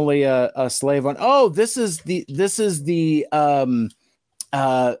 Formerly a slave one. Oh, this is the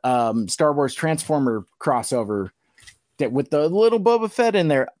Star Wars Transformer crossover that with the little Boba Fett in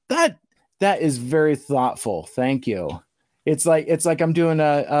there. That is very thoughtful. Thank you. It's like I'm doing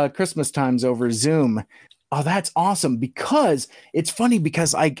a Christmas times over Zoom. Oh, that's awesome, because it's funny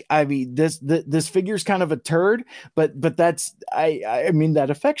because I mean this figure's kind of a turd, but that's I mean that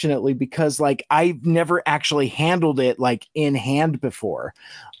affectionately, because like I've never actually handled it like in hand before.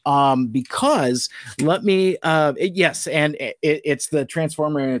 Because let me yes, and it's the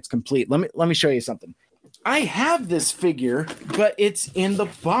Transformer and it's complete. Let me show you something. I have this figure, but it's in the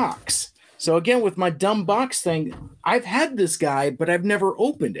box. So again, with my dumb box thing, I've had this guy, but I've never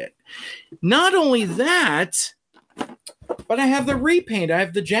opened it. Not only that, but I have the repaint. I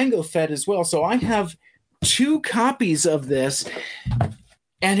have the Jango Fett as well. So I have 2 copies of this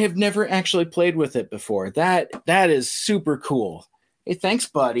and have never actually played with it before. That is super cool. Hey, thanks,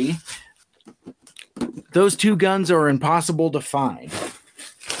 buddy. Those 2 guns are impossible to find.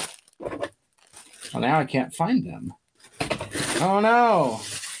 Well, now I can't find them. Oh, no.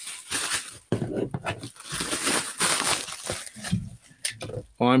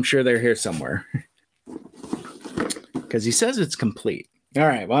 Well, I'm sure they're here somewhere because he says it's complete. All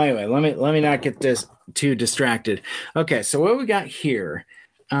right. Well, anyway, let me not get this too distracted. Okay. So what we got here?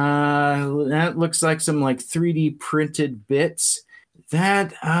 That looks like some like 3D printed bits.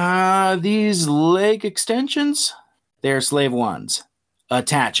 That these leg extensions, they're slave ones.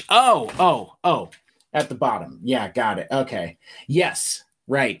 Attach. Oh, at the bottom. Yeah, got it. Okay. Yes.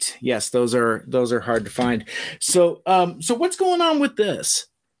 Right. Yes, those are hard to find. So what's going on with this?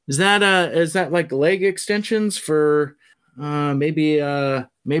 Is that like leg extensions for maybe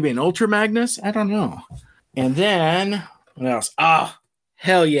an Ultra Magnus? I don't know. And then what else? Oh,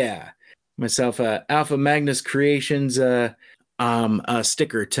 hell yeah. Myself a Alpha Magnus Creations sticker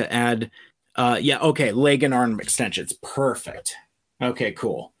to add. Yeah, okay, leg and arm extensions. Perfect. Okay,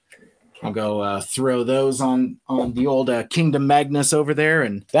 cool. I'll go throw those on the old Kingdom Magnus over there,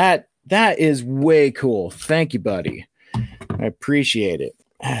 and that is way cool. Thank you, buddy. I appreciate it.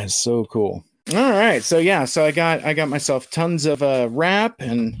 That is so cool. All right, so yeah, so I got myself tons of wrap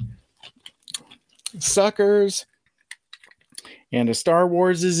and suckers, and a Star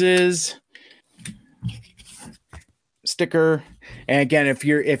Wars is sticker. And again, if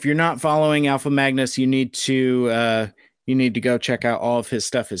you're not following Alpha Magnus, you need to go check out all of his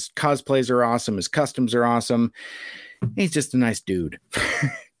stuff. His cosplays are awesome. His customs are awesome. He's just a nice dude.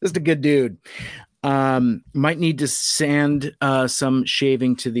 Just a good dude. Might need to sand some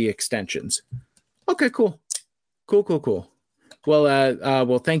shaving to the extensions. Okay, cool.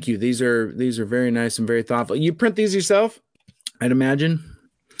 Well, thank you. These are very nice and very thoughtful. You print these yourself, I'd imagine.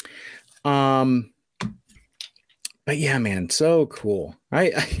 But yeah, man, so cool.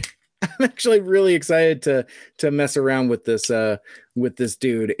 I'm actually really excited to mess around with this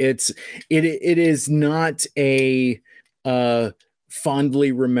dude. It is not a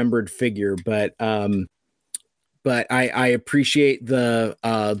fondly remembered figure, but I appreciate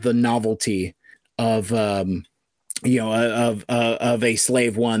the novelty of of a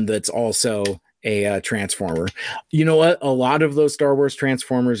slave one that's also a Transformer. You know what? A lot of those Star Wars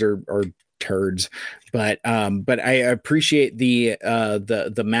Transformers are turds, but I appreciate the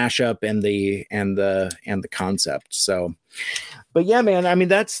mashup and the concept. So, but yeah, man, I mean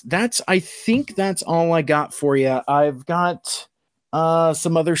that's I think that's all I got for you. I've got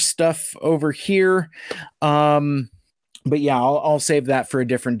some other stuff over here, but yeah, I'll save that for a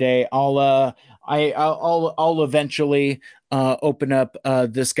different day. I'll eventually open up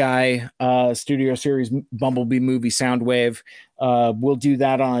this guy Studio Series Bumblebee movie Soundwave. We'll do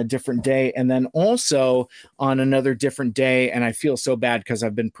that on a different day, and then also on another different day. And I feel so bad because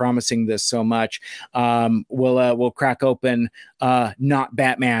I've been promising this so much. We'll crack open Not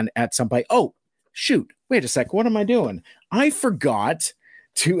Batman at some point. Oh shoot! Wait a sec. What am I doing? I forgot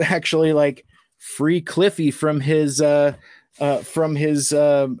to actually like free Cliffy from his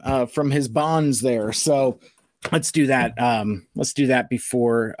bonds there. So let's do that. Let's do that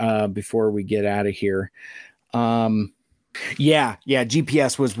before we get out of here. Yeah,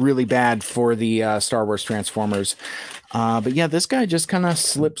 GPS was really bad for the Star Wars Transformers. But yeah, this guy just kind of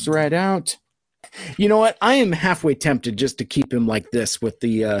slips right out. You know what? I am halfway tempted just to keep him like this with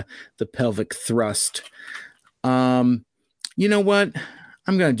the pelvic thrust. You know what?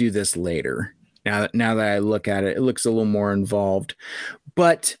 I'm going to do this later. Now that I look at it, it looks a little more involved.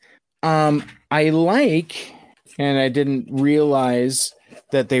 But I like, and I didn't realize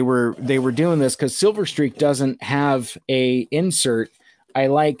that they were doing this because Silverstreak doesn't have a insert. I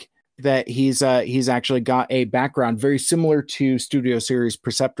like that he's actually got a background very similar to Studio Series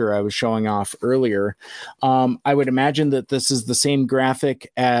Perceptor I was showing off earlier. I would imagine that this is the same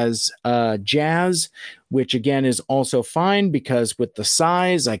graphic as Jazz, which again is also fine because with the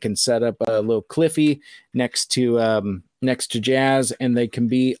size, I can set up a little Cliffy next to Jazz, and they can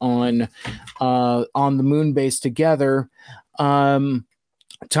be on the moon base together.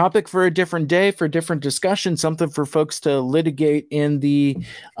 Topic for a different day, for a different discussion, something for folks to litigate in the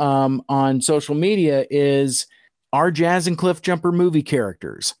on social media is, are Jazz and Cliffjumper movie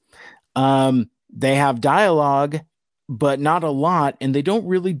characters? They have dialogue, but not a lot, and they don't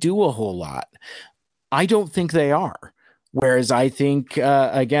really do a whole lot. I don't think they are. Whereas I think,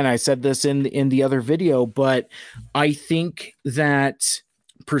 again, I said this in the other video, but I think that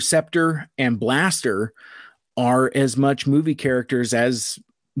Perceptor and Blaster are as much movie characters as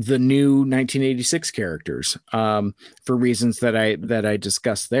the new 1986 characters, for reasons that I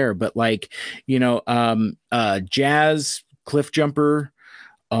discussed there. But like, you know, Jazz, Cliffjumper,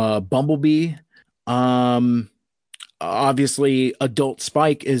 Bumblebee, obviously Adult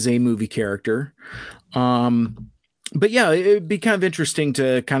Spike is a movie character. But yeah, it'd be kind of interesting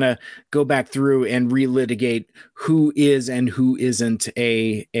to kind of go back through and relitigate who is and who isn't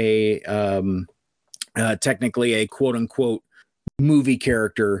technically a quote unquote movie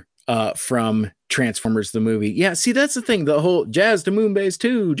character from Transformers the movie. Yeah, see, that's the thing. The whole Jazz to Moonbase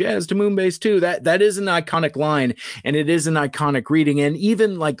 2, Jazz to Moonbase 2, that is an iconic line, and it is an iconic reading. And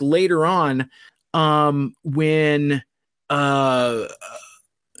even like later on, when Roger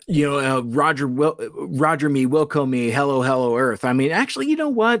me, Wilco me, hello Earth. I mean, actually, you know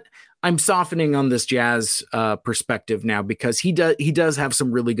what? I'm softening on this Jazz perspective now because he does have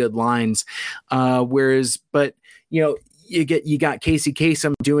some really good lines. But you know, you got Casey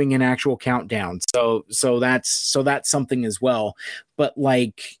Kasem doing an actual countdown, so that's something as well. But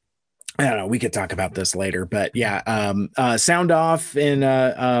like, I don't know, we could talk about this later, but yeah, sound off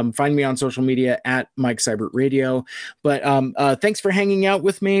and find me on social media at Mike Seibert Radio. But thanks for hanging out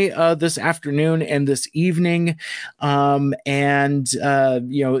with me this afternoon and this evening. Thanks a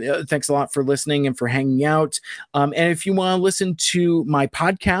lot for listening and for hanging out. And if you want to listen to my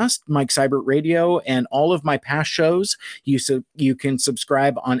podcast, Mike Seibert Radio, and all of my past shows, you can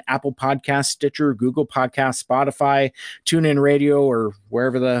subscribe on Apple Podcasts, Stitcher, Google Podcasts, Spotify, TuneIn Radio, or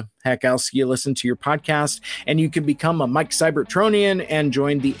wherever the heck else you listen to your podcast. And you can become a Mike Cybertronian and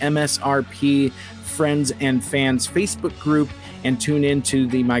join the MSRP Friends and Fans Facebook group and tune into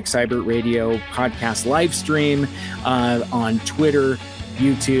the Mike Seibert Radio podcast live stream on Twitter,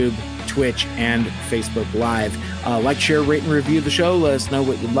 YouTube, Twitch, and Facebook Live. Like, share, rate, and review the show. Let us know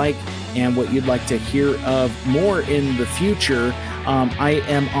what you'd like and what you'd like to hear of more in the future. I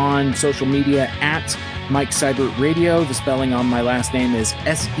am on social media at Mike Seibert Radio. The spelling on my last name is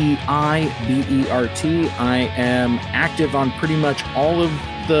Seibert. I am active on pretty much all of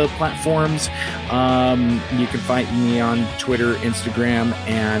the platforms. You can find me on Twitter, Instagram,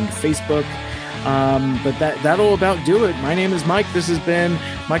 and Facebook. But that'll about do it. My name is Mike. This has been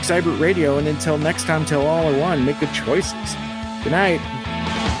Mike Seibert Radio. And until next time, till all are one, make good choices. Good night.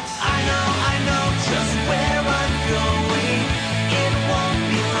 I know just where I'm going. It won't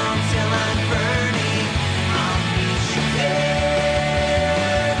be long till I'm burning. I'll meet you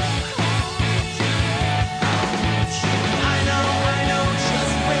there. I know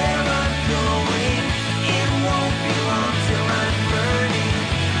just where I'm going. It won't be long till I'm burning.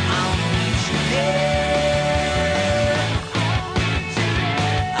 I'll meet you there.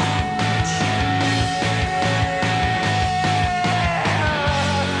 I'll meet you there.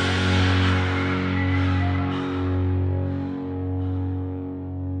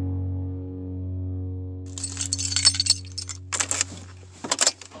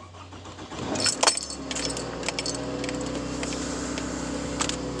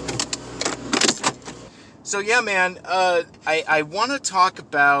 So yeah, man, I want to talk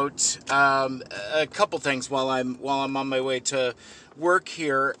about a couple things while I'm on my way to work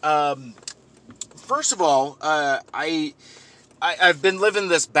here. First of all, I've been living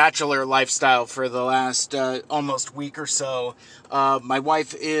this bachelor lifestyle for the last almost week or so. My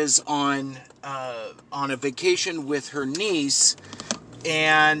wife is on a vacation with her niece,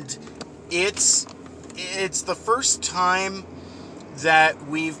 and it's the first time that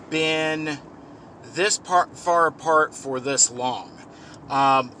we've been this far apart for this long.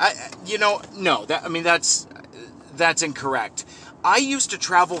 That's incorrect. I used to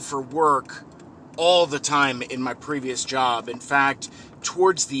travel for work all the time in my previous job. In fact,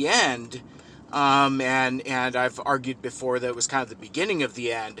 towards the end, and I've argued before that it was kind of the beginning of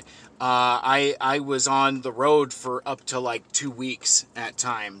the end, I was on the road for up to like 2 weeks at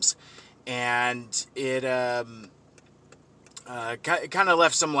times, and it kind of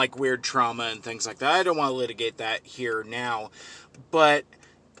left some like weird trauma and things like that. I don't want to litigate that here now, but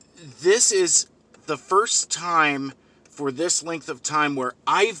this is the first time for this length of time where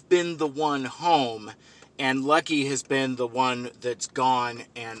I've been the one home and Lucky has been the one that's gone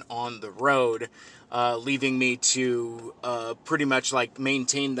and on the road, leaving me to pretty much like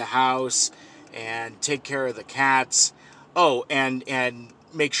maintain the house and take care of the cats. Oh, and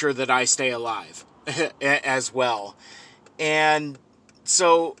make sure that I stay alive as well. And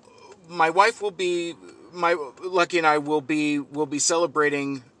so Lucky and I will be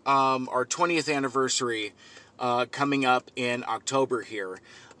celebrating our 20th anniversary coming up in October here.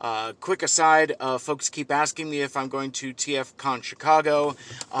 Quick aside, folks keep asking me if I'm going to TFCon Chicago,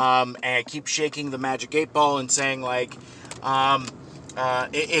 and I keep shaking the magic 8 ball and saying like,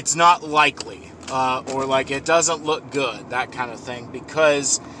 it's not likely, or like it doesn't look good, that kind of thing,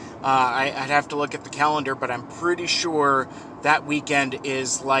 because I'd have to look at the calendar, but I'm pretty sure that weekend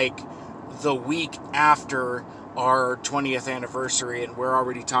is like the week after our 20th anniversary, and we're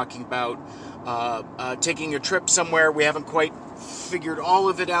already talking about taking a trip somewhere. We haven't quite figured all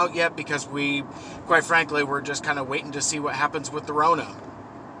of it out yet because quite frankly, we're just kind of waiting to see what happens with the Rona.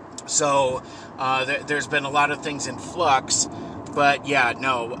 So there's been a lot of things in flux, but yeah,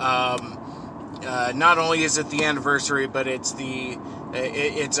 no. Not only is it the anniversary, but it's a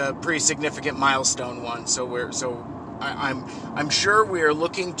pretty significant milestone one. So I'm sure we are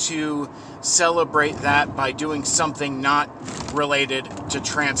looking to celebrate that by doing something not related to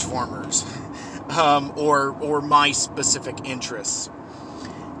Transformers, or my specific interests.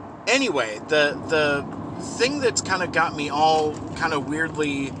 Anyway, the thing that's kind of got me all kind of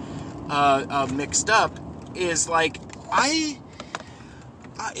weirdly mixed up is like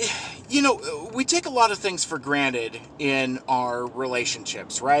we take a lot of things for granted in our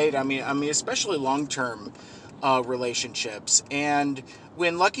relationships, right? I mean, especially long-term relationships. And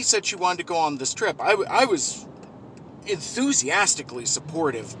when Lucky said she wanted to go on this trip, I was enthusiastically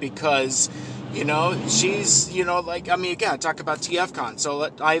supportive because, she's, again, talk about TFCon. So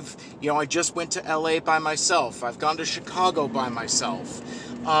I just went to LA by myself. I've gone to Chicago by myself.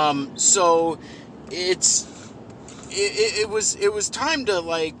 So it was time to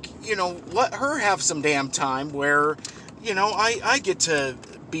let her have some damn time where, I get to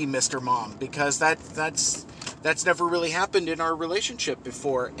be Mr. Mom, because that's never really happened in our relationship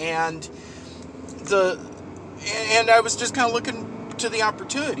before. And I was just kind of looking to the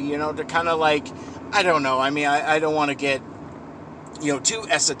opportunity, to kind of I don't know. I mean, I don't want to get, too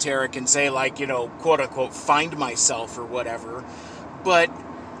esoteric and say quote unquote, find myself or whatever. But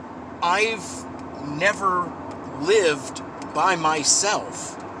I've never lived by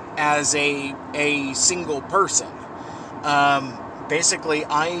myself as a single person. Basically,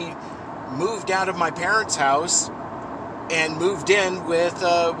 I moved out of my parents' house and moved in with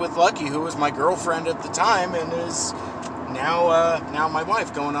Lucky, who was my girlfriend at the time and is now my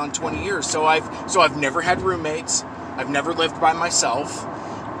wife, going on 20 years. So I've never had roommates. I've never lived by myself,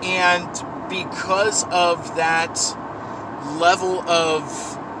 and because of that level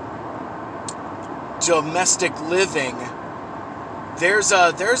of domestic living, there's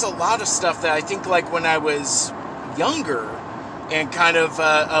a lot of stuff that I think when I was younger and kind of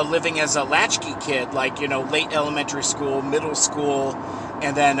living as a latchkey kid, late elementary school, middle school,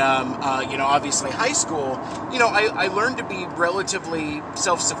 and then obviously high school, I learned to be relatively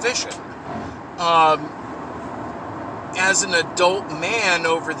self-sufficient. As an adult man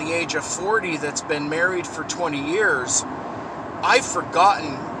over the age of 40 that's been married for 20 years, I've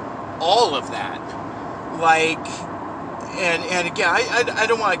forgotten all of that. And again, I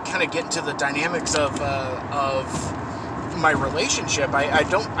don't want to kind of get into the dynamics of my relationship. I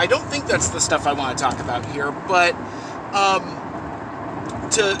don't think that's the stuff I want to talk about here. But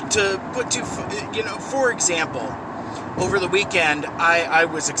to put to, for example, over the weekend, I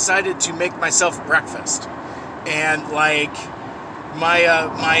was excited to make myself breakfast, and like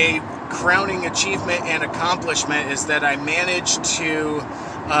my crowning achievement and accomplishment is that I managed to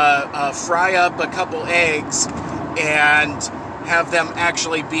fry up a couple eggs and have them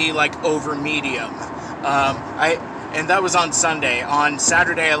actually be like over medium. And that was on Sunday. On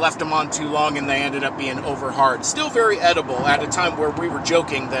Saturday, I left them on too long, and they ended up being over hard. Still very edible at a time where we were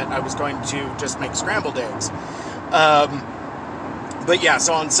joking that I was going to just make scrambled eggs. But yeah,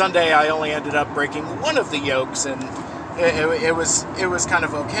 so on Sunday, I only ended up breaking one of the yolks, and it was kind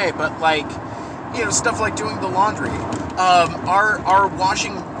of okay. But like, stuff like doing the laundry, our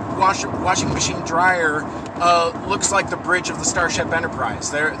washing machine dryer looks like the bridge of the Starship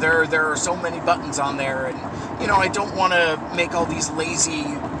Enterprise. There are so many buttons on there, and I don't want to make all these lazy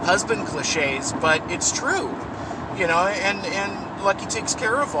husband cliches, but it's true, and Lucky takes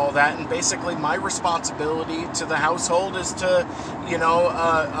care of all that, and basically my responsibility to the household is to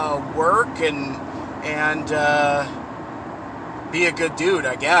work and be a good dude,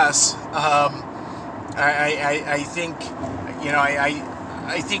 I guess. I think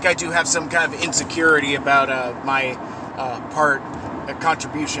I think I do have some kind of insecurity about my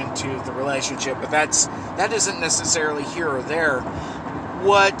contribution to the relationship, but that isn't necessarily here or there.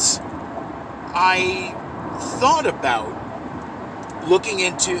 What I thought about looking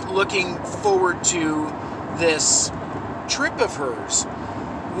forward to this trip of hers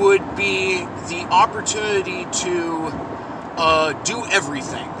would be the opportunity to do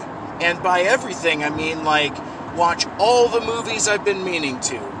everything. And by everything, I mean like watch all the movies I've been meaning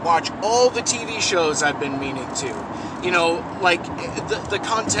to, watch all the TV shows I've been meaning to, like the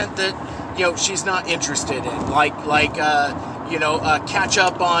content that she's not interested in, like catch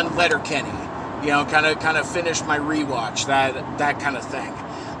up on Letterkenny, kind of finish my rewatch, that kind of thing,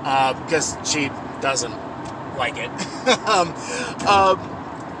 because she doesn't like it.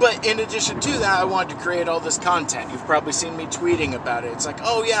 But in addition to that, I wanted to create all this content. You've probably seen me tweeting about it. It's like,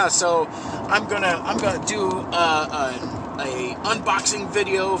 oh yeah, so I'm gonna do a unboxing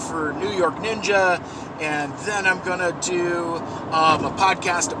video for New York Ninja, and then I'm gonna do a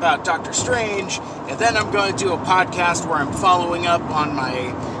podcast about Doctor Strange, and then I'm gonna do a podcast where I'm following up on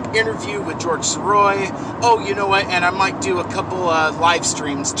my interview with George Soroy. Oh, you know what? And I might do a couple live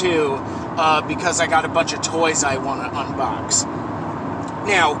streams too, because I got a bunch of toys I want to unbox.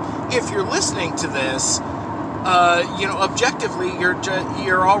 Now, if you're listening to this, objectively,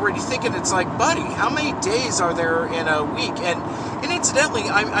 you're already thinking, it's like, buddy, how many days are there in a week? And incidentally,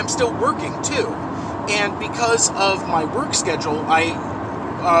 I'm still working too, and because of my work schedule,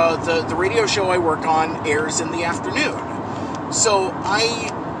 the radio show I work on airs in the afternoon, so I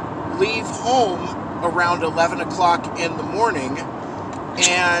leave home around 11 o'clock in the morning,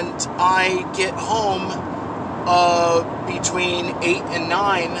 and I get home between 8 and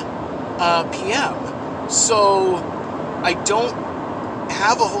 9 p.m. So I don't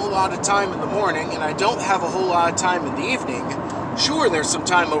have a whole lot of time in the morning, and I don't have a whole lot of time in the evening. Sure, there's some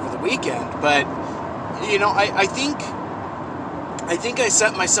time over the weekend, but I think I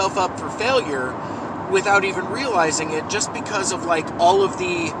set myself up for failure without even realizing it, just because of like all of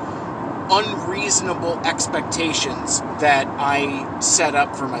the unreasonable expectations that I set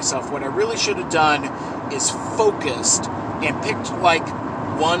up for myself. What I really should have done is focused and picked like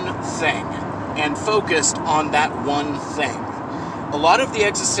one thing and focused on that one thing. A lot of the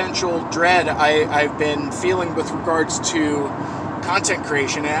existential dread I've been feeling with regards to content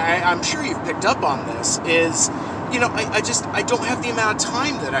creation, and I'm sure you've picked up on this, is, I don't have the amount of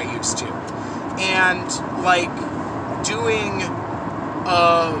time that I used to. And like doing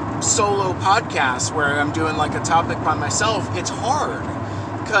solo podcasts where I'm doing like a topic by myself, it's hard.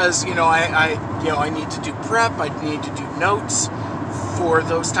 Because, I need to do prep, I need to do notes for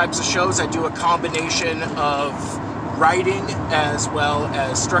those types of shows. I do a combination of writing as well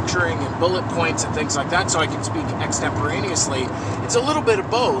as structuring and bullet points and things like that, so I can speak extemporaneously. It's a little bit of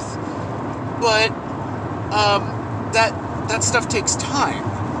both, but that stuff takes time.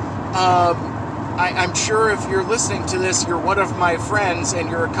 I'm sure if you're listening to this, you're one of my friends and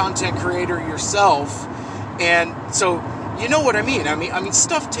you're a content creator yourself, and so you know what I mean. I mean,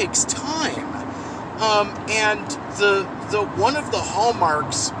 stuff takes time. And the one of the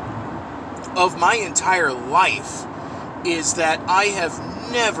hallmarks of my entire life is that I have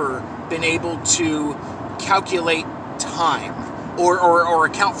never been able to calculate time or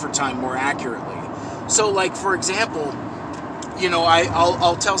account for time more accurately. So, like, for example,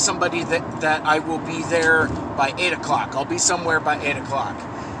 I'll tell somebody that I will be there by 8 o'clock. I'll be somewhere by 8 o'clock.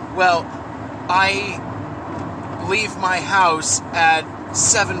 Well, I leave my house at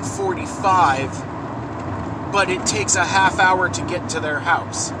 7:45, but it takes a half hour to get to their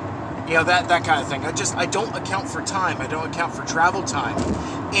house. You know, that kind of thing. I don't account for time. I don't account for travel time.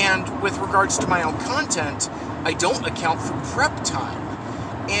 And with regards to my own content, I don't account for prep time.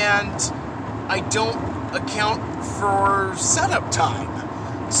 And I don't account for setup time.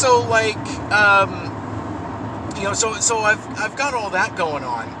 So like, you know, so I've got all that going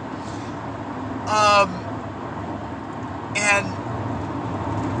on. And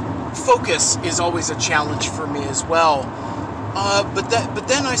focus is always a challenge for me as well. But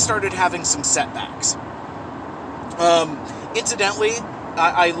then I started having some setbacks. Incidentally,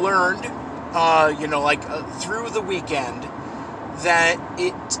 I learned, you know, like through the weekend, that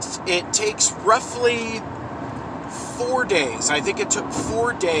it takes roughly 4 days. I think it took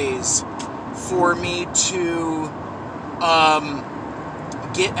 4 days for me to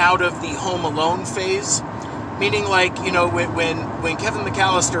get out of the Home Alone phase. Meaning, like, you know, when Kevin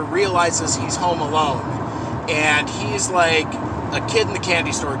McAllister realizes he's home alone, and he's like a kid in the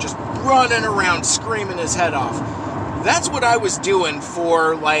candy store just running around screaming his head off. That's what I was doing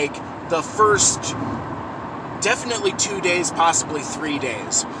for like the first definitely 2 days, possibly 3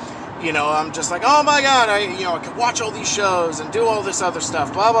 days. You know, I'm just like, oh my God, I could watch all these shows and do all this other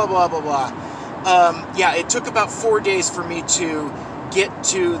stuff, blah, blah, blah, blah, blah. Yeah, it took about 4 days for me to get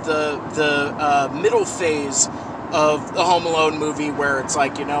to the middle phase of the Home Alone movie, where it's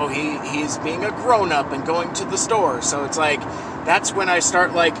like, you know, he's being a grown-up and going to the store. So it's like, that's when I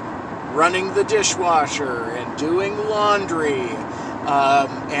start like running the dishwasher and doing laundry,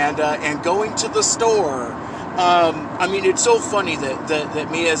 and going to the store. I mean, it's so funny that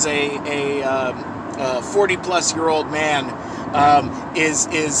me as a 40-plus-year-old man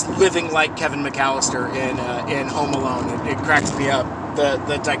is living like Kevin McAllister in Home Alone. It cracks me up,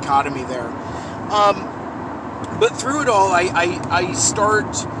 the dichotomy there. But through it all, I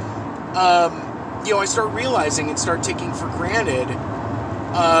start, I start realizing and start taking for granted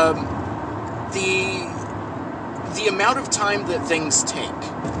the amount of time that things take.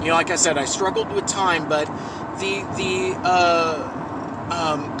 You know, like I said, I struggled with time, but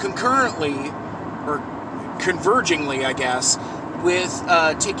concurrently, or convergingly, I guess, with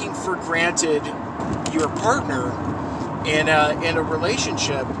taking for granted your partner in a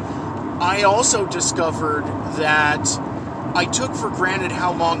relationship, I also discovered that I took for granted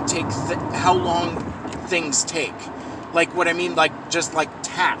how long things take. Like, what I mean, like, just like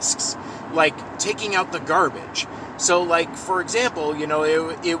tasks, like taking out the garbage. So, like, for example, you know,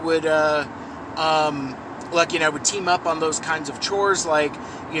 it would, like, you know, I would team up on those kinds of chores. Like,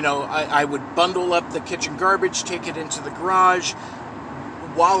 you know, I would bundle up the kitchen garbage, take it into the garage.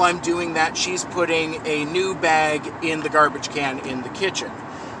 While I'm doing that, she's putting a new bag in the garbage can in the kitchen.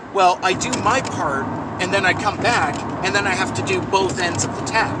 Well, I do my part, and then I come back, and then I have to do both ends of the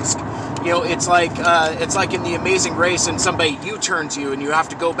task. You know, it's like in The Amazing Race, and somebody U-turns you, and you have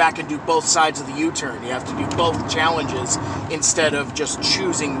to go back and do both sides of the U-turn. You have to do both challenges instead of just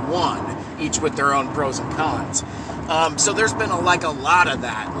choosing one, each with their own pros and cons. So there's been a lot of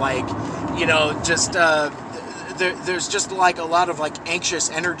that. Like, you know, just there's just like a lot of like anxious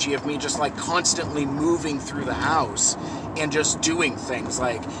energy of me just like constantly moving through the house and just doing things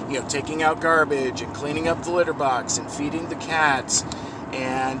like, you know, taking out garbage and cleaning up the litter box and feeding the cats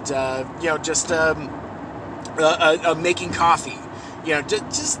and, you know, just making coffee, you know,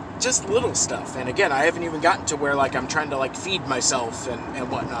 just little stuff. And again, I haven't even gotten to where like I'm trying to like feed myself and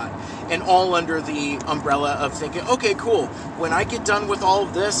whatnot, and all under the umbrella of thinking, okay, cool, when I get done with all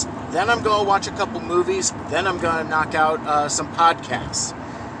of this, then I'm going to watch a couple movies, then I'm going to knock out some podcasts.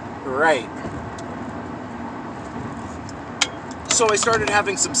 Right. So I started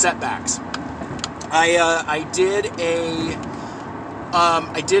having some setbacks. I did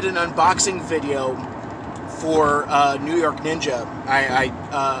an unboxing video for New York Ninja. I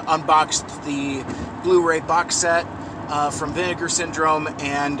unboxed the Blu-ray box set from Vinegar Syndrome,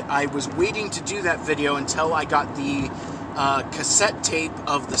 and I was waiting to do that video until I got the cassette tape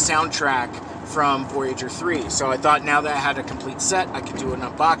of the soundtrack from Voyager 3. So I thought now that I had a complete set, I could do an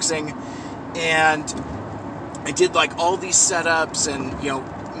unboxing. And I did like all these setups and, you know,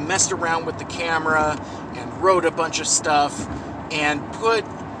 messed around with the camera and wrote a bunch of stuff and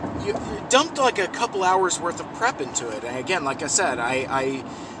dumped like a couple hours worth of prep into it. And again, like I said, I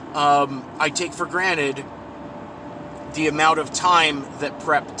take for granted the amount of time that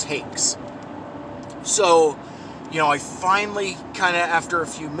prep takes. So, you know, I finally kind of, after a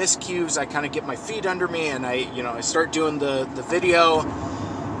few miscues, I kind of get my feet under me and I start doing the video,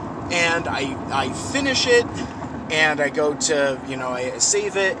 and I finish it, and I go to, you know, I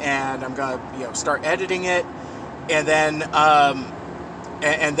save it, and I'm gonna, you know, start editing it, and then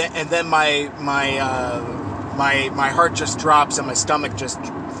and then my heart just drops and my stomach just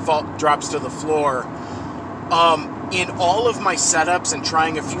drops to the floor. In all of my setups and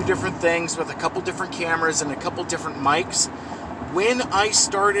trying a few different things with a couple different cameras and a couple different mics, when I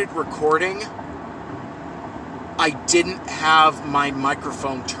started recording, I didn't have my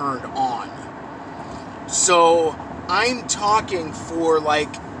microphone turned on. So I'm talking for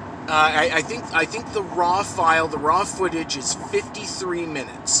like, I think the raw footage is 53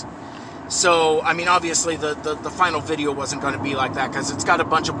 minutes. So, I mean, obviously the final video wasn't going to be like that because it's got a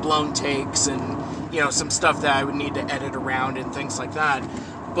bunch of blown takes and, you know, some stuff that I would need to edit around and things like that.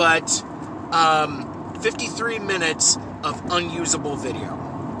 But 53 minutes of unusable video.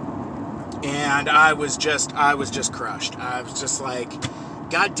 And I was just crushed. I was just like,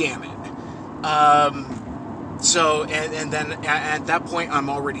 God damn it. So, and then at that point, I'm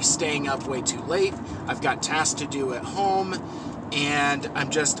already staying up way too late. I've got tasks to do at home. And I'm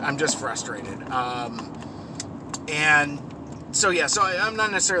just frustrated. And so yeah, so I'm not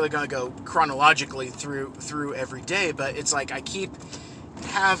necessarily going to go chronologically through every day, but it's like I keep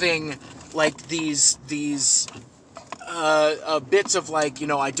having like these bits of like, you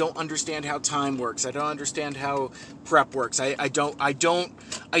know, I don't understand how time works. I don't understand how prep works. I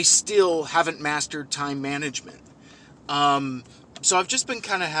still haven't mastered time management. So I've just been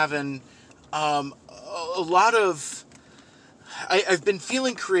kind of having a lot of. I've been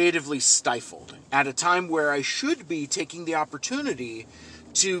feeling creatively stifled at a time where I should be taking the opportunity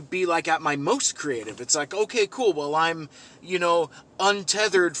to be like at my most creative. It's like, okay, cool. Well, I'm, you know,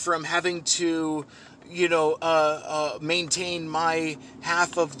 untethered from having to, you know, maintain my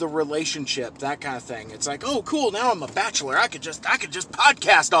half of the relationship, that kind of thing. It's like, oh, cool. Now I'm a bachelor. I could just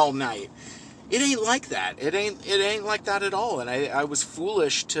podcast all night. It ain't like that. It ain't like that at all. And I was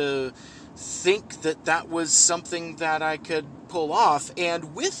foolish to think that was something that I could pull off,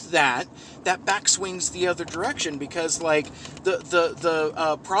 and with that backswings the other direction, because like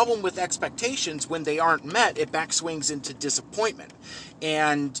the problem with expectations, when they aren't met, it backswings into disappointment.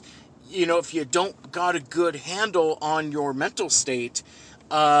 And you know, if you don't got a good handle on your mental state,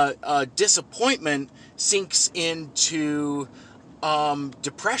 disappointment sinks into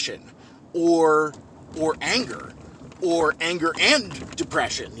depression or anger. Or anger and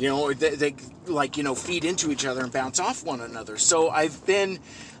depression, you know, they like, you know, feed into each other and bounce off one another. So I've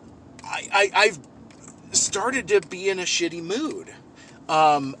started to be in a shitty mood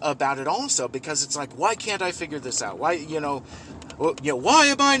about it also, because it's like, why can't I figure this out? Why, why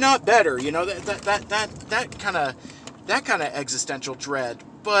am I not better? You know, that kind of existential dread.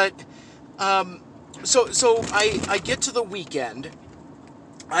 But so I get to the weekend.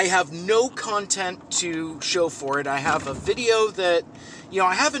 I have no content to show for it. I have a video that, you know,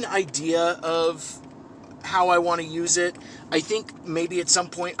 I have an idea of how I want to use it. I think maybe at some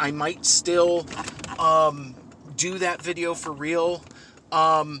point I might still do that video for real.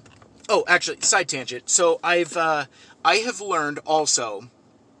 Actually, side tangent. So I have learned also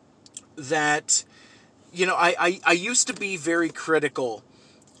that, you know, I used to be very critical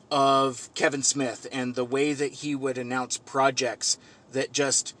of Kevin Smith and the way that he would announce projects that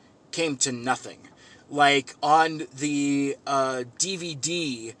just came to nothing. Like on the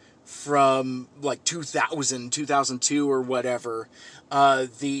DVD from like 2002 or whatever,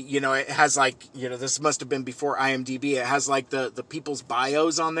 it has like, you know, this must have been before IMDb. It has like the people's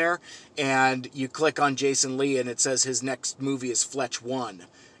bios on there, and you click on Jason Lee and it says his next movie is Fletch 1.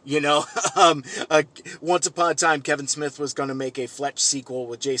 You know, once upon a time, Kevin Smith was going to make a Fletch sequel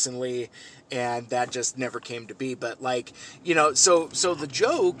with Jason Lee, and that just never came to be. But like, you know, so the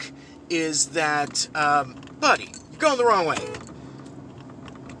joke is that, buddy, you're going the wrong way.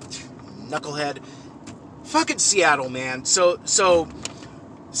 Knucklehead. Fucking Seattle, man. So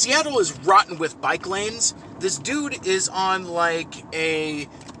Seattle is rotten with bike lanes. This dude is on like a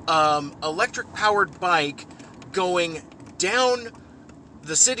electric powered bike going down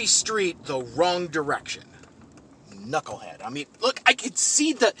the city street the wrong direction. Knucklehead. I mean, look, I can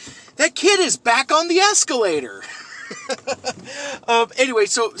see that kid is back on the escalator. Anyway,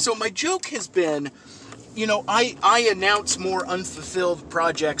 so my joke has been, you know, I announce more unfulfilled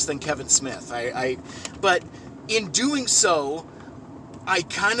projects than Kevin Smith. But in doing so, I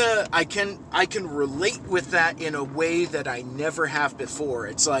can relate with that in a way that I never have before.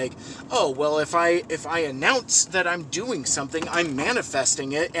 It's like, oh, well, if I announce that I'm doing something, I'm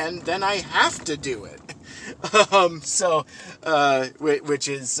manifesting it, and then I have to do it. Which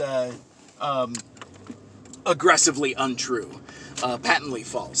is aggressively untrue, patently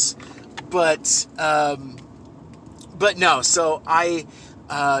false. But no. So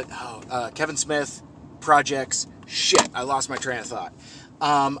Kevin Smith projects Shit, I lost my train of thought.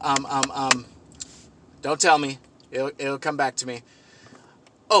 Don't tell me. It'll come back to me.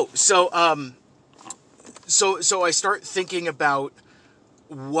 Oh, so I start thinking about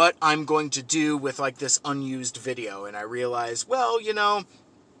what I'm going to do with like this unused video, and I realize, well,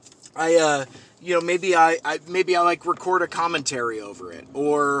 maybe I like record a commentary over it,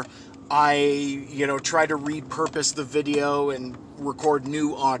 or I try to repurpose the video and record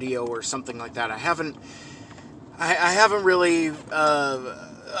new audio or something like that. I haven't really,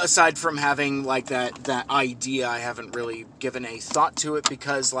 aside from having like that idea, I haven't really given a thought to it,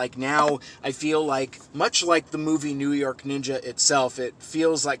 because like now I feel like, much like the movie New York Ninja itself, it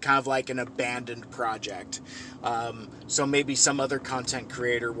feels like kind of like an abandoned project. So maybe some other content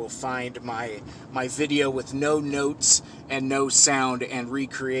creator will find my video with no notes and no sound and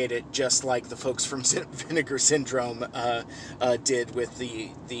recreate it just like the folks from Vinegar Syndrome did with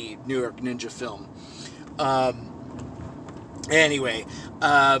the New York Ninja film. Anyway,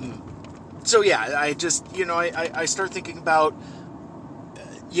 so yeah, I just, I start thinking about,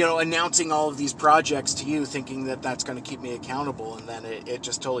 announcing all of these projects to you, thinking that that's going to keep me accountable, and then it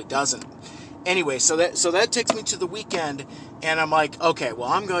just totally doesn't. Anyway, so that takes me to the weekend, and I'm like, okay, well,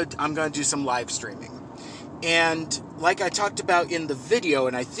 I'm going to do some live streaming. And like I talked about in the video,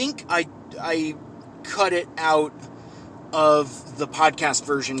 and I think I cut it out of the podcast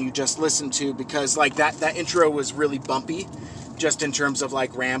version you just listened to, because like that intro was really bumpy, just in terms of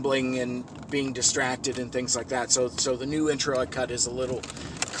like rambling and being distracted and things like that. So the new intro I cut is a little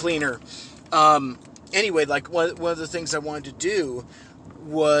cleaner. Anyway, like one of the things I wanted to do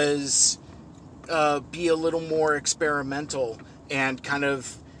was be a little more experimental and kind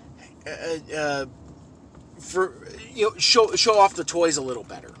of show off the toys a little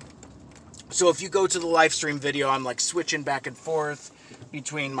better. So if you go to the live stream video, I'm like switching back and forth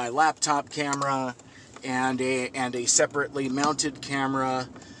between my laptop camera and a separately mounted camera,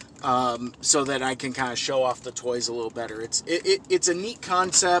 so that I can kind of show off the toys a little better. It's a neat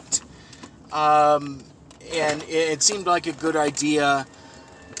concept, and it seemed like a good idea.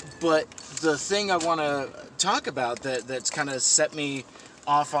 But the thing I want to talk about that's kind of set me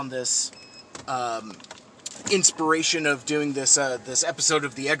off on this inspiration of doing this episode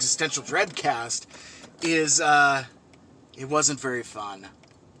of the Existential Dreadcast is it wasn't very fun.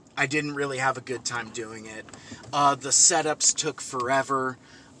 I didn't really have a good time doing it. The setups took forever.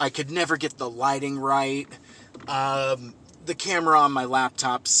 I could never get the lighting right. The camera on my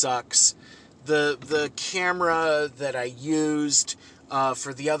laptop sucks. The camera that I used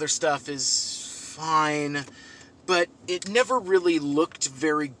for the other stuff is fine, but it never really looked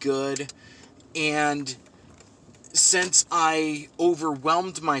very good. And since I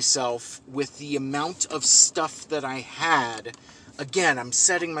overwhelmed myself with the amount of stuff that I had, again, I'm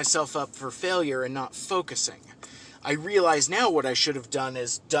setting myself up for failure and not focusing. I realize now what I should have done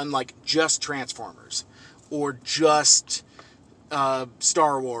is done like just Transformers, or just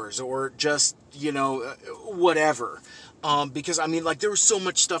Star Wars, or just, whatever. Because, I mean, like, there was so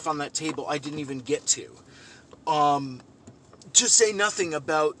much stuff on that table I didn't even get to. To say nothing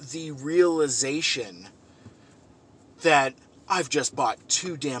about the realization that I've just bought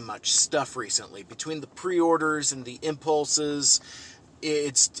too damn much stuff recently. Between the pre-orders and the impulses,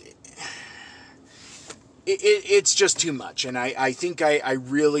 it's just too much. And I think I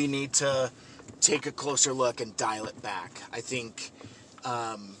really need to take a closer look and dial it back. I think,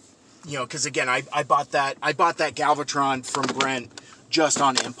 because again, I bought that Galvatron from Brent just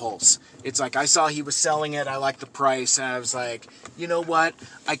on impulse. It's like, I saw he was selling it, I liked the price, and I was like, you know what,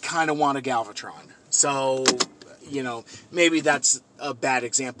 I kind of want a Galvatron. So, maybe that's a bad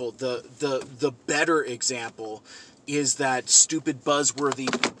example. The better example is that stupid Buzzworthy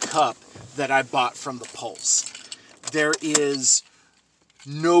cup that I bought from the Pulse. There is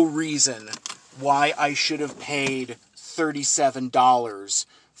no reason why I should have paid $37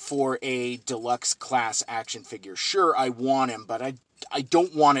 for a deluxe class action figure. Sure, I want him, but I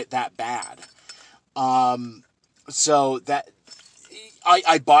don't want it that bad. So that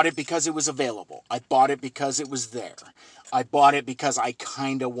I bought it because it was available. I bought it because it was there. I bought it because I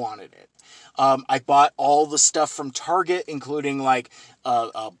kind of wanted it. I bought all the stuff from Target, including like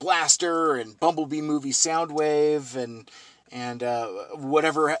a Blaster and Bumblebee movie Soundwave and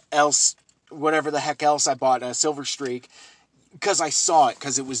whatever the heck else I bought, Silver Streak, because I saw it,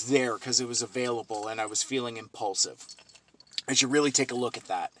 because it was there, because it was available, and I was feeling impulsive. I should really take a look at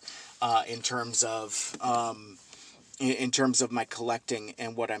that in terms of my collecting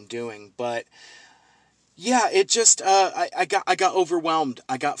and what I'm doing. But yeah, it just I got overwhelmed.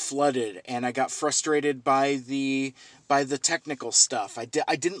 I got flooded, and I got frustrated by the technical stuff. I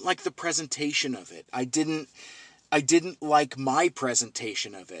didn't like the presentation of it. I didn't I didn't like my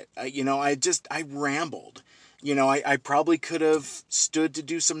presentation of it. I rambled. I probably could have stood to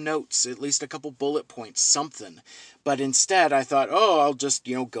do some notes, at least a couple bullet points, something. But instead, I thought, I'll just,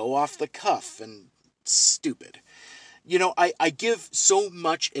 go off the cuff, and stupid. I give so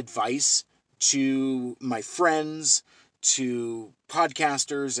much advice to my friends, to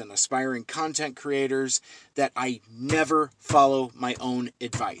podcasters and aspiring content creators, that I never follow my own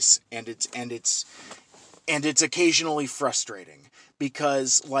advice. And it's occasionally frustrating,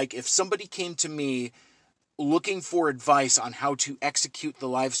 because like if somebody came to me looking for advice on how to execute the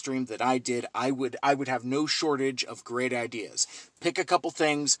live stream that I did, I would have no shortage of great ideas. Pick a couple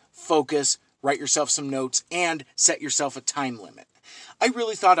things, focus, write yourself some notes, and set yourself a time limit. I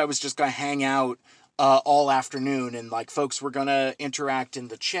really thought I was just going to hang out all afternoon, and like folks were going to interact in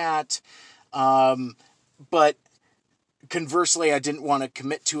the chat. But conversely, I didn't want to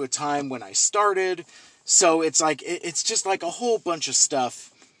commit to a time when I started. So it's like, it's just like a whole bunch of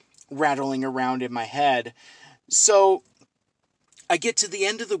stuff rattling around in my head. So I get to the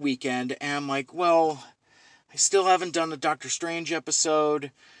end of the weekend and I'm like, well, I still haven't done a Doctor Strange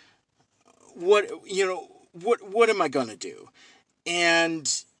episode. What am I going to do?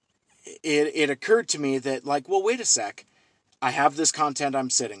 And it occurred to me that like, well, wait a sec. I have this content I'm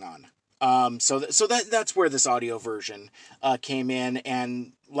sitting on. So that's where this audio version came in.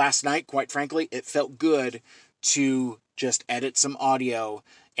 And last night, quite frankly, it felt good to just edit some audio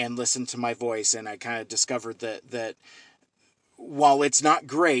and listen to my voice. And I kind of discovered that while it's not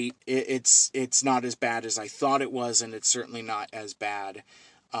great, it's not as bad as I thought it was, and it's certainly not as bad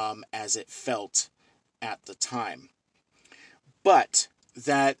as it felt at the time. But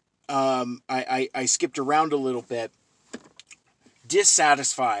that I skipped around a little bit.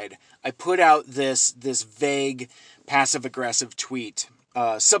 Dissatisfied, I put out this vague passive-aggressive tweet,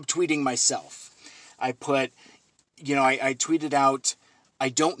 subtweeting myself. I put, I tweeted out, I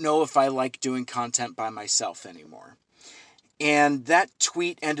don't know if I like doing content by myself anymore. And that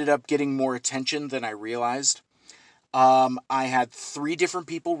tweet ended up getting more attention than I realized. I had 3 different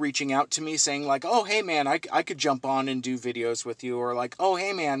people reaching out to me saying like, oh, hey man, I could jump on and do videos with you. Or like, oh,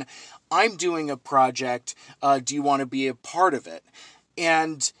 hey man, I'm doing a project. Do you want to be a part of it?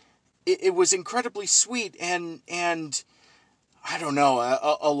 And it was incredibly sweet. And I don't know,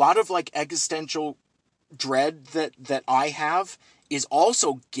 a lot of like existential dread that I have is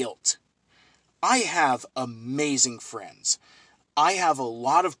also guilt. I have amazing friends. I have a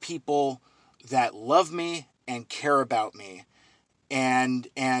lot of people that love me and care about me and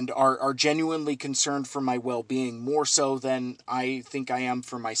are genuinely concerned for my well-being, more so than I think I am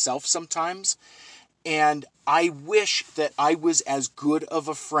for myself sometimes. And I wish that I was as good of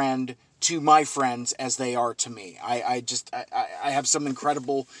a friend to my friends as they are to me. I have some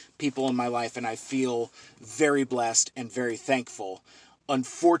incredible people in my life, and I feel very blessed and very thankful.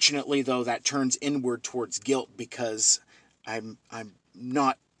 Unfortunately, though, that turns inward towards guilt, because I'm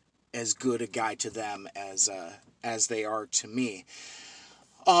not as good a guy to them as they are to me.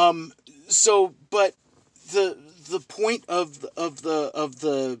 But the point of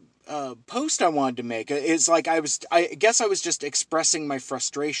the post I wanted to make is like, I guess I was just expressing my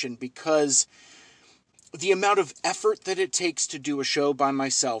frustration, because the amount of effort that it takes to do a show by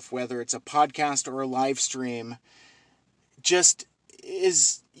myself, whether it's a podcast or a live stream, just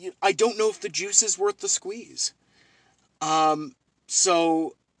is, I don't know if the juice is worth the squeeze.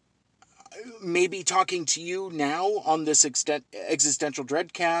 So maybe talking to you now on this existential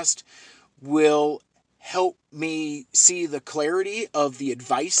dreadcast will help me see the clarity of the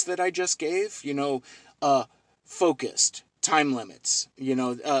advice that I just gave. Focused, time limits,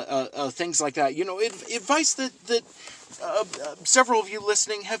 things like that. Advice that several of you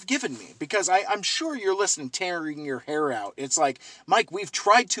listening have given me, because I'm sure you're listening, tearing your hair out. It's like, Mike, we've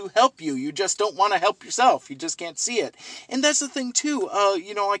tried to help you. You just don't want to help yourself. You just can't see it. And that's the thing too.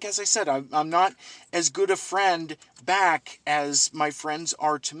 Like, as I said, I'm not as good a friend back as my friends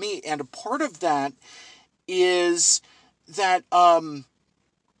are to me. And a part of that is that,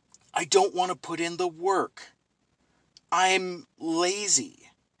 I don't want to put in the work. I'm lazy.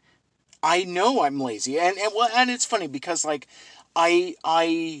 I know I'm lazy, and it's funny because like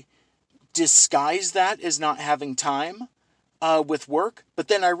I disguise that as not having time with work, but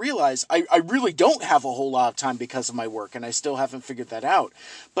then I realize I really don't have a whole lot of time because of my work, and I still haven't figured that out.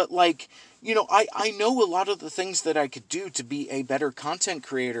 But like, I know a lot of the things that I could do to be a better content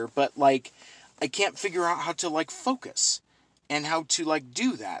creator, but like I can't figure out how to like focus and how to like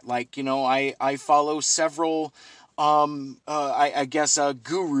do that. Like, I follow several I guess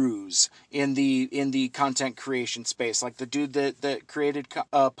gurus in the content creation space, like the dude that created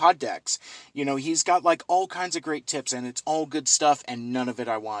Poddex. You know, he's got like all kinds of great tips, and it's all good stuff, and none of it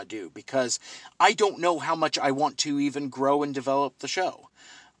I want to do because I don't know how much I want to even grow and develop the show.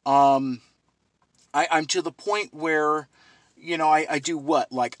 I'm to the point where, you know, I do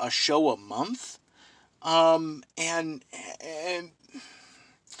what, like a show a month? And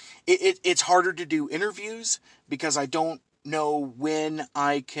it's harder to do interviews because I don't know when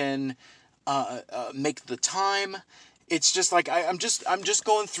I can make the time. It's just like I'm just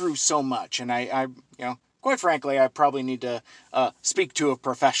going through so much, and I you know, quite frankly, I probably need to speak to a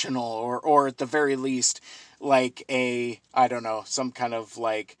professional, or at the very least, like I don't know, some kind of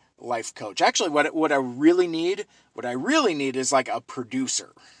like life coach. Actually, what I really need is like a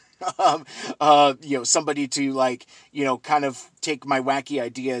producer. You know, somebody to like, you know, kind of take my wacky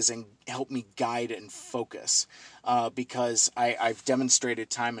ideas and help me guide and focus. Because I've demonstrated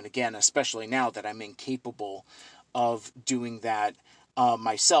time and again, especially now, that I'm incapable of doing that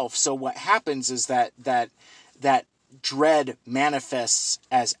myself. So what happens is that dread manifests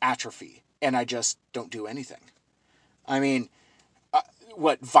as atrophy, and I just don't do anything. I mean,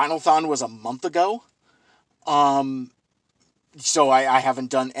 what Vinylthon was a month ago. So I haven't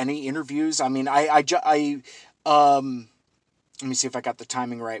done any interviews. I mean, let me see if I got the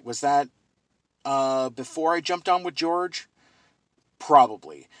timing right. Was that before I jumped on with George?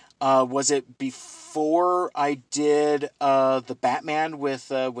 Probably. Was it before I did the Batman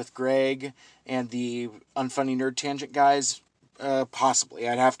with Greg and the Unfunny Nerd Tangent guys? Possibly.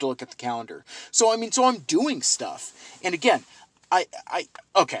 I'd have to look at the calendar. So I mean, so I'm doing stuff. And again,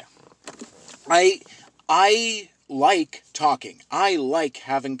 okay. I like talking. I like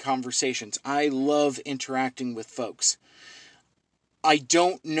having conversations. I love interacting with folks. I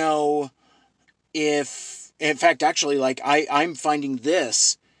don't know if, in fact, actually, like I'm finding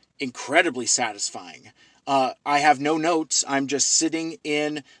this incredibly satisfying. I have no notes. I'm just sitting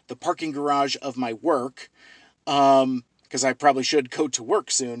in the parking garage of my work, because I probably should go to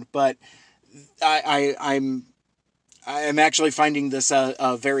work soon, but I'm actually finding this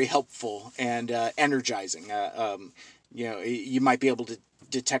very helpful and energizing. You know, you might be able to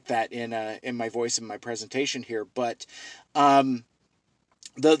detect that in my voice and my presentation here, but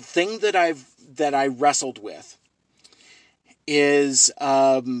the thing that I wrestled with is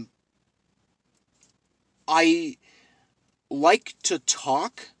I like to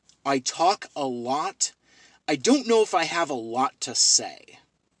talk. I talk a lot. I don't know if I have a lot to say.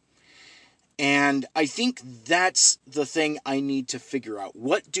 And I think that's the thing I need to figure out.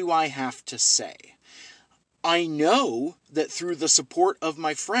 What do I have to say? I know that through the support of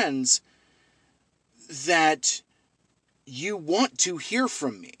my friends that you want to hear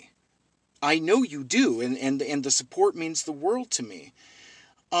from me. I know you do, and the support means the world to me.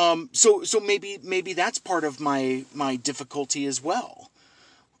 So maybe that's part of my difficulty as well.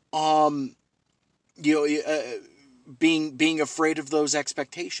 You know, being afraid of those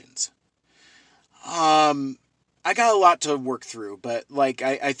expectations. I got a lot to work through, but like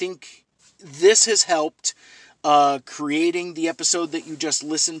I think this has helped. Creating the episode that you just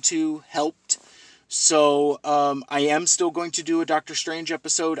listened to helped. So I am still going to do a Doctor Strange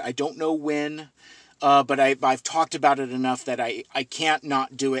episode. I don't know when, but I've talked about it enough that I can't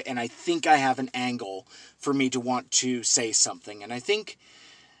not do it, and I think I have an angle for me to want to say something. And I think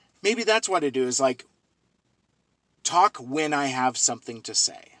maybe that's what I do, is like talk when I have something to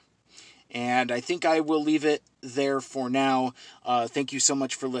say. And I think I will leave it there for now. Thank you so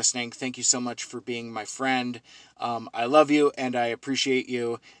much for listening. Thank you so much for being my friend. I love you and I appreciate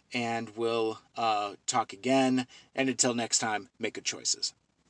you, and we'll talk again. And until next time, make good choices.